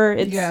 whatever.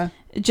 It's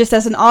just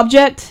as an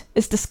object.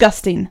 It's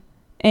disgusting,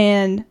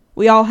 and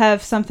we all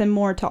have something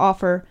more to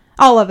offer.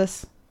 All of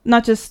us.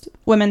 Not just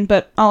women,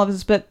 but all of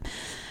us. But,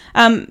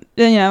 I'm,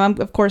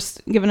 of course,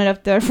 giving it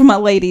up there for my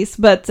ladies.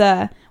 But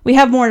we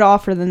have more to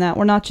offer than that.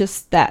 We're not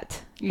just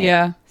that.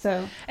 Yeah.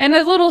 So. And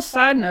a little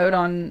side note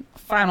on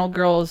final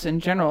girls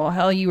in general.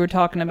 How you were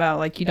talking about,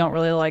 like, you don't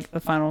really like the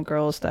final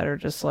girls that are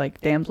just,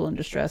 like, damsel in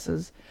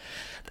distresses.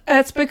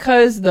 That's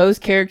because those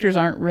characters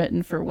aren't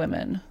written for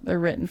women. They're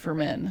written for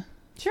men.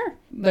 Sure.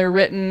 They're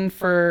written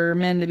for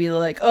men to be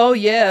like, oh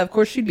yeah, of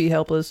course she'd be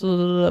helpless.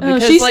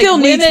 Because, she still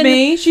needs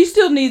me. She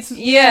still needs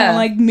someone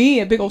like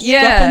me, a big old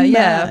strapping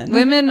man.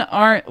 Women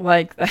aren't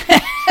like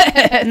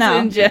that. No,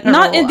 in general.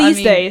 not in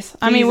these days. Jesus.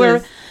 I mean,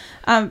 we're,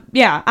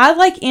 I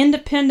like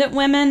independent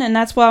women, and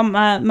that's why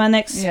my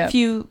next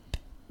few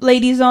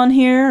ladies on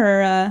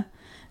here are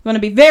going to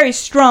be very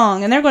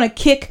strong, and they're going to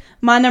kick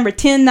my number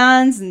 10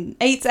 9s and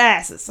 8s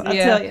asses. I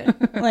tell you,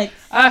 like.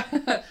 All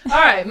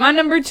right, my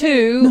number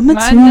two.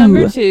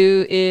 Number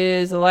two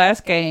is The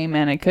Last Game,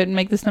 and I couldn't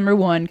make this number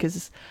one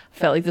because I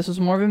felt like this was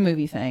more of a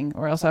movie thing,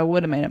 or else I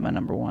would have made it my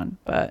number one.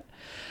 But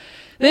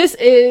this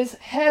is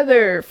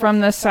Heather from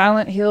the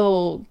Silent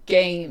Hill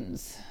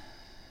games.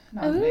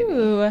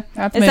 Ooh,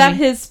 that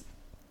his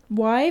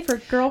wife or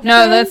girlfriend?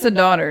 No, that's the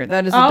daughter.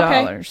 That is the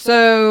daughter.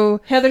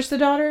 So Heather's the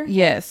daughter?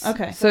 Yes.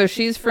 Okay. So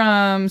she's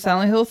from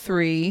Silent Hill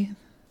 3.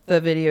 The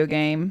video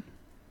game.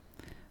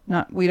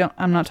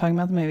 I'm not talking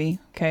about the movie,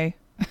 okay?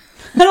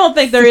 I don't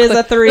think there is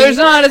a 3. There's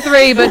not a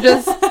 3, but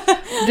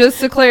just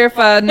to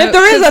clarify. No, if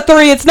there is a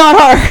 3, it's not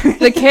her.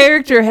 The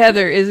character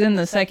Heather is in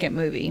the second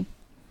movie.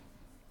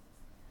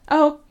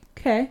 Oh,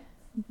 okay.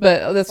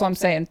 But that's what I'm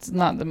saying. It's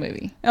not the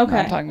movie. Okay.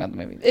 I'm talking about the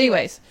movie.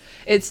 Anyways,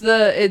 it's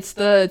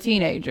the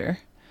teenager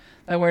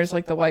that wears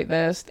like the white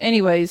vest.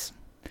 Anyways,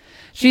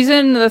 she's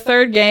in the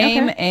third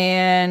game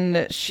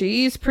and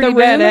she's pretty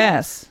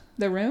badass.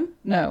 The Room?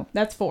 No.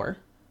 That's 4.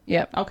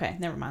 Yep. Okay,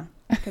 never mind.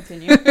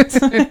 Continue.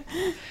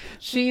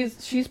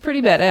 She's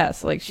pretty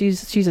badass. Like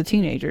she's a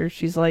teenager.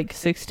 She's like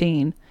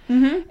 16.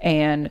 Mm-hmm.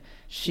 And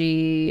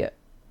she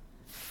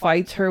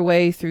fights her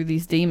way through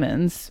these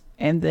demons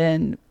and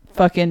then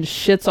fucking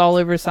shits all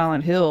over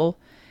Silent Hill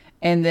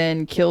and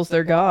then kills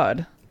their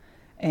god.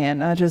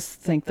 And I just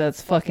think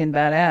that's fucking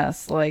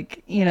badass.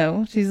 Like,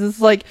 she's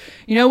just like,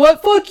 you know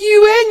what? Fuck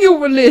you and your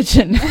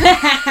religion.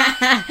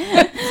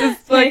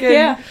 Just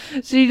fucking,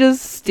 she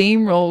just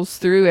steamrolls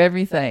through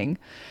everything.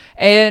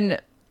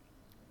 And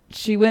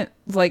she went,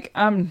 like,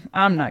 I'm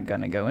not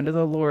going to go into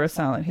the lore of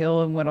Silent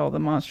Hill and what all the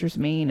monsters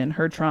mean and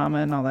her trauma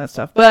and all that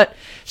stuff. But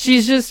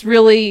she's just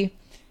really,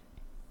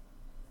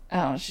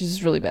 she's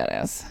just really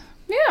badass.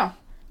 Yeah.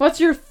 What's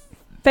your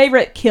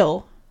favorite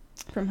kill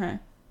from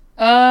her?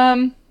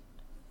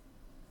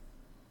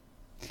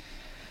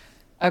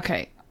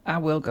 Okay, I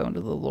will go into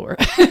the lore.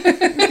 Just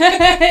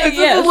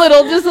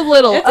a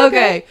little.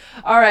 Okay.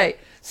 All right.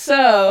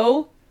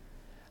 So,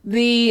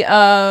 the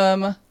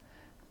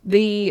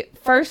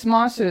first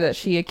monster that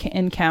she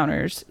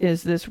encounters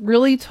is this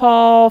really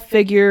tall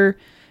figure.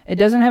 It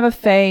doesn't have a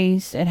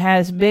face. It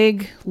has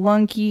big,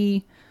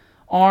 lunky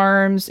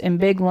arms and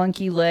big,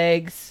 lunky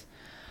legs.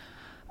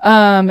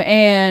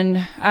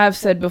 And I've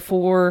said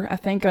before, I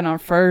think on our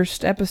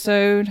first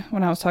episode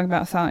when I was talking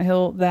about Silent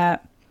Hill,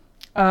 that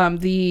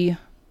the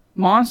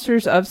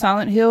monsters of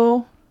Silent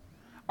Hill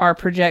are a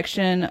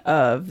projection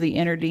of the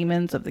inner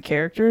demons of the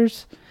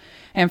characters.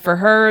 And for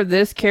her,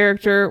 this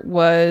character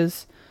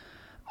was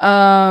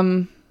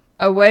a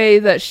way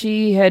that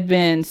she had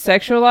been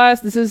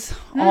sexualized. This is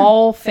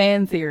all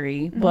fan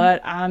theory,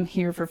 but I'm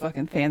here for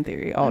fucking fan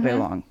theory all day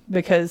long.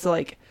 Because,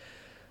 like,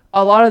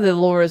 a lot of the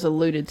lore is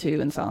alluded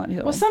to in Silent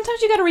Hill. Well,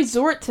 sometimes you gotta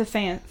resort to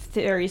fan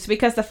theories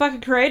because the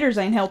fucking creators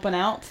ain't helping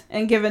out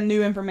and giving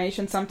new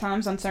information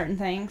sometimes on certain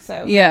things.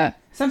 So yeah,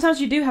 sometimes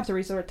you do have to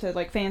resort to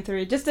like fan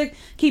theory just to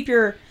keep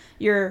your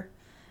be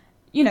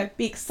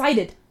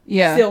excited.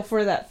 Yeah. Still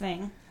for that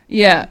thing.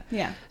 Yeah.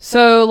 Yeah.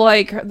 So,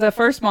 like, the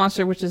first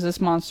monster, which is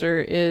this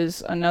monster,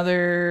 is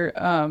another,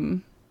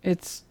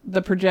 it's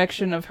the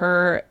projection of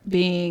her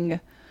being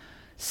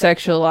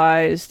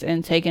sexualized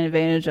and taken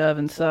advantage of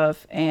and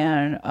stuff.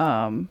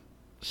 And,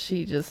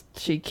 she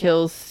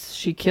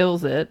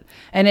kills it.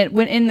 And it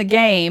went in the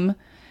game,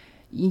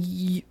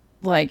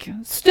 like,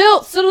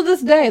 still to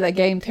this day, that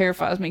game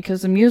terrifies me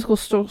because the musical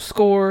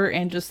score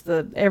and just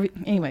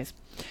anyways.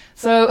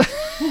 So,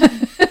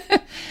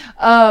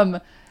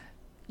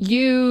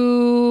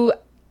 you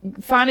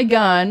find a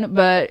gun,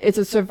 but it's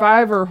a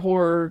survivor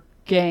horror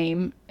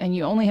game, and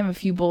you only have a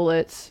few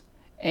bullets.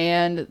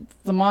 And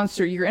the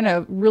monster, you're in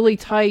a really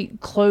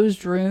tight,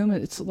 closed room.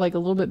 It's like a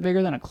little bit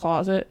bigger than a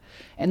closet.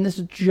 And this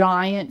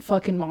giant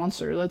fucking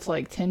monster that's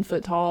like 10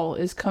 foot tall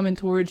is coming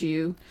towards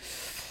you.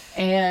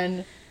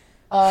 And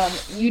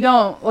you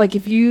don't, like,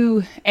 if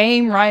you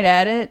aim right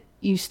at it,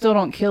 you still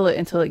don't kill it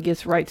until it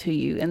gets right to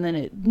you. And then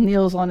it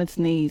kneels on its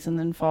knees and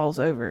then falls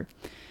over.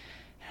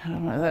 I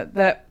don't know,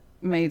 that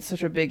made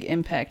such a big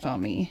impact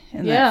on me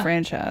in that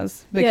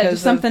franchise. Because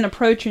just something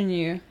approaching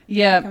you.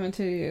 Yeah. Coming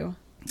to you.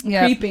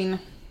 Yeah. Creeping.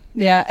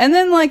 Yeah. And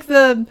then, like,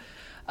 the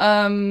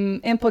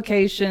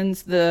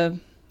implications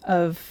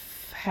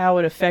of how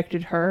it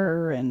affected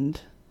her. And,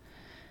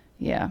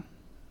 yeah.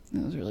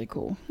 It was really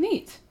cool.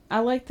 Neat. I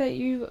like that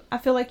I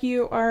feel like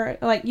you are,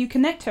 like, you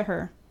connect to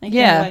her.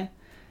 Yeah.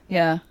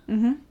 Yeah.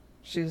 Mm-hmm.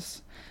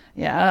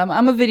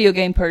 I'm a video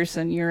game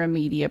person. You're a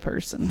media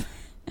person.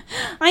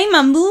 I'm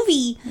a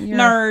movie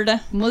nerd.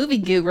 Movie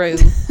guru.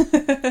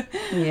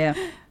 Yeah.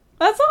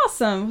 That's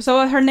awesome.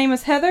 So her name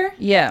is Heather?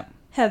 Yeah.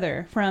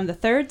 Heather from the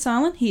third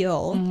Silent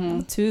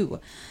Hill 2.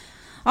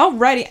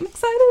 Alrighty. I'm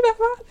excited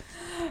about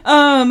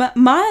that.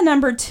 My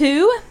number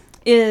 2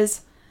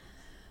 is...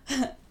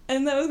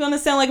 And that was going to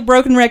sound like a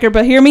broken record,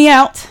 but hear me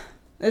out.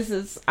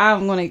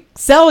 I'm going to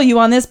sell you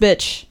on this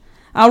bitch.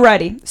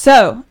 Alrighty.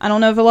 So, I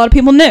don't know if a lot of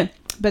people knew,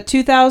 but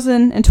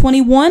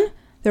 2021,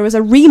 there was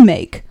a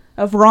remake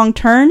of Wrong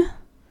Turn.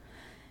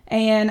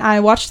 And I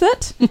watched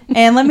it.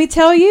 And let me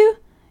tell you,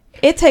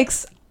 it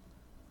takes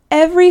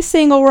every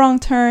single wrong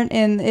turn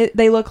and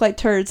they look like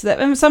turds.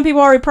 And some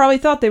people already probably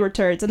thought they were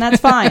turds, and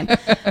that's fine.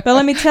 But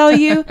let me tell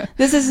you,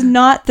 this is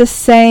not the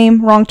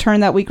same wrong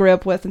turn that we grew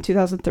up with in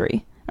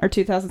 2003. Or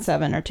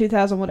 2007 or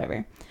 2000,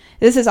 whatever.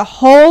 This is a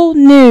whole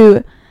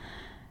new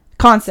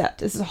concept.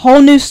 This is a whole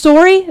new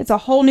story. It's a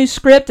whole new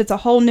script. It's a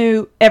whole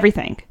new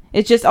everything.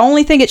 It's just the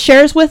only thing it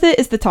shares with it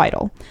is the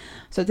title.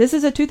 So this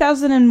is a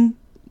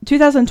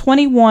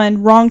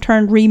 2021 Wrong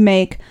Turn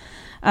remake.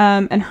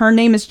 And her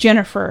name is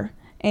Jennifer.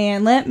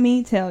 And let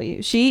me tell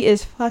you, she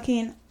is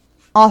fucking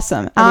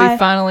awesome. Are we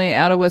finally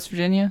out of West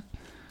Virginia?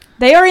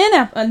 They are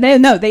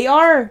they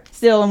are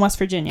still in West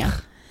Virginia.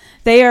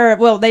 They are,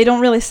 well, they don't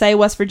really say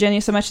West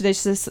Virginia so much.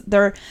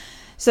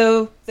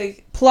 So the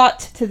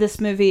plot to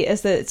this movie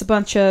is that it's a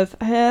bunch of,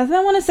 I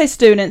want to say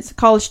students,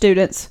 college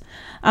students,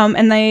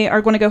 and they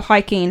are going to go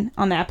hiking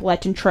on the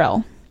Appalachian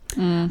Trail.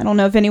 I don't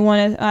know if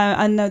anyone,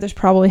 I know there's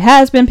probably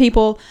has been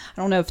people,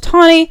 I don't know if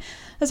Tawny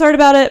has heard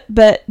about it,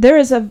 but there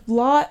is a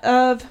lot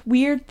of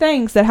weird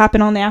things that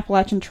happen on the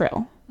Appalachian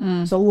Trail.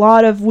 There's a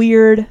lot of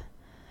weird,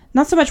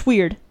 not so much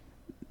weird,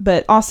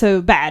 but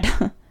also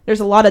bad. There's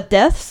a lot of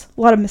deaths,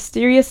 a lot of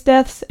mysterious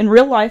deaths in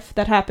real life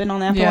that happen on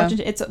the Appalachian.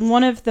 Yeah. It's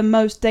one of the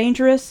most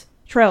dangerous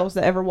trails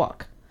to ever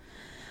walk.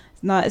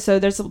 That's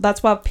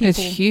why people. It's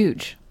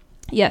huge.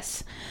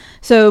 Yes,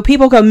 so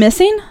people go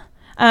missing.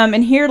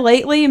 And here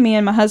lately, me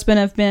and my husband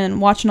have been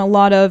watching a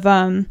lot of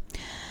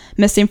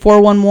Missing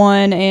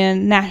 411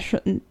 and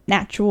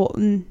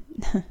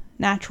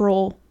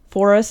natural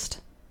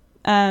forest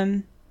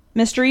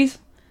mysteries.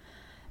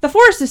 The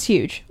forest is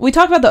huge. We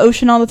talk about the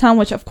ocean all the time,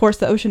 which of course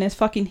the ocean is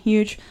fucking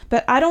huge,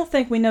 but I don't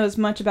think we know as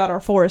much about our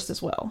forest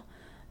as well.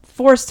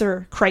 Forests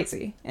are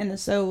crazy, and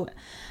so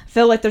I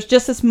feel like there's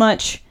just as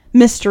much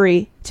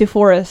mystery to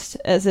forest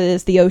as it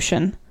is the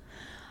ocean.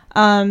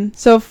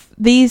 So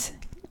these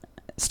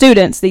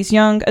students, these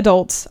young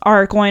adults,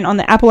 are going on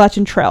the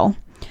Appalachian Trail.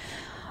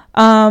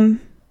 And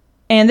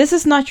this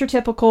is not your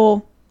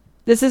typical...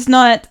 This is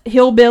not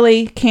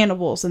hillbilly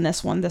cannibals in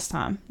this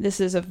time. This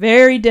is a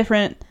very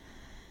different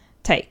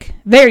take.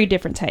 Very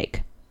different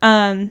take.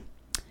 I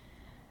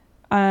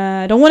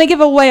don't want to give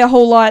away a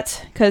whole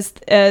lot because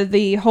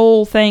the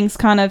whole thing's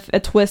kind of a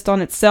twist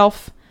on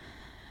itself.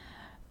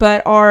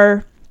 But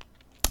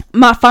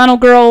the final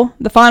girl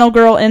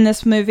in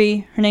this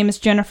movie, her name is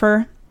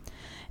Jennifer,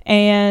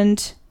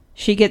 and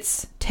she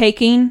gets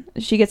taken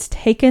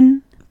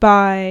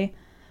by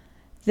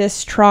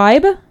this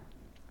tribe.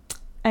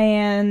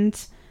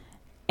 And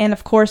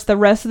of course the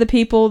rest of the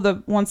people,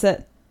 the ones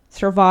that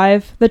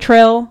survive the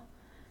trail,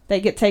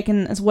 they get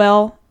taken as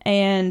well.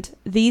 And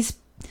these,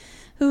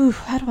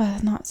 how do I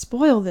not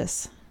spoil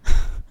this?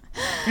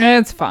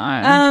 It's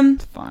fine.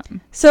 It's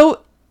fine.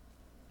 So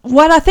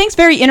what I think is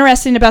very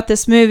interesting about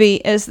this movie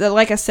is that,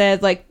 like I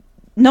said,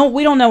 no,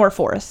 we don't know our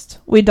forest.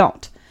 We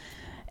don't.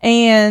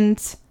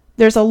 And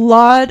there's a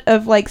lot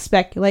of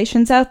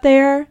speculations out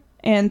there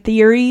and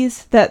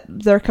theories that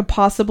there could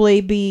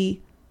possibly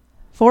be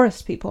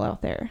forest people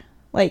out there,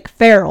 like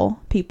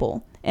feral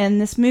people. And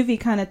this movie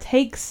kind of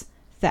takes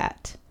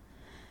that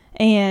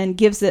and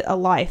gives it a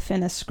life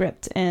and a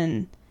script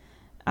and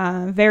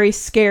very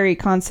scary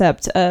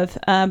concept of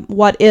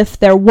what if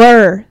there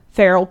were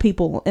feral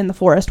people in the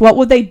forest? What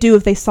would they do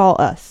if they saw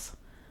us?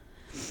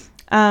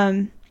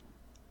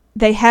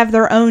 They have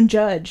their own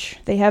judge.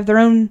 They have their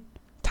own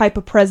type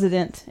of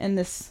president in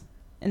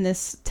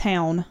this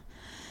town.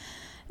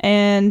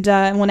 And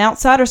when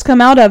outsiders come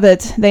out of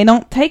it, they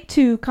don't take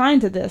too kind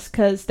to this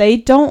because they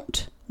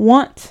don't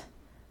want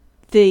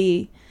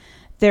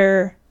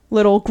their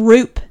little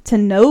group to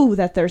know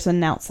that there's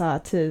an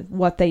outside to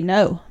what they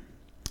know.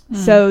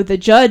 So the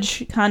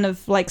judge kind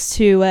of likes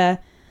to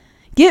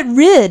get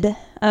rid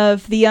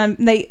of the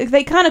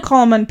they kind of call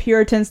them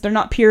unpuritans. They're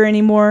not pure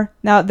anymore.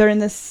 Now they're in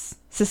this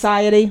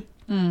society.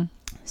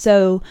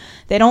 So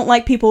they don't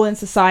like people in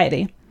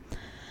society.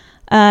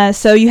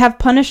 So you have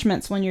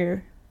punishments when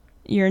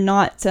you're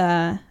not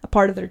a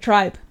part of their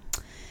tribe.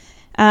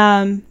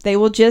 They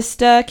will just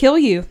kill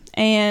you.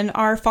 And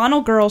our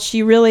final girl,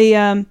 she really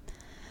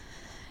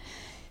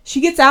she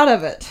gets out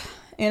of it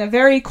in a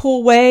very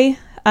cool way.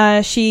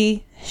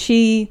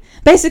 She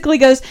basically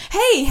goes,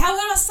 "Hey, how do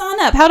I sign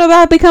up? How do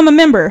I become a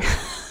member?"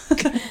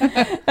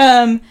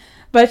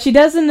 But she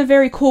does it in a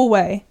very cool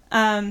way.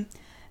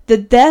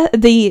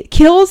 The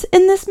kills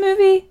in this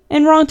movie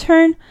in Wrong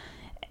Turn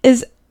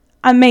is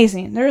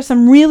amazing. There are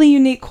some really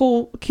unique,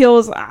 cool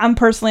kills. I'm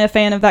personally a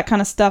fan of that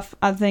kind of stuff.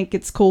 I think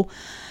it's cool.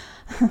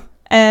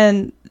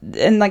 and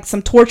like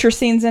some torture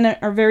scenes in it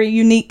are very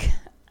unique.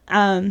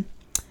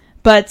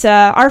 But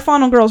our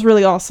final girl is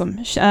really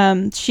awesome.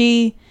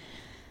 She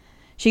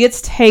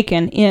gets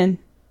taken in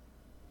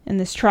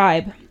this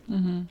tribe,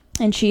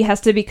 and she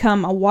has to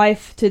become a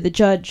wife to the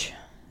judge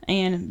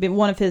and be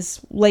one of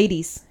his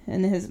ladies.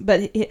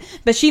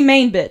 But she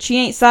main bitch. She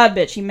ain't side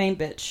bitch. She main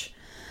bitch.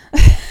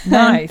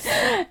 Nice.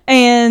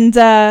 And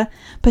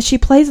but she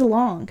plays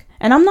along,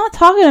 and I'm not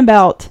talking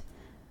about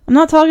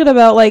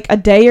like a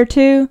day or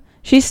two.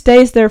 She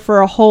stays there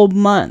for a whole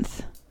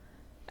month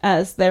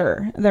as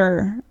their.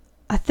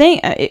 I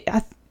think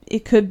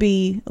it could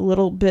be a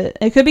little bit.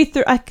 It could be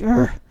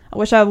I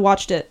wish I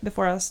watched it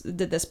before I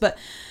did this, but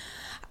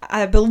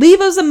I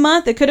believe it was a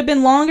month. It could have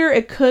been longer.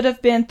 It could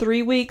have been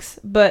 3 weeks.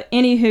 But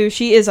anywho,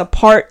 she is a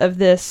part of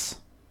this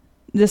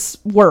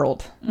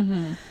world.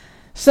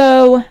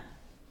 So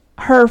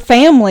her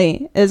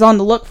family is on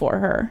the look for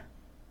her.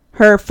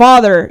 Her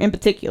father, in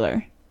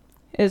particular,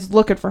 is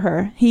looking for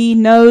her. He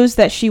knows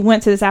that she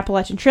went to this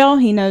Appalachian Trail.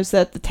 He knows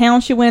that the town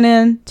she went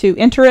in to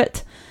enter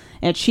it.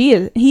 And he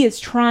is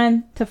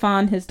trying to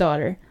find his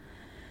daughter.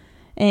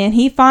 And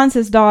he finds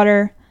his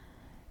daughter.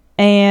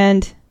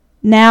 And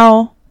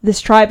now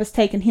this tribe has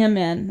taken him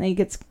in. And he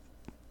gets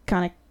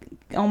kind of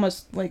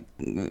almost like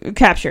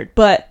captured.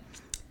 But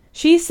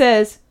she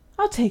says,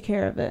 "I'll take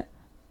care of it."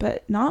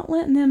 But not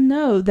letting them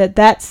know that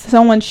that's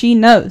someone she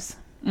knows.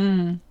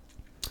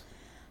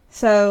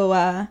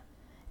 So,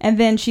 and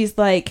then she's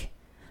like,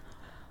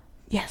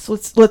 "Yes,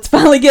 let's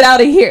finally get out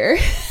of here."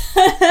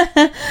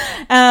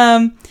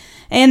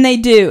 And they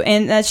do,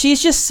 and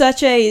she's just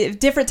such a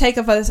different take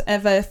of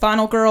a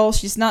final girl.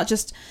 She's not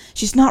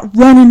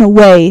running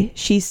away.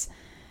 She's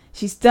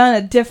done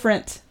a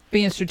different,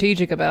 being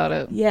strategic about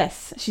it.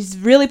 Yes, she's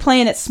really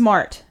playing it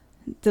smart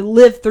to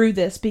live through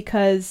this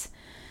because,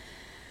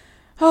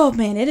 oh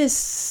man,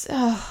 it's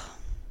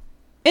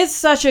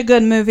such a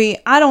good movie.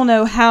 I don't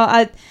know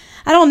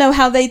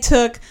how they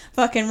took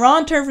fucking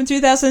Wrong Turn from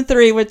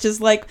 2003, which is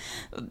like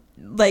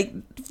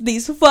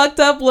these fucked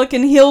up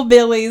looking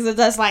hillbillies that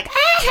just like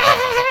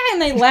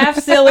and they laugh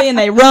silly and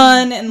they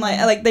run and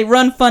like they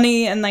run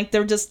funny and like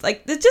they're just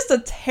like it's just a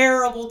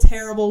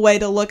terrible way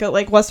to look at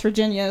like West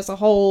Virginia as a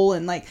whole,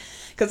 and like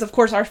because of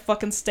course our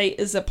fucking state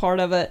is a part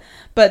of it,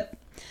 but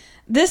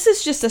this is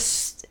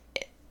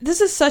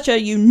such a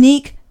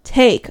unique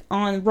take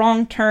on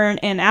Wrong Turn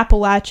and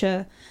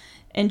Appalachia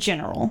in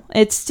general.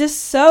 It's just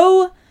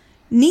so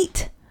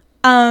neat.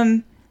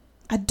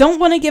 I don't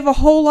want to give a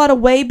whole lot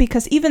away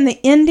because even the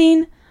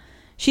ending,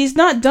 she's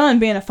not done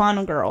being a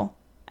final girl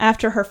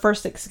after her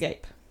first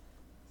escape.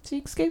 She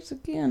escapes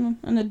again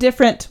in a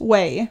different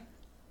way.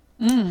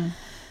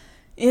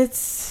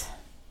 It's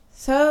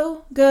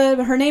so good.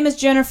 Her name is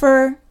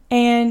Jennifer,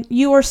 and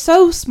you are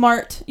so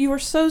smart. You were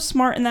so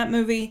smart in that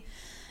movie,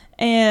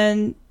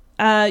 and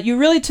you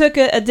really took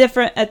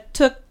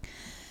took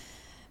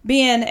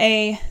being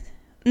a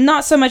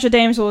not so much a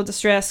damsel in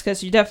distress,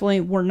 because you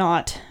definitely were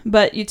not,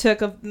 but you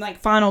took a like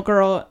final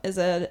girl as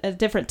a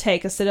different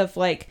take instead of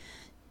like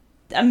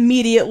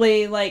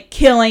immediately like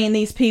killing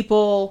these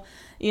people.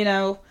 You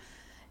know,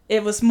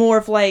 it was more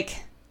of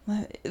like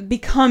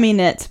becoming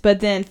it, but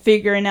then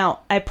figuring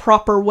out a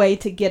proper way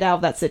to get out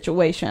of that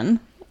situation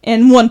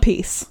in one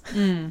piece.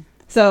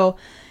 So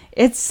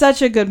it's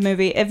such a good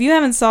movie. If you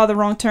haven't saw The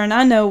Wrong Turn,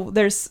 I know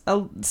there's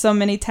so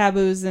many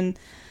taboos and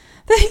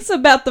things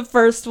about the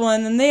first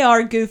one, and they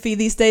are goofy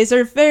these days.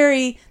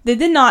 They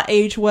did not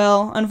age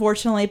well,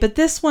 unfortunately, but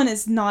this one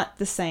is not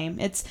the same.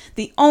 It's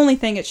the only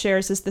thing it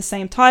shares is the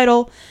same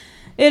title.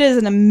 It is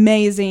an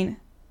amazing,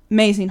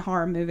 amazing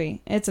horror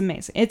movie. It's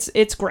amazing.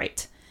 It's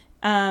great.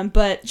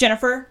 But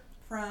Jennifer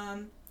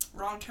from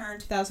Wrong Turn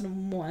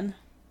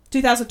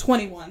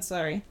 2021,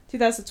 sorry.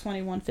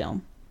 2021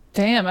 film.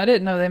 Damn, I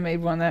didn't know they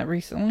made one that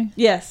recently.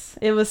 Yes,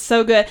 it was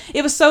so good.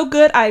 It was so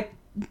good, I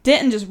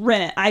didn't just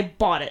rent it. I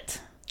bought it.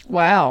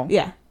 Wow.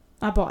 Yeah,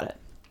 I bought it.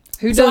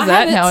 Who So does I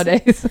that haven't-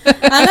 nowadays?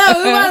 I know,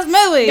 who buys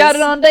movies? Got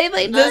it on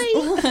DVD.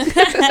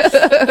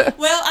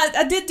 Well,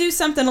 I did do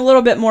something a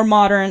little bit more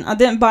modern. I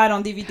didn't buy it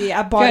on DVD.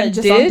 I bought Got it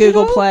just digital? on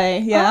Google Play.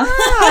 Yeah.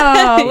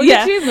 Oh, look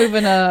Yeah. at you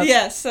moving up.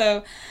 Yeah,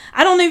 so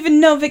I don't even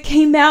know if it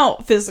came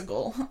out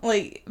physical.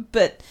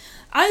 But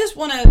I just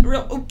want to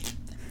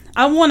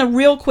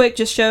real quick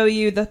just show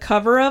you the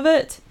cover of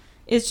it.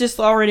 It just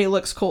already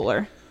looks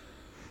cooler.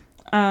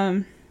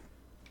 It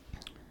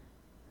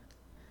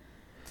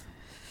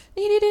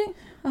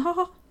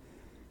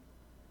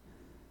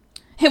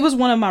was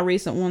one of my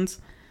recent ones.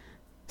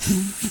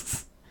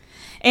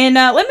 And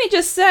let me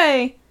just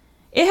say,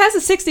 it has a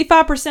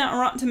 65% on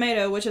Rotten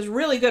Tomato, which is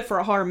really good for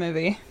a horror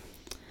movie.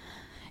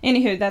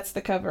 Anywho, that's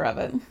the cover of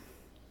it.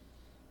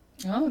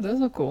 Oh, those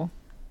look cool.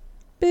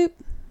 Boop.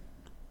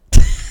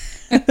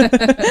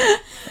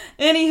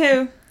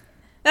 Anywho,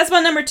 that's my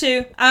number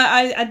 2.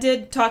 I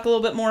did talk a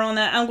little bit more on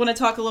that. I'm going to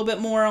talk a little bit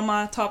more on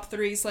my top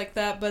 3s like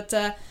that. But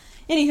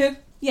anywho,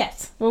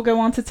 yes, we'll go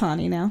on to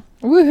Tani now.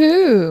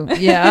 Woohoo!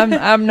 Yeah,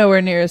 I'm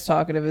nowhere near as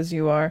talkative as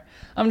you are.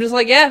 I'm just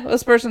like, yeah,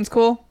 this person's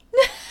cool.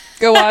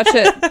 Go watch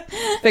it.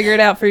 Figure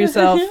it out for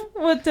yourself.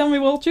 Well, tell me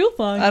what you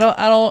think. I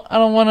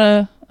don't want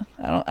to.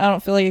 I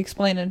don't feel like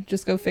explaining.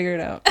 Just go figure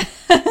it out.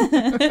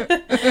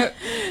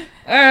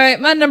 All right,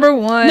 my number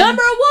 1.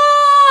 Number 1.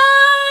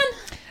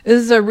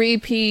 This is a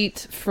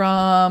repeat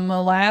from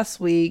last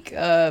week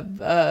of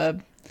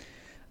a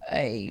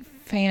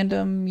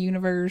fandom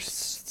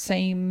universe,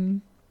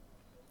 same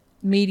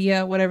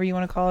media, whatever you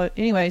want to call it.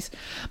 Anyways,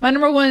 my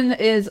number 1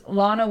 is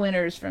Lana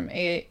Winters from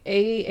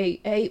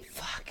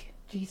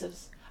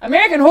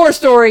American Horror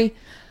Story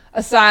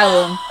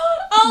Asylum.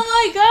 Oh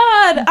my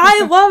god,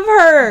 I love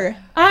her.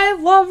 I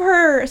love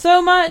her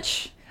so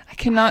much. I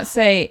cannot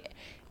say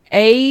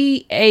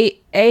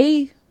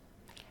HS.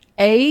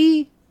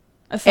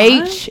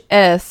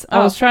 I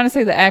was trying to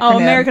say the acronym. Oh,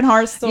 American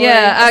Horror Story.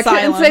 Yeah, Asylum.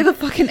 I couldn't say the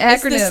fucking acronym.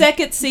 It's the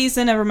second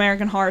season of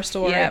American Horror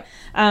Story. Yep.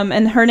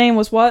 And her name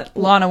was what?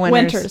 Lana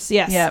Winters.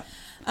 Yes. Yep.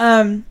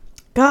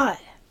 God,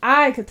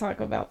 I could talk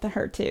about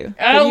her too.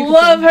 I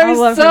love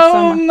her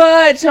so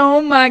much.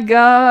 Oh my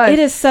god. It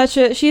is such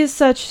a. She is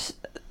such.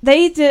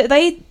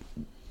 They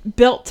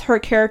built her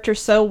character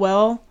so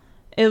well.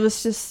 It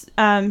was just.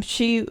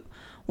 She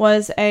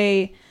was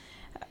a.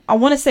 I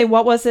want to say,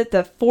 what was it?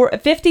 The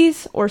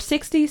 50s or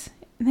 60s?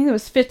 I think it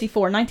was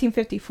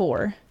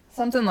 1954.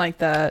 Something like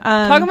that.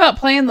 Talk about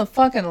playing the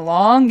fucking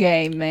long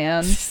game,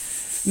 man.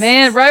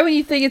 Man, right when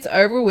you think it's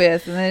over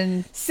with, and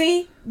then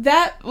see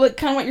that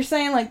kind of what you're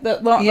saying, like the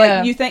long, yeah.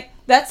 like you think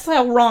that's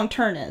how Wrong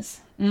Turn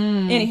is.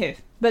 Anywho,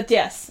 but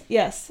yes,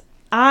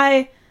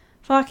 I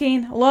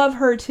fucking love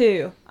her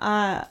too.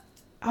 Her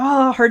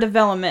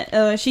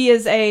development. She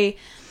is in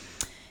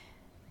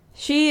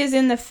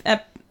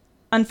the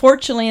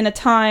unfortunately in a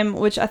time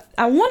which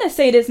I want to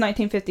say it is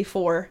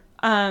 1954.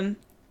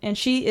 And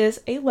she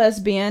is a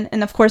lesbian,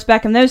 and of course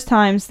back in those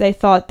times they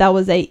thought that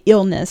was a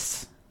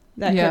illness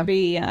that could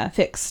be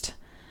fixed.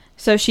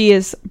 So she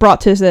is brought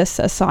to this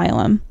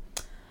asylum.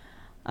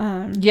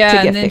 and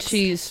then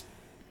she's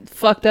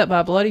fucked up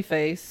by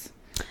Bloodyface,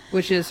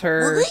 which is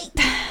her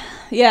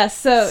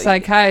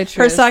psychiatrist.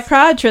 Her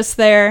psychiatrist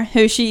there,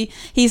 who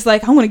he's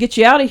like, I'm going to get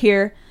you out of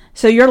here.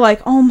 So you're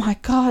like, oh my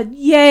god,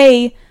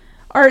 yay.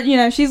 Or,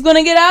 she's going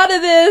to get out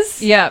of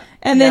this. Yep.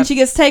 And then she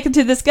gets taken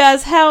to this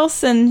guy's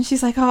house, and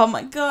she's like, oh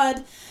my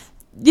god,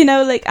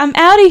 I'm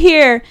out of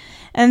here.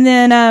 And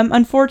then,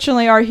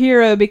 unfortunately, our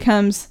hero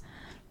becomes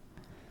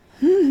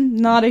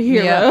not a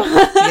hero.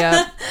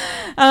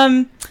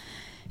 Yeah.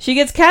 She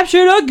gets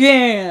captured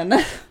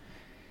again.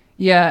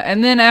 Yeah,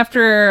 and then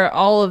after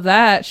all of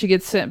that, she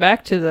gets sent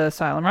back to the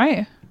asylum,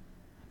 right?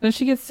 Then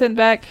she gets sent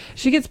back.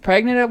 She gets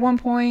pregnant at one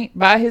point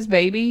by his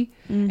baby,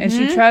 and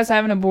she tries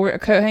having a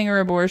coat hanger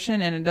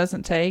abortion, and it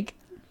doesn't take.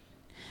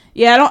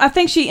 Yeah, I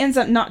think she ends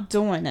up not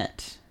doing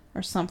it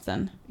or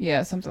something.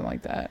 Yeah, something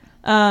like that.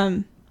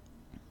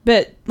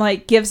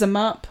 But gives him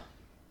up,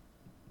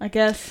 I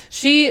guess.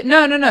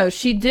 No.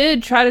 She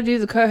did try to do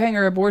the coat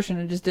hanger abortion,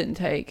 and just didn't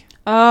take.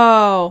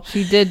 Oh,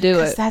 she did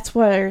do it. That's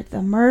where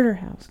the murder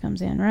house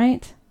comes in,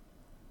 right?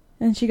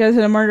 And she goes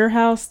to the murder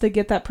house to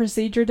get that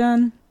procedure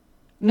done.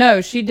 No,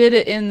 she did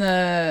it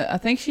I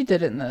think she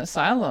did it in the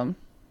asylum.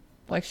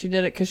 She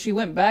did it because she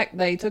went back.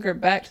 They took her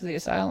back to the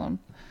asylum.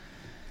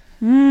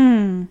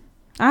 I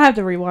have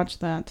to rewatch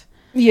that.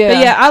 Yeah.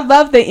 But yeah, I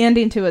love the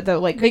ending to it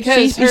though.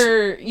 Because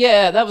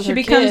that was her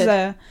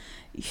kid.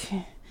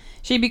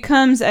 She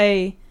becomes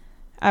a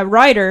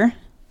writer,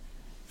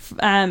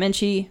 and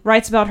she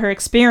writes about her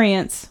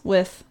experience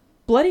with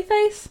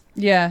Bloodyface.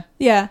 Yeah.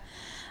 Yeah.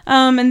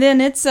 And then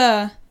it's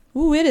not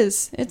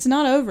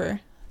over.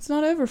 It's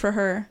not over for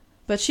her.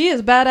 But she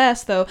is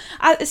badass, though.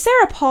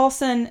 Sarah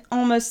Paulson,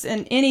 almost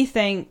in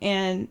anything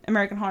in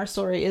American Horror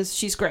Story,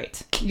 she's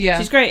great. Yeah.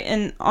 She's great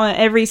in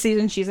every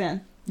season she's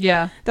in.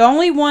 Yeah. The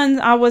only one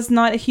I was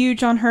not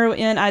huge on her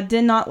in, I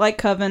did not like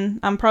Coven.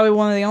 I'm probably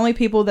one of the only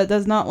people that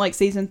does not like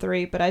season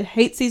 3, but I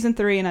hate season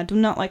 3, and I do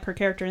not like her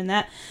character in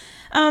that.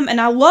 And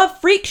I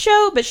love Freak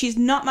Show, but she's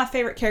not my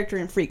favorite character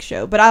in Freak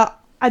Show. But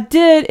I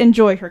did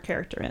enjoy her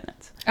character in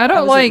it. I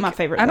don't like my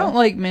favorite. I don't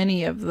like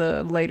many of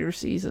the later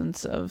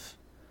seasons of.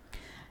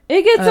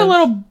 It gets a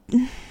little.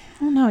 I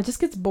don't know. It just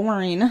gets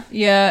boring.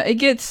 Yeah, it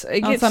gets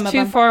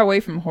too far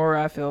away from horror.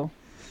 I feel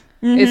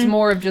it's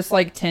more of just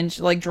like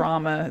tension, like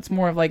drama. It's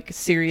more of like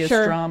serious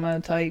drama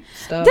type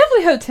stuff.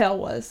 Definitely Hotel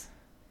was.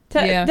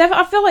 Yeah.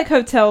 I feel like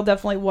Hotel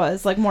definitely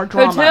was like more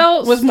drama.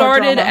 Hotel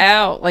started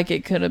out like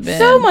it could have been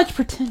so much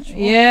potential.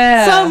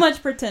 Yeah, so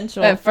much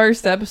potential. That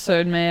first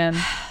episode, man.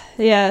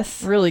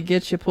 Yes, really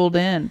gets you pulled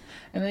in,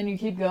 and then you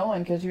keep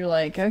going because you're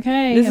like,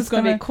 okay, this is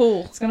going to be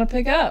cool. It's going to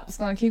pick up. It's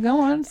going to keep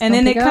going. And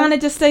then it kind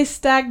of just stays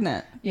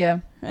stagnant.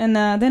 Yeah, and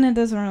then it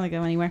doesn't really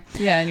go anywhere.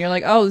 Yeah, and you're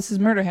like, oh, this is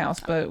Murder House,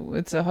 but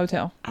it's a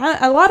hotel.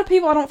 A lot of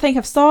people I don't think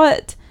have saw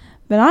it,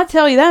 but I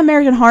tell you, that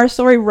American Horror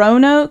Story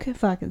Roanoke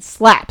fucking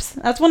slaps.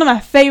 That's one of my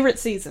favorite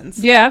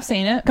seasons. Yeah, I've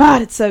seen it.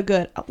 God, it's so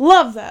good. I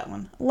love that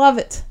one. Love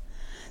it.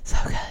 So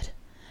good.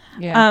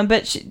 Yeah.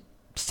 But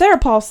Sarah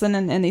Paulson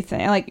in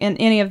anything, like in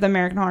any of the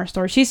American Horror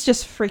Story, she's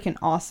just freaking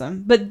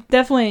awesome. But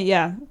definitely,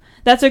 yeah,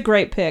 that's a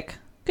great pick.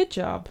 Good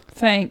job.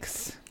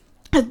 Thanks.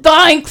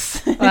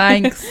 Thanks.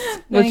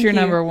 What's your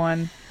number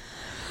one?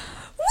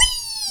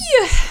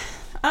 Whee!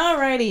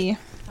 Alrighty.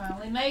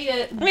 Finally made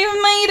it. We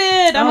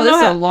made it. Oh, this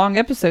is a long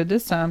episode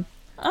this time.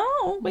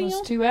 Oh, well.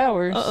 Almost 2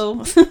 hours.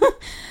 Uh-oh.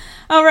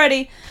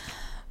 Alrighty.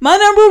 My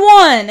number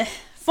one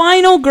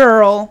final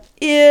girl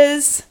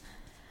is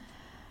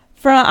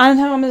from.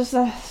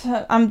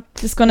 I'm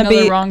just gonna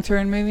Another be Wrong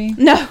Turn movie.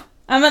 No,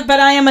 but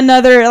I am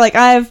another. Like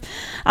I'm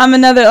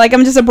another. Like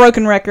I'm just a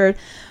broken record.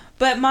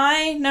 But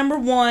my number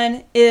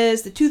one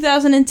is the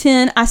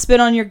 2010 I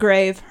Spit on Your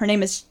Grave. Her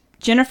name is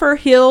Jennifer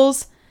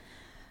Hills.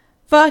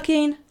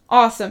 Fucking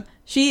awesome.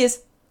 She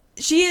is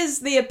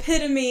the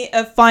epitome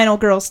of final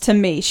girls to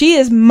me. She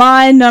is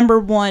my number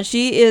one.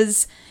 She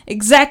is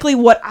exactly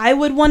what I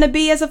would want to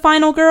be as a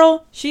final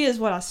girl. She is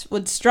what I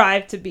would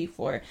strive to be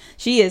for.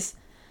 She is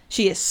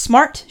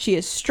smart. She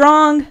is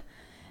strong.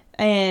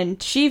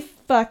 And she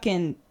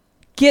fucking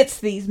gets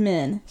these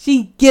men.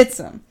 She gets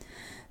them.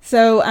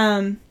 So,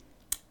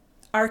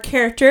 our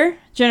character,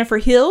 Jennifer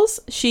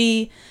Hills,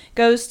 she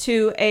goes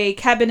to a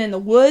cabin in the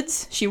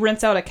woods. She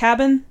rents out a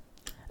cabin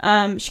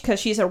because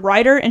she's a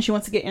writer and she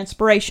wants to get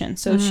inspiration.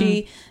 So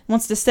she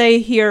wants to stay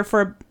here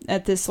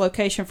at this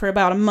location for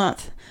about a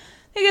month.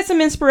 They get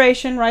some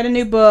inspiration, write a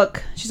new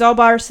book. She's all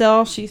by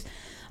herself.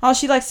 All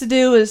she likes to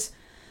do is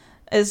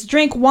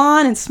drink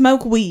wine and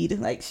smoke weed.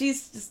 Like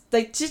she's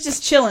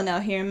just chilling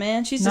out here,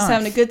 man. She's just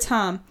having a good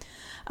time.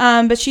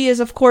 But she is,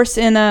 of course,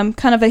 in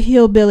kind of a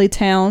hillbilly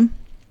town.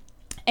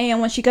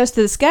 And when she goes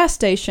to this gas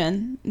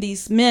station,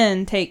 these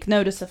men take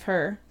notice of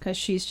her because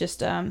she's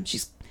just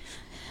she's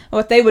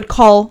what they would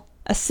call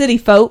a city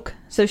folk.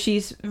 So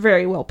she's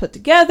very well put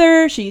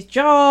together. She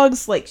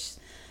jogs like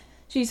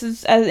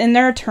she's in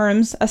their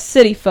terms a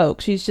city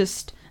folk. She's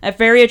just a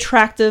very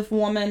attractive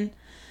woman.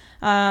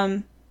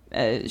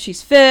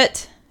 She's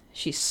fit.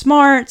 She's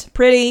smart,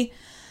 pretty.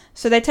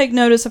 So they take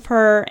notice of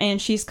her, and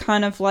she's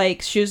kind of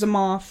like shoos them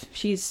off.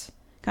 She's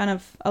kind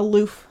of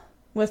aloof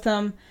with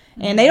them.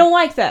 And they don't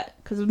like that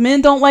because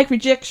men don't like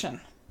rejection.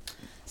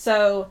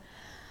 So,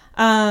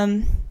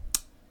 all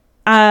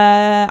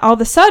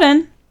of a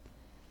sudden,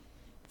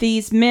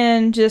 these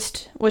men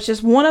which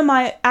is one of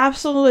my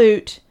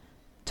absolute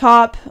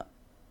top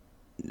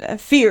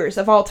fears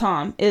of all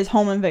time, is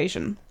home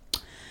invasion.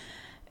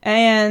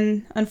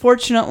 And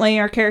unfortunately,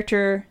 our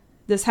character,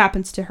 this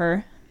happens to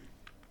her.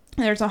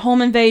 There's a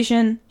home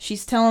invasion.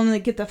 She's telling them to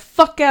get the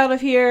fuck out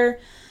of here.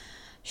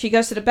 She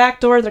goes to the back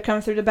door. They're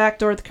coming through the back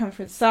door. They're coming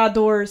through the side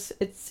doors.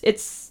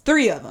 It's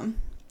 3 of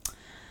them.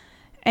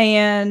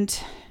 And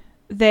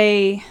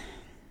they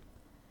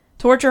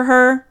torture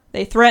her.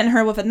 They threaten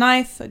her with a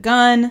knife, a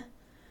gun.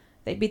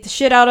 They beat the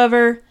shit out of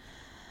her.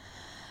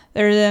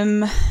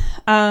 They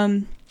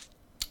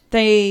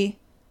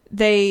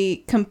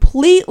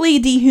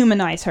completely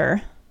dehumanize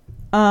her.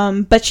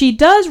 But she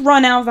does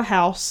run out of the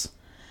house.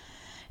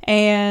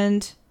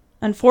 And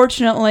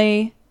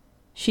unfortunately,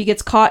 she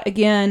gets caught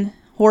again.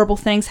 Horrible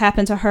things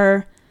happen to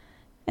her.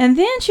 And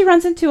then she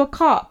runs into a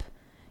cop.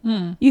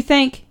 You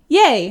think,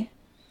 yay,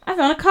 I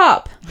found a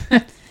cop.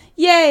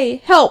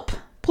 Yay, help,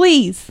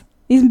 please.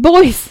 These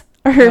boys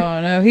are...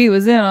 Oh, no, he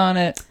was in on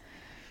it.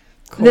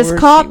 This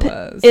cop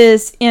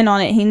is in on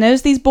it. He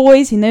knows these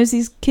boys. He knows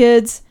these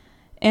kids.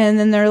 And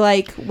then they're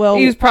like, well...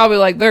 He was probably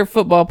like, they're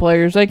football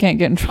players. They can't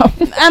get in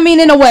trouble. I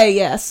mean, in a way,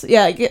 yes.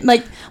 Yeah,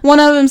 like,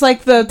 one of them's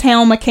like the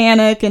town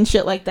mechanic and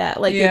shit like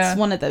that. Like, It's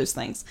one of those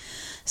things.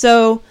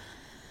 So...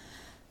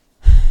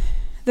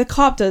 The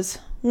cop does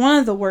one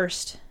of the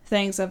worst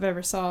things I've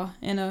ever saw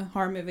in a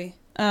horror movie.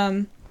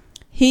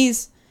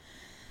 He's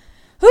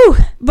Whew.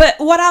 But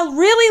what I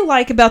really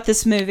like about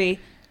this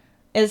movie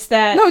is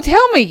that... No,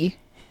 tell me.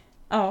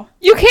 Oh.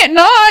 You can't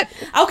not.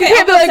 Okay, You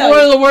can't be like one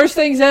of the worst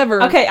things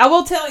ever. Okay, I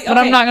will tell you. But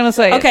I'm not going to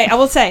say it. Okay,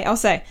 I'll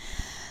say.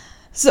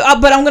 So,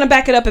 but I'm going to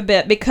back it up a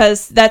bit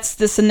because that's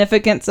the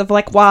significance of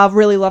like why I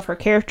really love her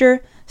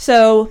character.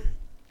 So,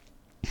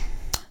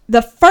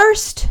 the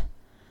first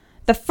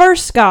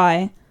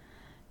guy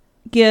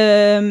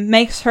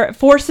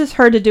forces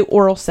her to do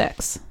oral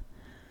sex.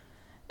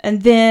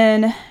 And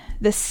then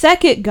the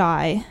second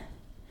guy,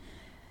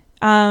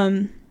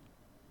 it's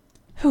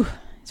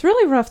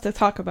really rough to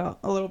talk about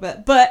a little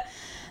bit, but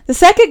the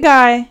second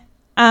guy,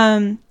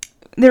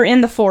 they're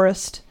in the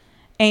forest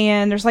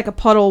and there's like a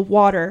puddle of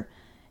water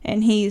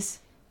and he's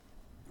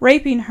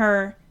raping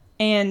her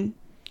and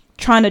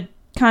trying to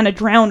kind of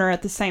drown her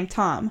at the same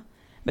time.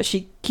 But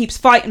she keeps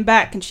fighting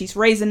back and she's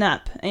raising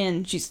up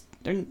and she's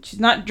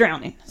not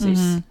drowning.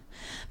 So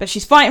but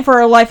she's fighting for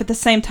her life at the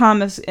same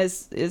time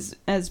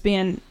as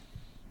being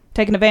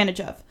taken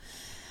advantage of.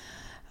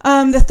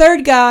 The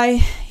third guy,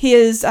 he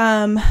is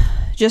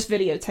just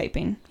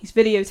videotaping. He's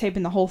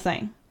videotaping the whole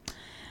thing.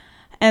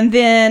 And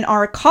then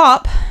our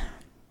cop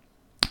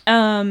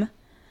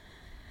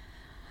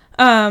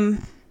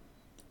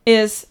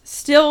is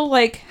still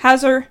like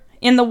has her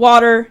in the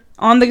water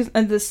on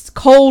this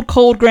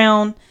cold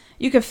ground.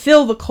 You can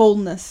feel the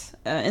coldness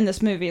in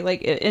this movie,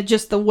 like it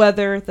just the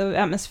weather, the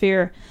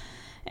atmosphere,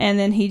 and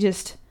then he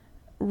just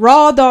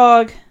raw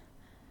dog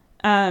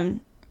ass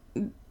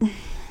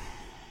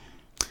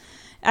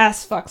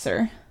fucks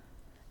her,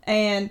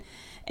 and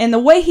the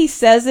way he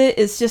says it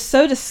is just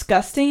so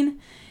disgusting.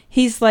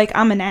 He's like,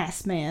 "I'm an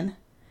ass man,"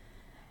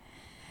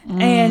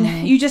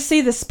 and you just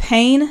see this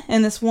pain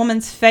in this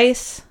woman's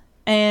face,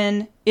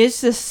 and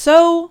it's just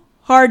so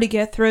hard to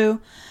get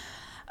through.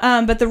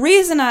 But the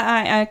reason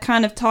I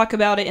kind of talk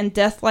about it in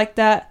depth like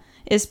that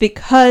is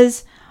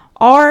because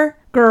our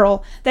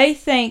girl, they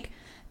think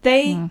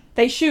they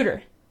shoot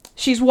her.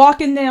 She's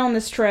walking down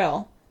this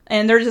trail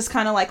and they're just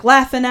kind of like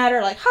laughing at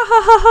her like, ha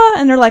ha ha ha.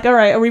 And they're like, all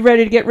right, are we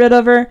ready to get rid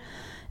of her? And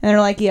they're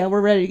like, yeah,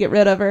 we're ready to get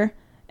rid of her.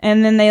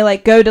 And then they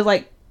like go to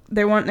like,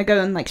 they're wanting to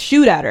go and like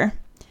shoot at her.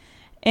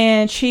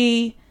 And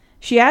she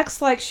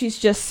acts like she's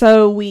just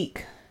so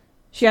weak.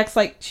 She acts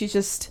like she's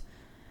just,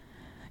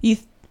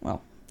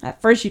 at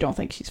first you don't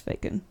think she's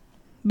faking,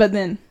 but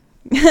then,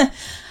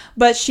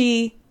 but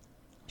she's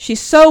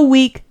so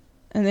weak,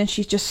 and then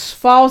she just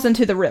falls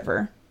into the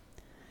river,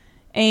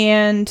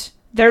 and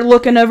they're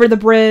looking over the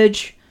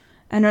bridge,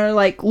 and they're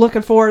like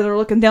looking for her, they're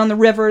looking down the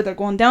river, they're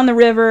going down the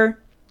river,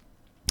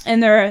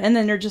 and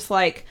then they're just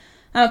like,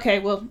 okay,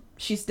 well,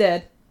 she's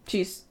dead.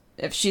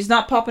 If she's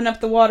not popping up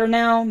the water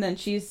now, then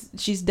she's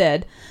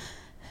dead.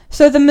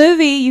 So the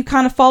movie, you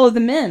kind of follow the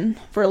men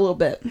for a little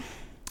bit.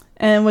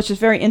 And which is a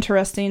very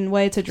interesting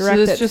way to direct it.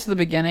 So this is just the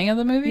beginning of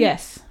the movie?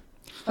 Yes.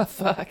 Oh,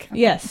 fuck.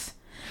 Yes.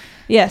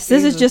 Yes,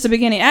 this is just a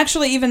beginning.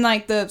 Actually, even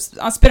like the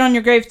Spit on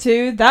Your Grave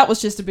 2, that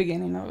was just the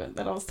beginning of it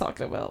that I was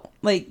talking about.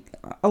 Like,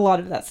 a lot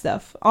of that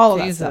stuff. All of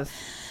that stuff.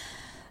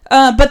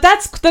 But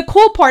that's the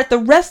cool part. The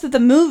rest of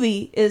the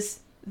movie is,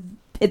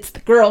 it's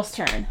the girl's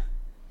turn.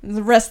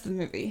 The rest of the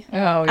movie.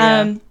 Oh,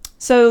 yeah.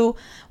 So,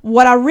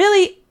 what I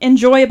really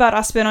enjoy about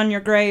I Spit on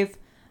Your Grave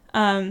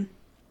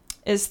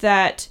is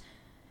that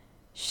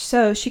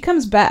so she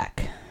comes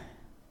back,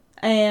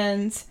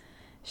 and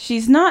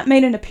she's not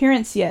made an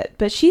appearance yet,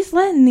 but she's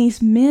letting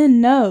these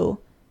men know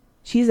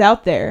she's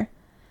out there.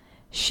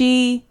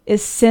 She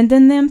is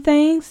sending them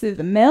things through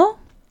the mail.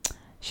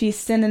 She's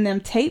sending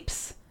them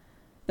tapes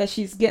that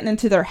she's getting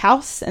into their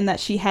house, and that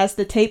she has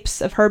the tapes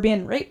of her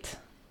being raped.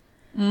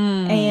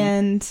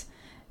 And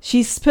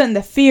she's putting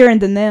the fear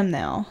into them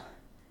now.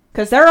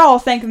 Because they're all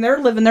thinking they're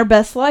living their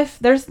best life.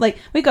 There's like,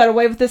 we got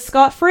away with this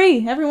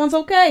scot-free. Everyone's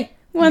okay.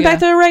 Went back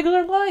to their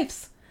regular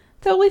lives.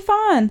 Totally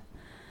fine.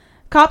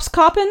 Cops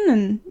copping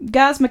and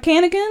guys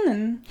mechanicking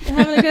and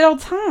having a good old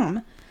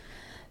time.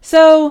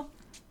 So,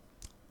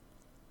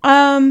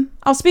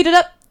 I'll speed it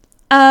up.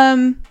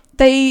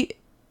 They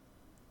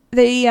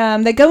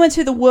go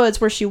into the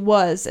woods where she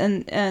was,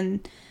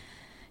 and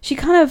she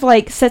kind of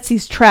like sets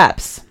these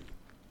traps,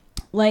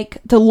 like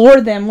to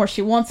lure them where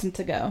she wants them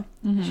to go.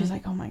 Mm-hmm. She's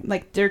like, oh my,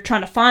 like they're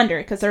trying to find her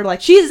because they're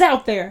like, she's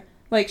out there,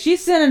 like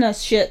she's sending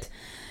us shit.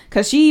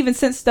 Because she even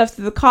sent stuff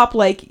to the cop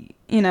like,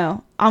 you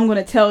know, I'm going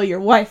to tell your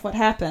wife what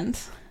happened.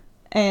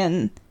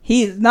 And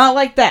he's not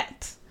like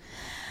that.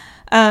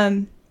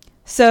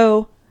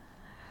 So,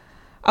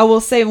 I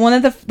will say one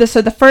of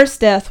the first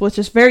death, which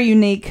is very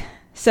unique.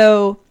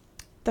 So,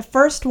 the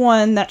first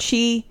one that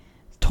she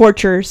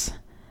tortures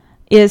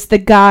is the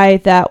guy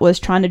that was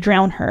trying to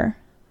drown her.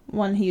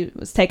 When he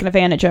was taking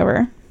advantage of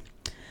her.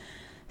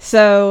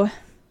 So,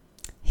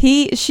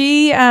 she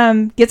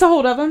gets a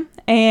hold of him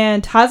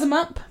and ties him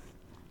up.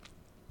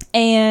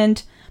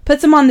 And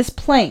puts him on this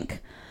plank.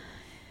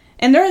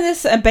 And they're in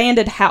this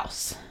abandoned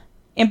house.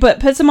 But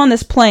puts him on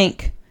this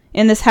plank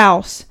in this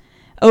house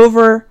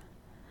over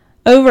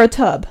a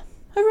tub.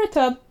 Over a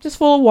tub, just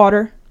full of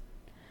water.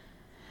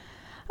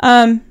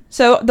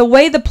 So the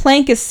way the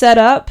plank is set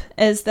up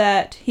is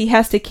that he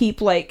has to keep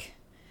like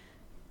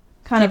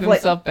kind Keep of like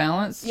himself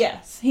balanced.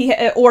 yes,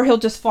 or he'll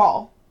just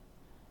fall.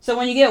 So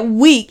when you get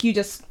weak, you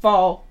just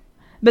fall.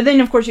 But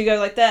then of course you go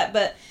like that.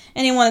 But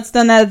anyone that's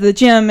done that at the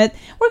gym, it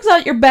works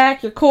out your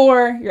back, your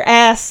core, your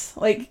ass,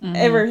 like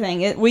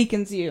everything. It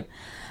weakens you.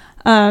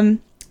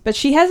 But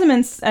she has him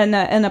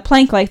in a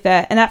plank like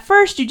that, and at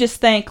first you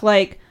just think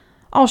like,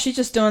 oh, she's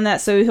just doing that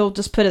so he'll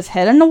just put his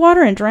head in the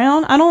water and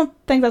drown. I don't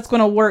think that's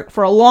going to work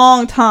for a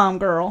long time,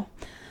 girl.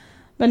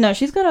 But no,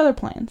 she's got other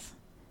plans.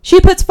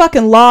 She puts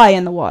fucking lye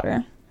in the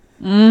water.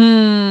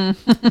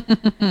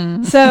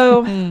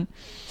 So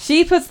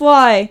she puts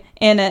lye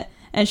in it,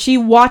 and she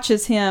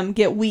watches him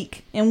get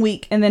weak, and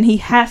then he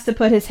has to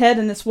put his head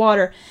in this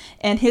water,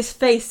 and his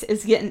face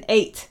is getting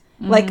ate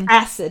like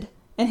acid,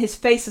 and his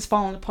face is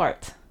falling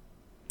apart.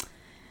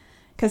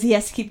 Because he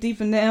has to keep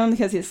deep and down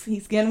because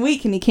he's getting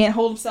weak and he can't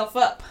hold himself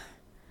up.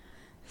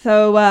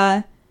 So,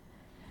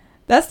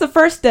 that's the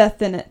first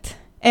death in it.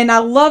 And I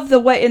love the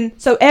way... And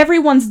so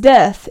everyone's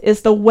death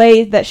is the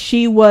way that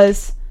she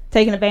was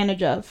taken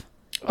advantage of.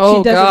 Oh,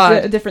 she does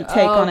God. a different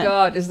take on it. Oh,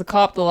 God. Is the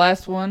cop the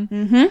last one?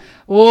 Mm-hmm.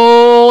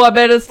 Whoa, I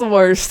bet it's the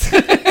worst.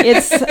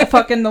 It's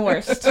fucking the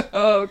worst.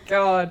 Oh,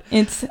 God.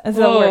 It's the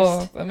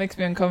worst. That makes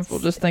me uncomfortable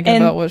just thinking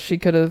about what she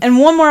could have... And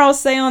one more I'll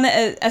say on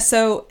it.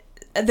 So,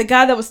 the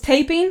guy that was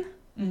taping...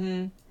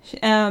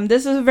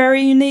 this is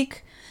very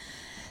unique.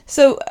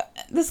 So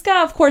this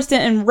guy, of course,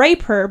 didn't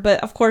rape her, but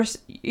of course,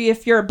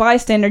 if you're a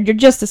bystander, you're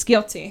just as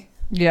guilty.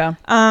 Yeah.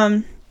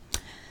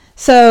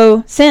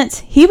 So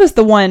since he was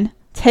the one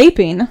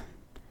taping,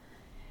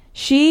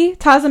 she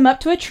ties him up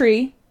to a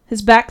tree,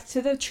 his back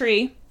to the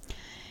tree,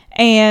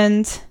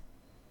 and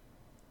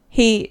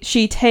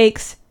she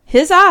takes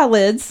his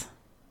eyelids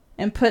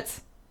and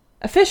puts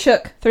a fish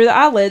hook through the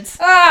eyelids.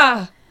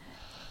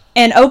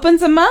 And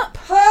opens them up.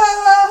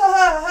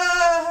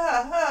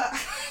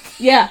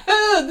 Yeah.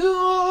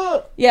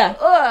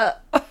 Yeah.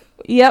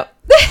 Yep.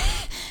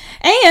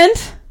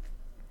 And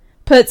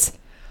puts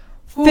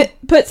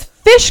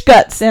fish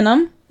guts in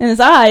them, in his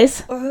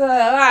eyes.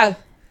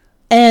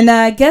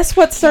 And guess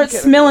what starts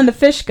smelling the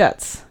fish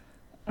guts?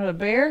 A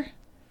bear?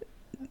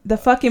 The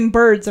fucking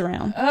birds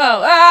around. Oh,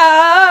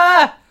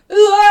 God.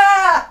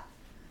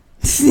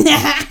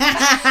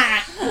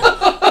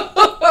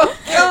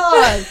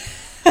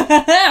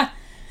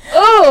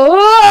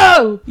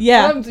 Oh,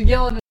 yeah. I'm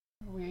yelling. Are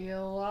we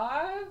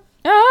alive?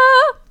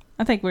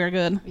 I think we're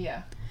good.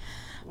 Yeah.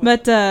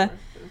 But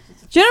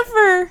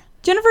Jennifer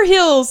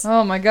Hills.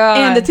 Oh my God.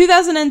 And the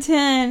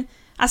 2010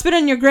 I Spit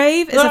on Your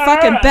Grave is a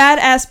fucking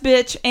badass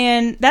bitch,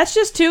 and that's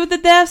just 2 of the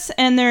deaths,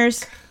 and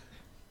there's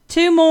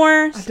 2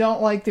 more. I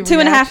don't like the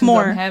 2.5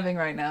 more I'm having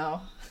right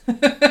now.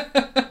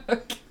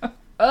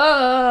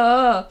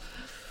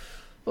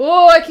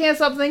 Oh, I can't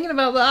stop thinking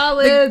about the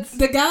eyelids.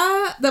 The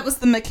guy that was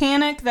the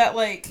mechanic that,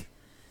 like,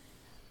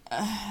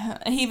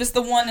 he was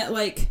the one that,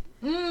 like,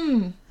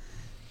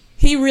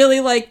 he really,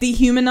 like,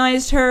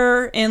 dehumanized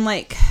her, and,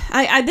 like,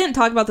 I didn't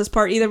talk about this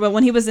part either, but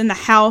when he was in the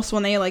house,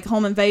 when they, like,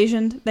 home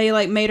invasion, they,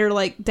 like, made her,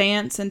 like,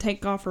 dance and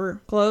take off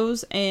her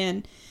clothes,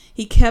 and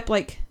he kept,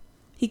 like,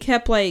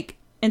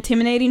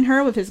 intimidating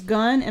her with his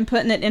gun and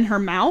putting it in her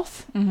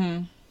mouth,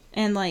 and,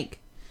 like,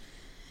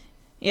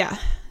 yeah,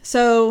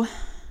 so...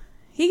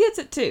 He gets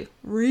it too.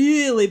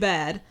 Really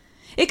bad.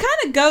 It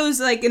kind of goes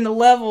like in the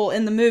level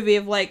in the movie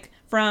of like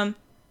from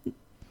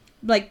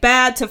like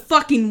bad to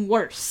fucking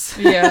worse.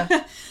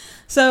 Yeah.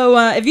 So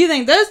if you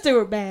think those 2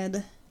 are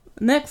bad,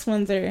 the next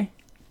ones are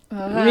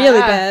really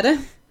bad.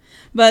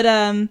 But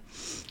I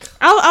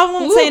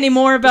won't say any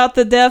more about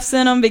the deaths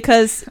in them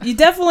because you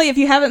definitely, if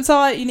you haven't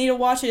saw it, you need to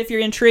watch it if you're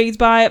intrigued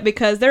by it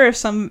because there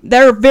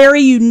are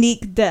very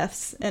unique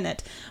deaths in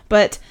it.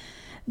 But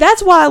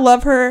that's why I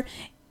love her.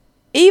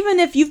 Even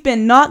if you've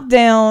been knocked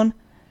down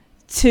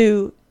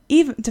and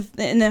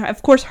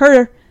of course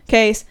her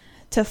case,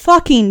 to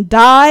fucking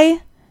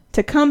die,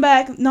 to come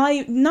back,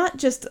 not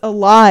just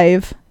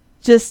alive,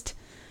 just,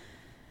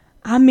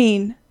 I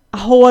mean, a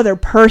whole other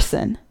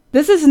person.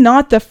 This is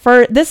not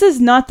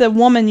the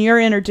woman you're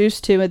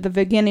introduced to at the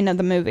beginning of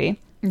the movie.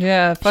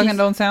 Yeah, fucking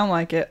don't sound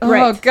like it.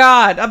 Right. Oh,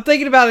 God, I'm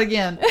thinking about it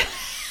again.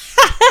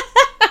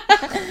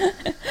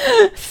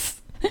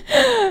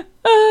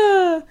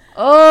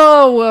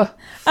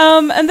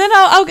 And then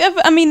I'll give,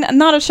 I mean,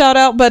 not a shout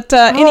out, but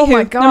anywho,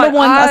 my God, number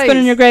 1, I Spit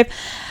on Your Grave.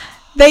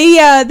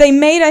 They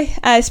made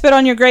I Spit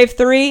on Your Grave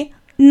 3.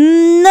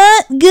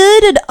 Not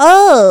good at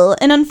all.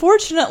 And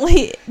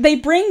unfortunately, they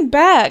bring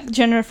back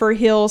Jennifer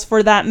Hills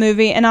for that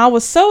movie, and I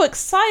was so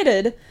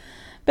excited,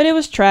 but it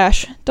was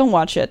trash. Don't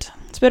watch it.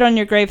 Spit on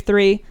Your Grave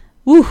 3.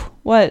 Woo,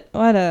 what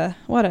a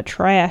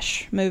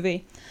trash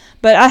movie.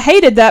 But I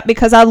hated that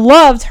because I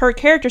loved her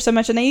character so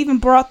much, and they even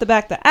brought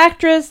back the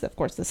actress, of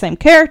course, the same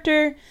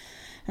character.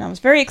 And I was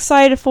very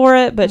excited for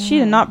it, but she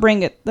did not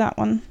bring that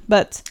one.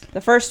 But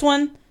the first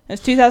one was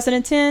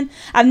 2010.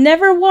 I've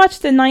never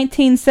watched the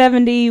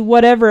 1970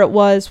 whatever it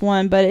was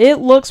one, but it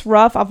looks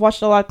rough. I've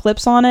watched a lot of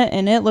clips on it,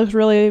 and it looks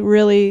really,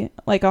 really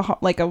like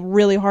a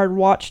really hard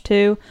watch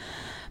too.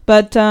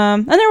 But I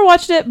never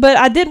watched it, but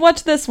I did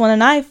watch this one,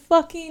 and I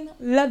fucking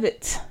love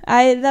it.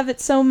 I love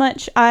it so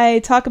much. I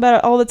talk about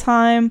it all the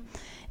time.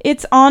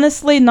 It's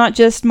honestly not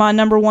just my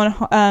number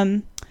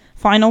one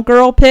final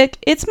girl pick.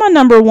 It's my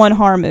number one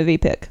horror movie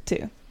pick,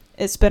 too.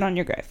 It's Spit on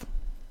Your Grave.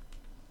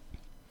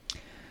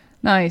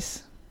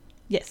 Nice.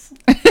 Yes.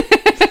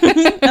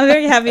 I'm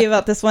very happy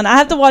about this one. I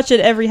have to watch it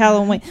every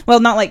Halloween. Well,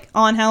 not like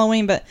on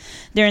Halloween, but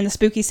during the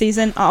spooky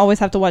season, I always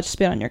have to watch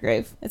Spit on Your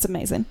Grave. It's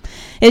amazing.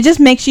 It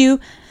just makes you,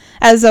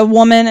 as a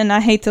woman, and I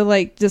hate to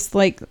like just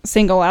like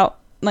single out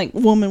like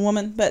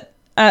woman, but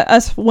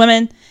us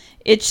women,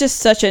 it's just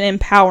such an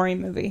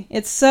empowering movie.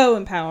 It's so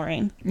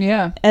empowering.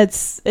 Yeah.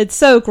 It's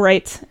so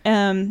great.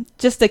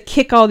 Just to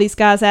kick all these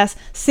guys' ass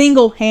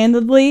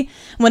single-handedly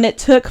when it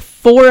took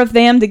 4 of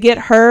them to get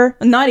her,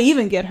 not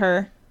even get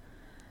her,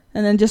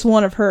 and then just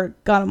one of her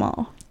got them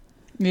all.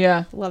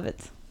 Yeah. Love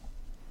it.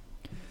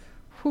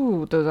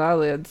 Whew, those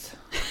eyelids.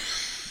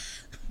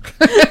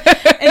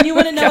 And you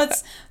want to know,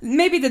 it's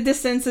maybe to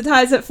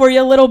desensitize it for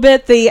you a little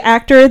bit, the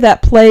actor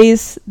that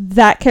plays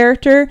that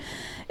character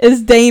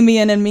is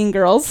Damien in Mean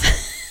Girls.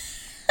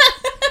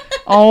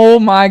 Oh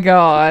my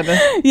god.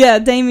 Yeah,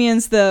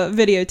 Damien's the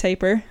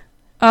videotaper.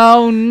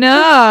 Oh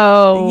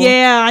no.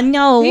 Yeah, I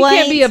know. He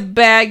can't be a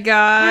bad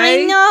guy.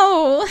 I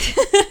know.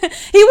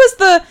 he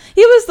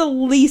was the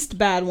least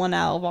bad one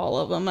out of all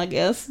of them, I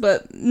guess,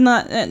 but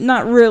not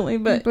really.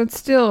 But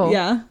still.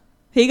 yeah,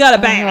 he got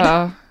a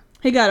bad.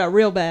 He got a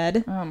real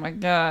bad. Oh my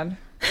god.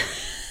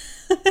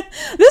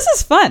 This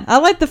is fun. I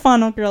like the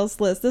Final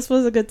Girls list. This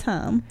was a good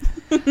time.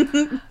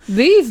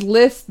 These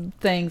list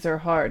things are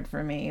hard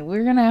for me.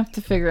 We're gonna have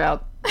to figure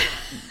out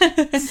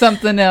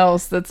something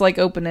else that's like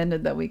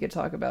open-ended that we could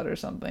talk about or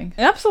something.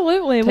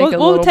 Absolutely. Take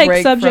We'll take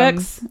break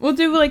subjects. We'll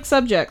do like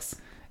subjects.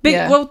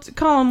 Yeah. We'll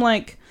call them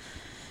like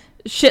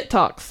shit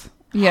talks.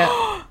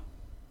 Yeah.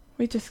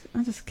 I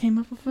just came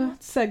up with a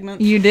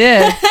segment. You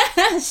did.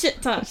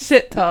 Shit talks.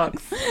 Shit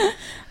talks.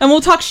 And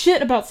we'll talk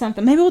shit about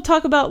something. Maybe we'll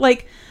talk about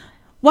like,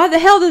 why the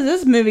hell does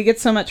this movie get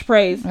so much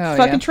praise? Oh, It's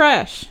fucking yeah.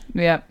 trash.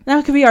 Yeah.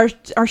 That could be our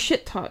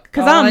shit talk.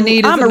 Because All I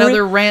need is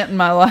another rant in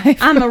my life.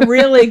 I'm a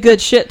really good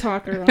shit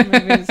talker on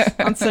movies,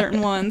 on certain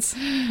ones.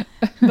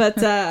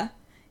 But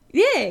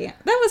yay,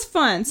 that was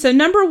fun. So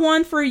number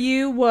 1 for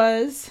you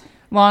was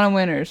Lana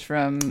Winters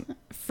from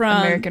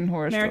American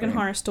American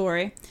Horror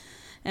Story.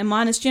 And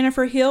mine is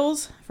Jennifer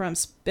Hills from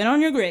Spit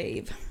on Your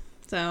Grave.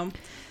 So,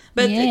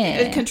 but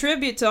it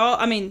contribute to all.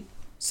 I mean,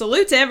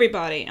 salute to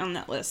everybody on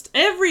that list.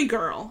 Every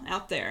girl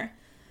out there.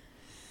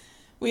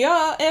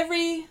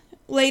 Every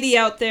lady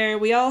out there.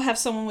 We all have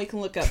someone we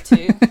can look up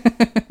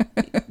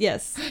to.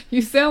 Yes.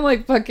 You sound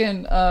like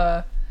fucking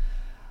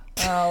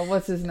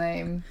what's his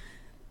name?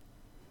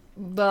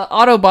 The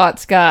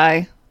Autobots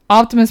guy.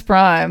 Optimus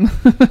Prime.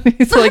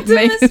 He's like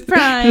Optimus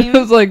Prime. It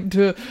was like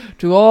to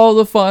all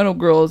the final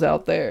girls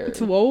out there.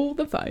 To all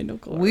the final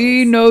girls.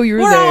 We know you're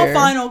We're there. all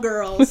final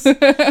girls.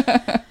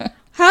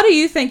 How do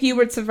you think you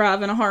would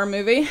survive in a horror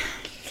movie?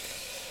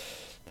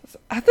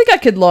 I think I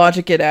could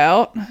logic it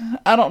out.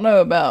 I don't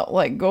know about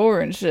like gore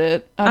and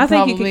shit. I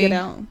think you could get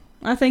out.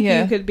 I think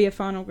you could be a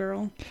final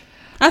girl.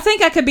 I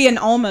think I could be an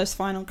almost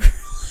final girl.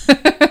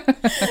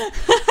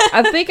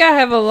 I think I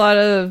have a lot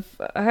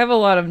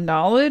of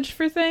knowledge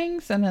for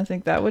things, and I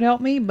think that would help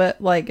me.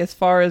 But like as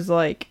far as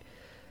like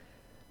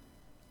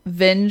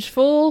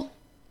vengeful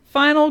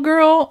final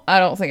girl, I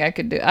don't think I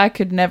could do. I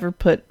could never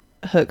put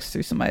hooks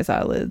through somebody's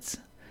eyelids.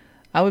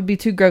 I would be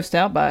too grossed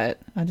out by it.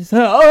 I just.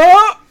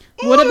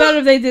 What about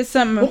if they did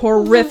something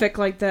horrific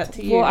like that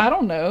to you? Well, I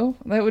don't know.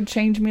 That would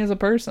change me as a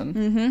person.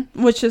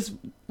 Mm-hmm. Which is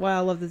why I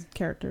love the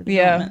character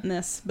development in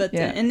this. But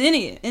in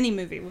any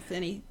movie with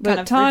any kind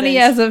of Tawny,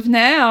 revenge. as of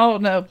now,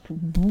 no.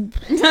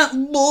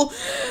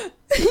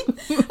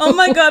 Oh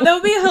my god, that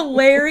would be a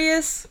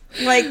hilarious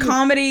like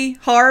comedy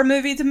horror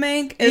movie to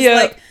make. It's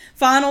like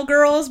Final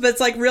Girls, but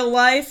it's like real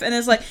life, and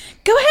it's like,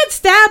 go ahead,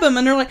 stab him,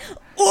 and they're like,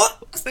 oh.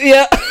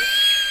 Yeah.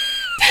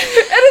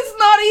 And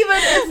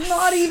it's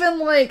not even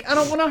like I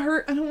don't want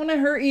to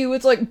hurt you.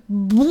 It's like,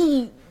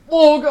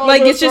 oh god,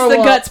 like it's just the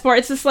guts part.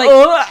 It's just like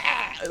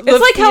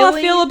it's like how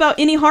I feel about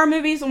any horror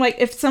movies. Like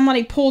if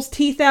somebody pulls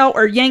teeth out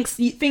or yanks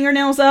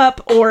fingernails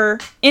up or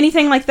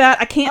anything like that,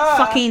 I can't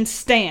fucking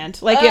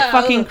stand. Like it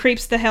fucking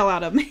creeps the hell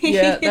out of me.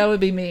 Yeah, that would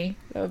be me.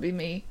 That would be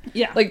me.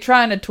 Yeah, like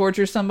trying to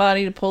torture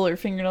somebody to pull their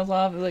fingernails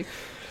off. Like,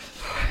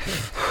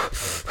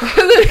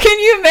 can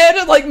you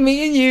imagine like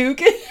me and you?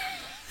 Can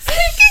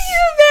you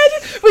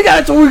imagine? We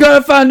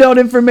gotta find out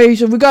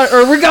information. We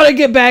gotta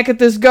get back at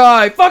this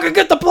guy. Fucking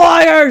get the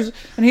pliers.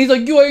 And he's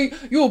like, you a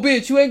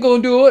bitch. You ain't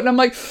gonna do it. And I'm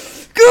like,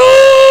 maybe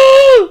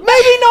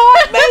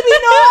not.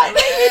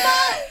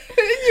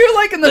 And you're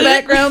like in the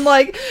background,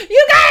 like,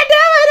 you gotta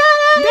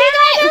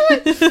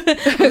do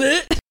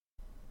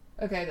it.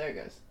 Okay, there it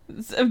goes.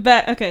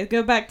 Okay,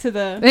 go back to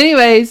the...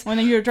 Anyways, when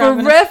you were for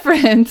driving.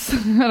 reference,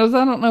 I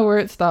don't know where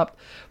it stopped.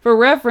 For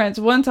reference,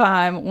 one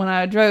time when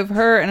I drove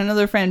her and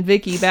another friend,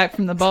 Vicky, back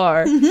from the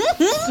bar,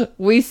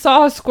 we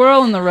saw a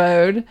squirrel in the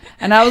road,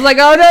 and I was like,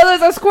 oh no,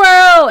 there's a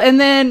squirrel! And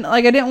then,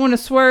 like, I didn't want to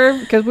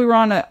swerve because we were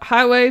on a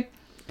highway.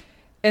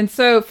 And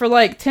so for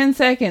like 10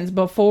 seconds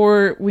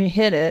before we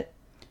hit it,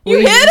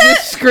 we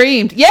just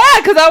screamed. Yeah,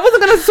 because I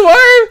wasn't going to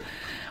swerve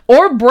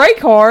or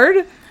brake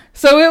hard.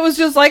 So it was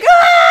just like,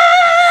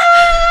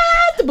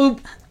 ah!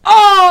 Boop.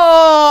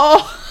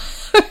 Oh!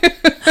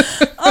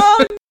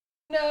 Oh,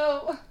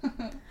 no.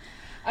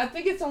 I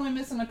think it's only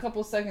missing a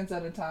couple seconds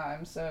at a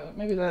time, so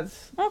maybe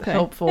that's okay.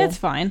 helpful. It's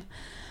fine.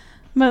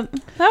 But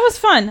that was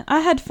fun. I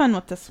had fun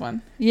with this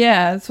one.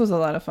 Yeah, this was a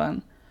lot of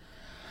fun.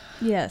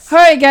 Yes. All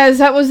right, guys,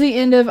 that was the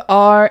end of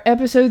our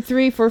episode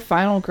 3 for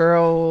Final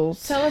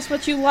Girls. Tell us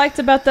what you liked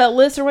about that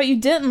list or what you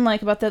didn't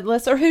like about that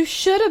list or who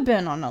should have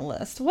been on a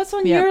list. What's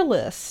on your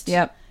list?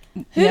 Yep.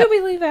 Who did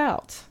we leave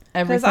out?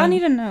 Because I need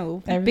to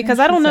know. Because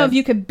I don't know if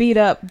you could beat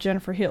up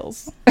Jennifer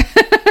Hills.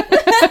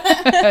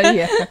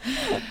 Yeah.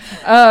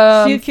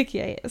 She'd kick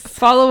your ass.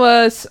 Follow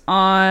us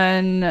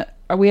on...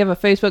 We have a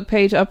Facebook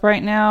page up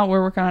right now.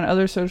 We're working on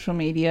other social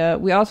media.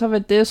 We also have a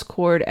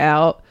Discord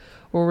out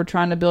where we're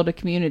trying to build a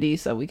community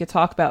so we could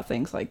talk about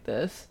things like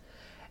this.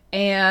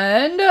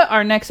 And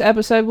our next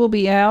episode will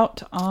be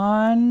out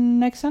on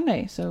next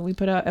Sunday. So we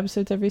put out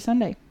episodes every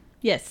Sunday.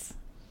 Yes.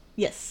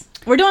 Yes.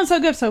 We're doing so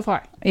good so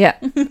far. Yeah.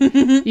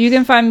 You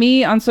can find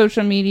me on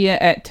social media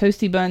at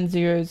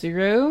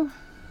ToastyBun00.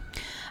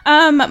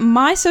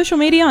 My social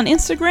media on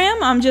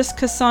Instagram, I'm just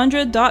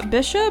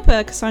Cassandra.Bishop.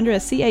 Cassandra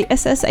is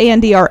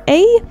Cassandra.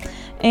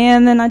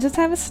 And then I just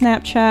have a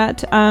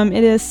Snapchat.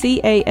 It is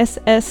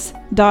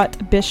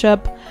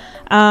CASS.Bishop.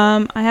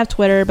 I have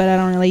Twitter, but I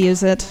don't really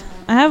use it.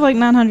 I have like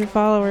 900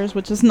 followers,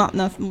 which is not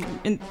nothing,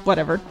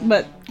 whatever,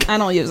 but I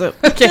don't use it.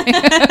 Okay.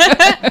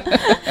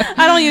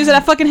 I don't use it. I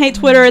fucking hate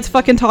Twitter. It's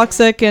fucking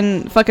toxic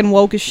and fucking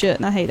woke as shit,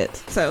 and I hate it.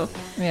 So,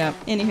 yeah.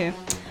 Anywho.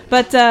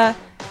 But,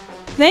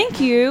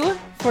 thank you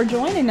for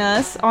joining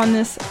us on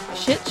this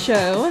shit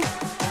show.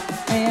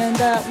 And,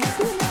 we'll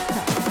see you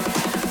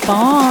next time.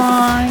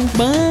 Bye.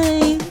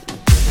 Bye.